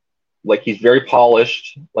 Like, he's very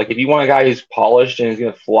polished. Like, if you want a guy who's polished and is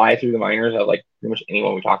going to fly through the minors, like pretty much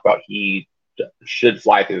anyone we talk about, he should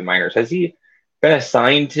fly through the minors. Has he been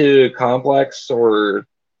assigned to Complex or?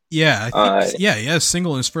 Yeah, I think, he has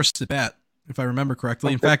single in his first at bat, if I remember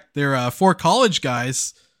correctly. In fact, there are 4 college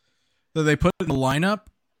guys that they put in the lineup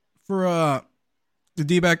for the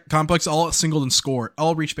D-back complex, all singled and scored.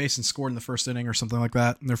 All reached base and scored in the first inning or something like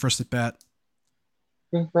that in their first at bat.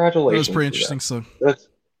 Congratulations. It was pretty interesting. So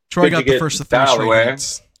Troy got the first of 3 straight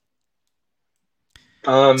hits.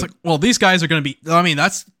 It's like, well, these guys are going to be. I mean,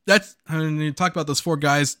 that's. I mean, you talk about those 4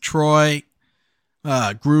 guys: Troy,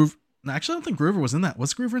 Groove. Actually, I don't think Groover was in that.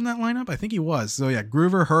 Was Groover in that lineup? I think he was. So yeah,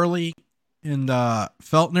 Groover, Hurley, and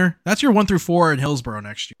Feltner. That's your 1 through 4 in Hillsborough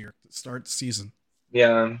next year to start the season.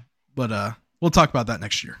 Yeah, but we'll talk about that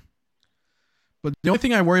next year. But the only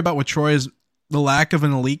thing I worry about with Troy is the lack of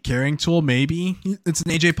an elite carrying tool. Maybe it's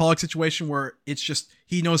an AJ Pollock situation where it's just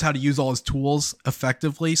he knows how to use all his tools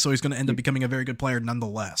effectively, so he's going to end up becoming a very good player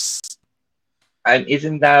nonetheless. And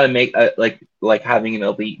isn't that like having an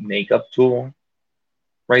elite makeup tool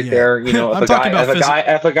right there?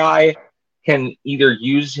 If a guy can either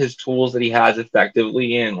use his tools that he has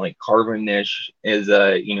effectively and like carve a niche as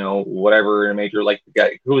whatever in a major, like the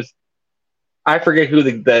guy who was. I forget who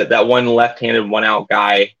that one left-handed one-out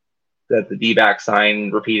guy that the D-back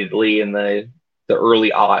signed repeatedly in the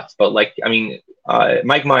early aughts, but Mike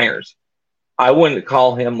Myers. I wouldn't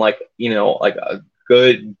call him like a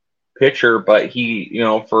good pitcher, but he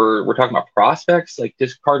we're talking about prospects, like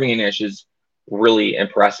just carving a niche is really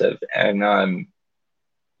impressive. And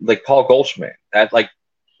like Paul Goldschmidt, that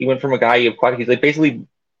he went from a guy he's like basically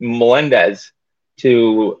Melendez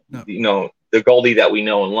to the Goldie that we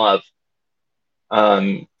know and love.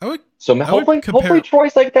 Hopefully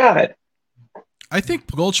Troy's like that. I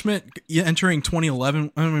think Goldschmidt entering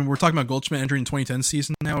 2011. I mean, we're talking about Goldschmidt entering 2010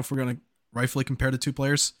 season now. If we're going to rightfully compare the 2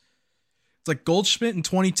 players, it's like Goldschmidt in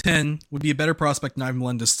 2010 would be a better prospect than Ivan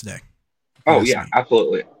Melendez today. Oh yeah,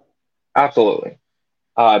 absolutely.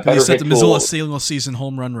 He set the Missoula single season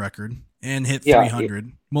home run record and hit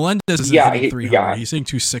 300. Melendez isn't hitting 300. He's hitting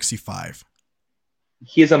 265.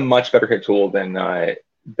 He has a much better hit tool than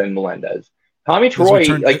than Melendez. Tommy Troy,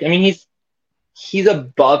 he's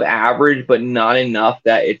above average, but not enough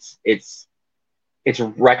that it's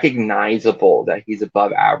recognizable that he's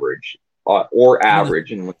above average or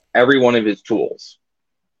average in every one of his tools.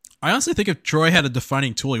 I honestly think if Troy had a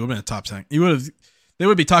defining tool, he would have been a top 10. They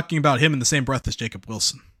would be talking about him in the same breath as Jacob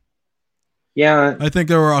Wilson. Yeah. I think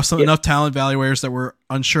there were also enough talent evaluators that were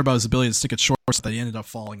unsure about his ability to stick at shorts that he ended up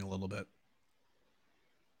falling a little bit.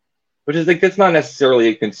 Which is that's not necessarily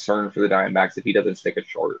a concern for the Diamondbacks if he doesn't stick at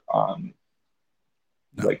short. No.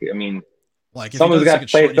 Someone's got to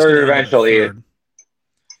play third eventually. You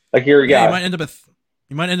might end up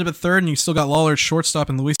at third, and you still got Lawler at shortstop,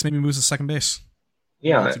 and Luis maybe moves to second base.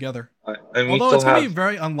 Yeah, all together. Although it's going to be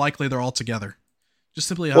very unlikely they're all together. Just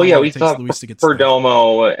simply how long it we takes Luis to get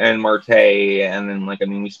Perdomo and Marte, and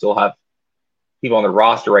then we still have people on the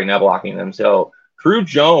roster right now blocking them. So Drew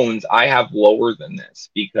Jones, I have lower than this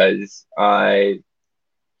because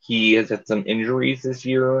he has had some injuries this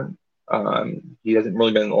year. He hasn't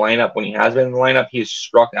really been in the lineup. When he has been in the lineup, he has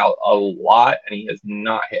struck out a lot, and he has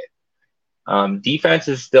not hit. Defense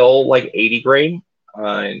is still 80 grade.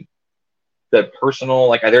 The personal,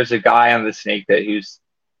 there's a guy on the Snake who's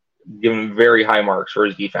given very high marks for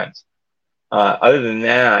his defense. Other than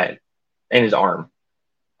that, and his arm,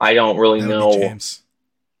 I don't really know. James.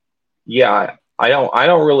 Yeah, I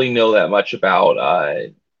don't really know that much about.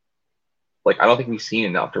 I don't think we've seen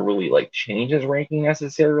enough to really change his ranking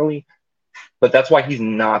necessarily. But that's why he's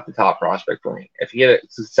not the top prospect for me. If he had a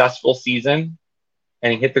successful season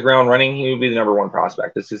and he hit the ground running, he would be the number one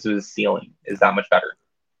prospect. This is his ceiling is that much better.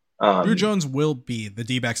 Drew Jones will be the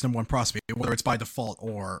D-backs number one prospect, whether it's by default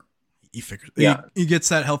or he gets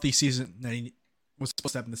that healthy season that he was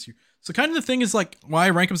supposed to happen this year. So kind of the thing is why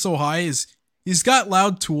I rank him so high is he's got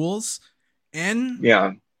loud tools and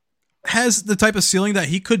has the type of ceiling that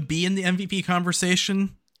he could be in the MVP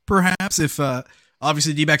conversation, perhaps, if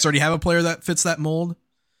obviously D-backs already have a player that fits that mold.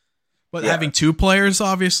 But having two players,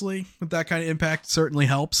 obviously, with that kind of impact certainly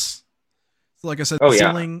helps. So like I said,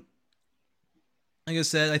 ceiling... Like I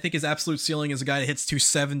said, I think his absolute ceiling is a guy that hits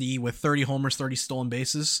 270 with 30 homers, 30 stolen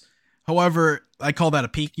bases. However, I call that a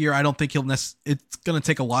peak year. I don't think it's going to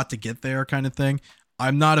take a lot to get there kind of thing.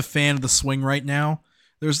 I'm not a fan of the swing right now.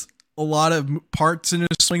 There's a lot of parts in his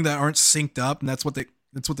swing that aren't synced up, and that's what the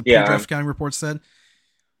pre-draft scouting report said.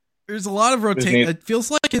 There's a lot of rotation. It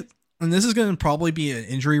feels like it, and this is going to probably be an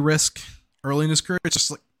injury risk early in his career. It's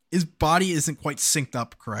just his body isn't quite synced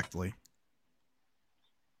up correctly.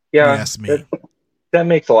 Yeah, that's me. That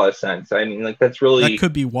makes a lot of sense. I mean, that's really... That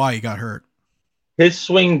could be why he got hurt. His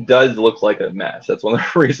swing does look like a mess. That's one of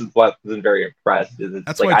the reasons why I wasn't very impressed.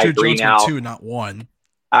 That's why Drew Jones went 2, not 1.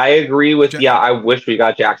 I agree with... I wish we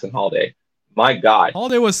got Jackson Holiday. My God.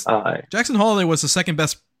 Jackson Holiday was the second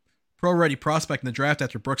best pro-ready prospect in the draft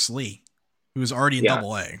after Brooks Lee, who was already in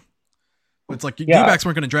Double-A. It's D-backs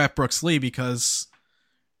weren't going to draft Brooks Lee because...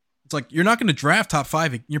 It's you're not going to draft top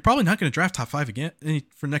 5. You're probably not going to draft top 5 again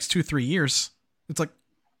for the next 2-3 years. It's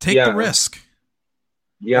take the risk.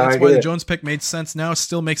 Yeah, that's why the Jones pick made sense now. It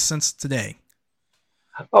still makes sense today.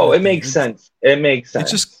 Oh, it makes sense. It makes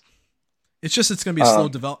sense. It's going to be a slow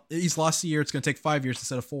develop. He's lost a year. It's going to take 5 years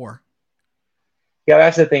instead of 4. Yeah,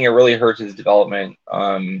 that's the thing. It really hurts his development.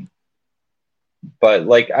 But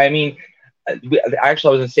actually, I was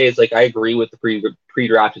going to say I agree with the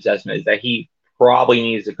pre-draft assessment is that he probably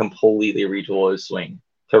needs to completely retool his swing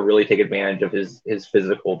to really take advantage of his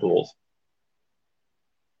physical tools.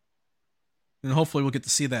 And hopefully we'll get to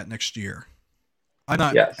see that next year.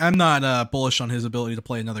 I'm not bullish on his ability to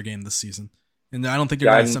play another game this season, and I don't think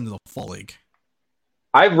they're going to send him to the fall league.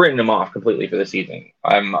 I've written him off completely for the season.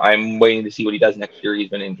 I'm waiting to see what he does next year.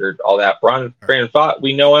 He's been injured, all that. Brandon Pfaadt,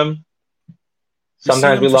 we know him.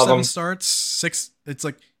 Sometimes we love him. 7 starts, 6. It's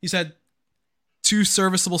he's had 2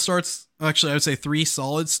 serviceable starts. Actually, I would say 3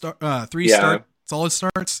 solid solid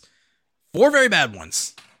starts, 4 very bad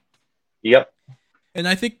ones. Yep. And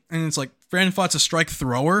I think, it's Brandon Pfaadt's a strike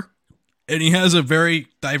thrower, and he has a very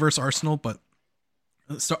diverse arsenal, but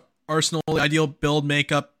ideal build,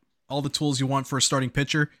 makeup, all the tools you want for a starting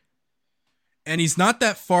pitcher. And he's not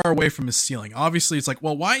that far away from his ceiling. Obviously, it's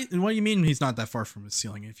why? And what do you mean he's not that far from his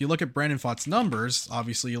ceiling? If you look at Brandon Pfaadt's numbers,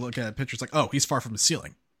 obviously you look at a pitcher, it's he's far from his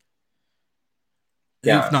ceiling.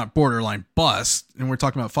 Yeah. If not borderline bust. And we're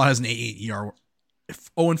talking about Pfaadt has an 8.8 ERA.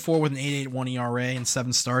 0-4 with an 8.81 ERA and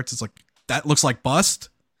 7 starts. It's that looks like bust.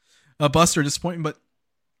 A bust or disappointment, but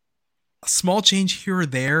a small change here or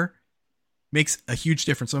there makes a huge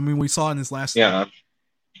difference. I mean, we saw in his last year,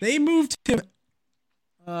 they moved him.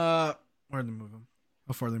 Where did they move him?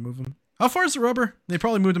 How far did they move him? How far is the rubber? They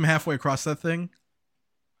probably moved him halfway across that thing.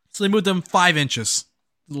 So they moved him 5 inches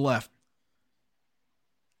to the left.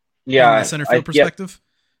 Yeah. From the center field perspective.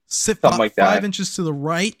 Sit something like 5 that. inches to the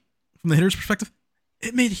right from the hitter's perspective.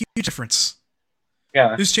 It made a huge difference.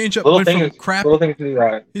 Yeah. His changeup went from crap. Little things to do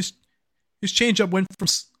that. His changeup went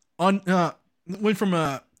from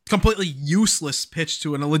a completely useless pitch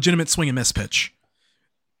to a legitimate swing and miss pitch.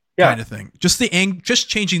 Yeah. Kind of thing. Just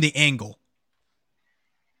changing the angle.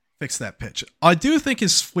 Fix that pitch. I do think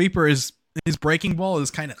his sweeper his breaking ball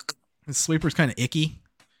is his sweeper is kind of icky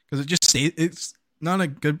because it just stays. It's not a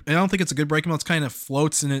good. I don't think it's a good breaking ball. It's kind of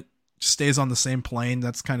floats and it stays on the same plane.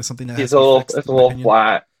 That's kind of something that it's a little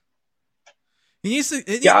flat. He needs to.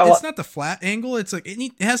 It's not the flat angle. It's like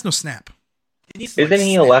it has no snap. Isn't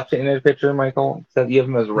he a left-handed pitcher, Michael? So you have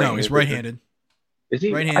him as a right-handed. No, he's right-handed. Is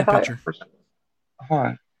he right-handed pitcher?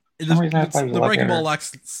 The breaking ball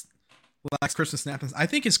lacks crisp snap. I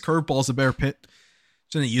think his curveball is a better pitch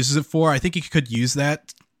than he uses it for. I think he could use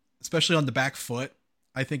that, especially on the back foot.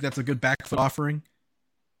 I think that's a good back foot offering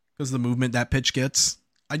because of the movement that pitch gets.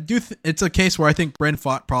 I do. It's a case where I think Brandon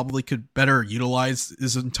Pfaadt probably could better utilize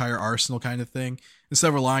his entire arsenal, kind of thing, instead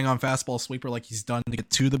of relying on fastball sweeper like he's done to get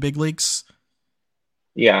to the big leagues.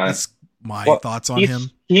 Yeah, that's my thoughts on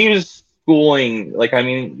him. He was schooling.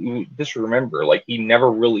 Just remember, he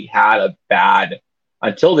never really had a bad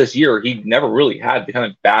until this year. He never really had the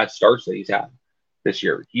kind of bad starts that he's had this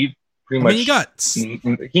year. He pretty much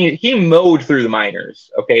he mowed through the minors.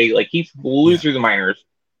 Okay, he flew through the minors.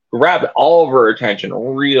 Grabbed all of her attention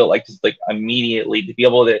immediately to be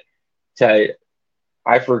able to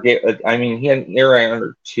I forget. He had an ERA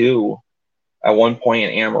under 2 at one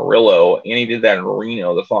point in Amarillo, and he did that in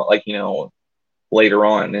Reno later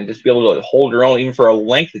on, and just be able to hold her own even for a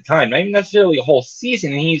length of time, not even necessarily a whole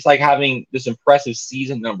season. And he's having this impressive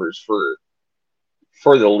season numbers for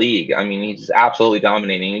the league. He's just absolutely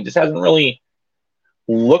dominating. He just hasn't really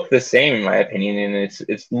look the same, in my opinion, and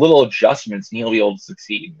it's little adjustments and he'll be able to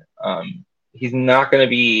succeed. He's not going to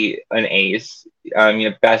be an ace.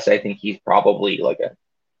 At best, I think he's probably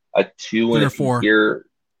a 2 and a 4 year,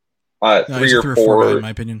 3 or 4 in my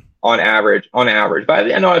opinion, on average.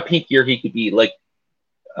 But I know a peak year he could be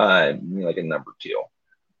a number 2,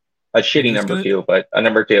 a shitty number 2, but a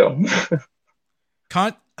number 2.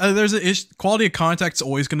 There's quality of contact's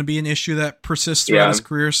always going to be an issue that persists throughout his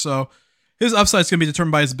career, so his upside is going to be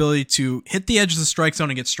determined by his ability to hit the edge of the strike zone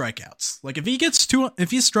and get strikeouts. If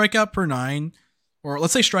he's strikeout per 9, or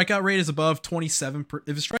let's say strikeout rate is above 27,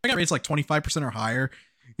 if his strikeout rate is 25% or higher,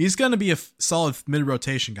 he's going to be a solid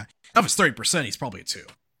mid-rotation guy. If it's 30%, he's probably a 2.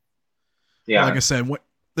 Yeah. Like I said,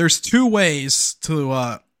 there's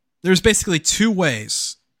basically 2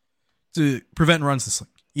 ways to prevent runs this league.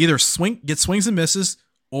 Either get swings and misses,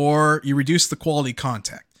 or you reduce the quality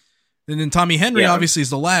contact. And then Tommy Henry obviously is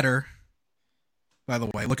the latter. By the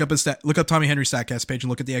way, look up Tommy Henry's StatCast page and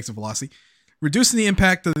look at the exit velocity. Reducing the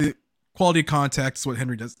impact of the quality of contact is what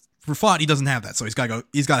Henry does. For Pfaadt, he doesn't have that, so he's got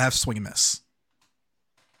to have swing and miss.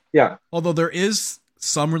 Yeah. Although there is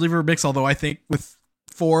some reliever mix, although I think with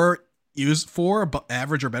 4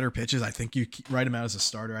 average or better pitches, I think you write him out as a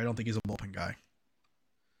starter. I don't think he's a bullpen guy.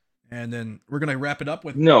 And then we're gonna wrap it up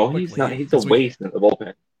with he's not. He's a waste in the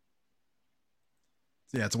bullpen.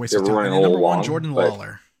 Yeah, it's a waste of time. And number 1, Jordan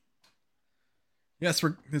Lawler. Yes,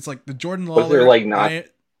 it's the Jordan Lawler. Was there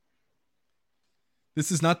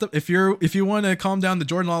this is not the if you want to calm down the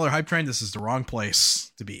Jordan Lawler hype train, this is the wrong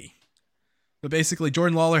place to be. But basically,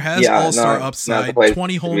 Jordan Lawler has all-star upside,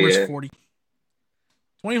 20 homers,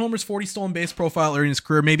 40 stolen base profile early in his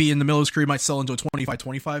career. Maybe in the middle of his career, he might sell into a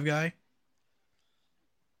 25-25 guy.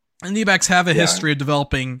 And the backs have a history of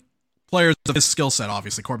developing players of his skill set,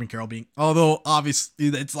 obviously. Corbin Carroll although obviously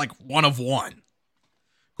it's 1 of 1.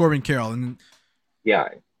 Corbin Carroll. And yeah.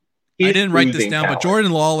 I didn't write this down, but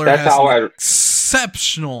Jordan Lawler has an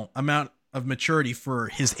exceptional amount of maturity for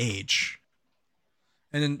his age.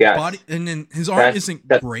 And then his arm isn't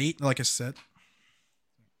great, like I said.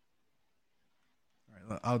 All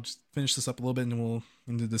right, I'll just finish this up a little bit, and then we'll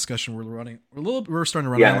into the discussion. We're starting to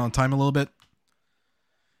run out on time a little bit.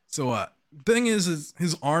 So, the thing is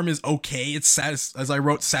his arm is okay. It's as I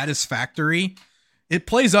wrote, satisfactory. It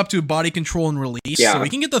plays up to body control and release, so he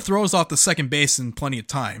can get the throws off the second base in plenty of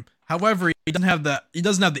time. However, he doesn't have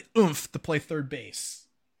the oomph to play third base.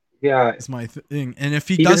 Yeah, is my thing. And if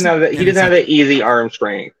he doesn't have the easy arm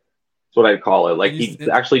strength, that's what I'd call it. He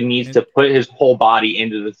actually needs to put his whole body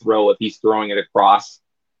into the throw if he's throwing it across,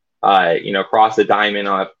 across the diamond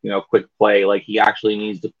on a quick play. He actually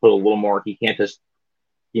needs to put a little more. He can't just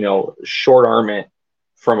short arm it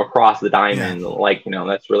from across the diamond.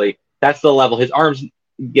 That's the level. His arms,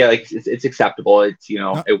 it's acceptable. It's,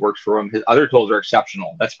 it works for him. His other tools are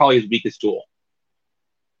exceptional. That's probably his weakest tool.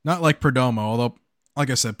 Not like Perdomo, although, like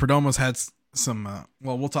I said, Perdomo's had some.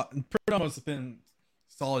 We'll talk. Perdomo's been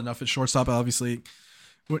solid enough at shortstop, obviously,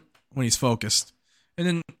 when he's focused. And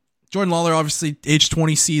then Jordan Lawler, obviously, age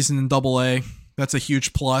 20 season in AA. That's a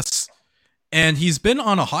huge plus. And he's been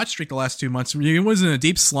on a hot streak the last 2 months. He was in a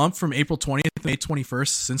deep slump from April 20th to May 21st.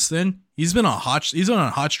 Since then, he's been on a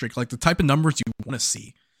hot streak, like the type of numbers you want to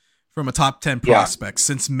see from a top 10 prospect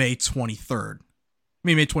since May 23rd.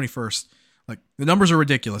 May 21st. Like, the numbers are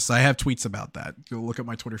ridiculous. I have tweets about that. Go look at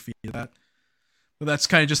my Twitter feed of that. But that's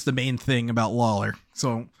kind of just the main thing about Lawler.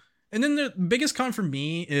 So, and then the biggest con for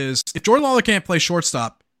me is if Jordan Lawler can't play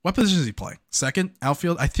shortstop, what position does he play? Second,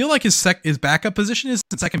 outfield? I feel like his backup position is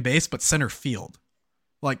second base, but center field.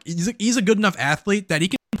 Like, he's a good enough athlete that he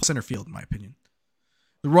can play center field, in my opinion.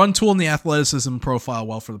 The run tool and the athleticism profile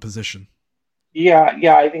well for the position.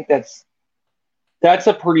 Yeah, I think that's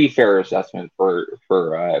a pretty fair assessment for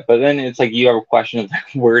but then it's like you have a question of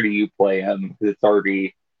where do you play him? Because it's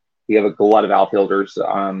already, you have a lot of outfielders.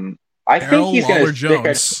 I think he's going to stick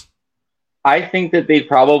at, I think that they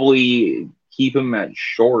probably keep him at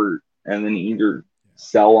short and then either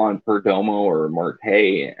sell on Perdomo or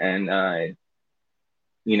Marte and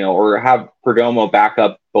or have Perdomo back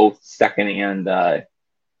up both second and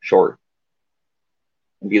short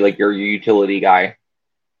and be like your utility guy.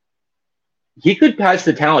 He could pass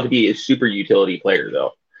the talent to be a super utility player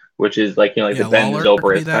though, which is like the Ben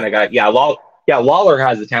Zobrist kind of guy. Lawler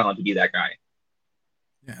has the talent to be that guy.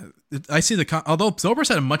 Yeah, I see although Zobrist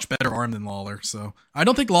had a much better arm than Lawler, so I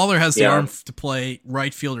don't think Lawler has the arm to play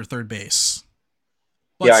right field or third base.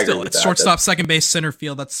 But still, it's shortstop, second base, center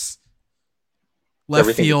field. That's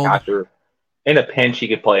left field. In a pinch, he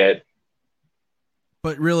could play it.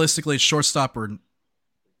 But realistically, it's shortstop or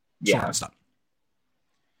shortstop.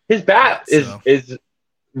 His bat is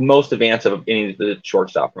most advanced of any of the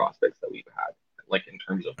shortstop prospects that we've had, like in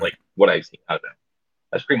terms of like what I've seen out of him.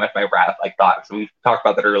 That's pretty much my thought. So we talked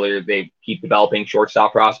about that earlier. They keep developing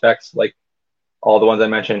shortstop prospects, like all the ones I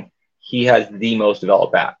mentioned. He has the most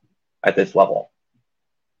developed bat at this level.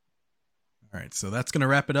 All right, so that's going to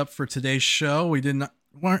wrap it up for today's show. We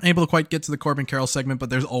weren't able to quite get to the Corbin Carroll segment, but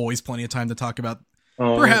there's always plenty of time to talk about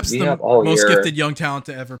perhaps the most gifted young talent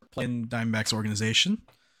to ever play in Diamondbacks organization.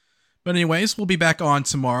 But anyways, we'll be back on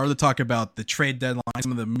tomorrow to talk about the trade deadline,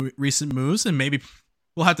 some of the recent moves, and maybe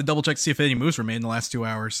we'll have to double check to see if any moves were made in the last 2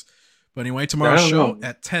 hours. But anyway, tomorrow's show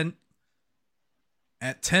at 10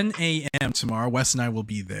 a.m. tomorrow, Wes and I will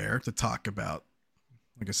be there to talk about,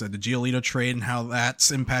 like I said, the Giolito trade and how that's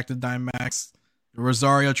impacted Diamondbacks. The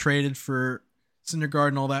Rosario traded for Syndergaard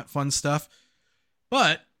and all that fun stuff.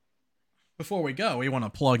 But before we go, we want to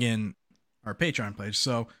plug in our Patreon page.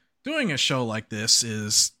 So doing a show like this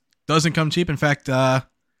doesn't come cheap. In fact,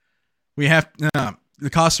 we have the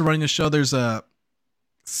cost of running the show. There's a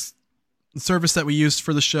service that we use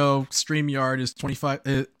for the show, StreamYard, is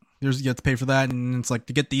 $25. You have to pay for that, and it's like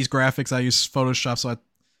to get these graphics, I use Photoshop. So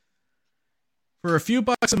for a few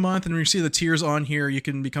bucks a month, and when you see the tiers on here, you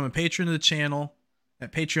can become a patron of the channel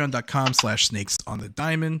at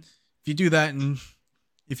patreon.com/snakesonthediamond. If you do that, and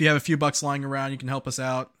if you have a few bucks lying around, you can help us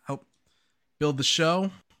out, help build the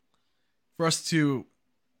show for us to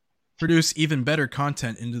produce even better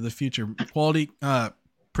content into the future,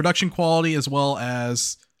 production quality, as well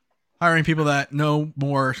as hiring people that know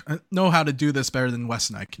how to do this better than Wes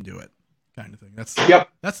and I can do it, kind of thing. That's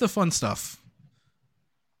the fun stuff.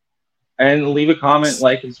 And leave a comment,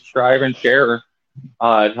 like and subscribe and share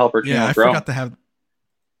to help our channel grow.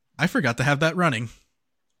 I forgot to have that running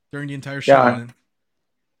during the entire show.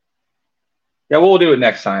 Yeah, we'll do it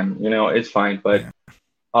next time. It's fine. But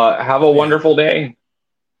have a wonderful day.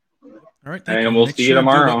 All right, and we'll see you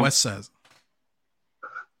tomorrow. What Wes says.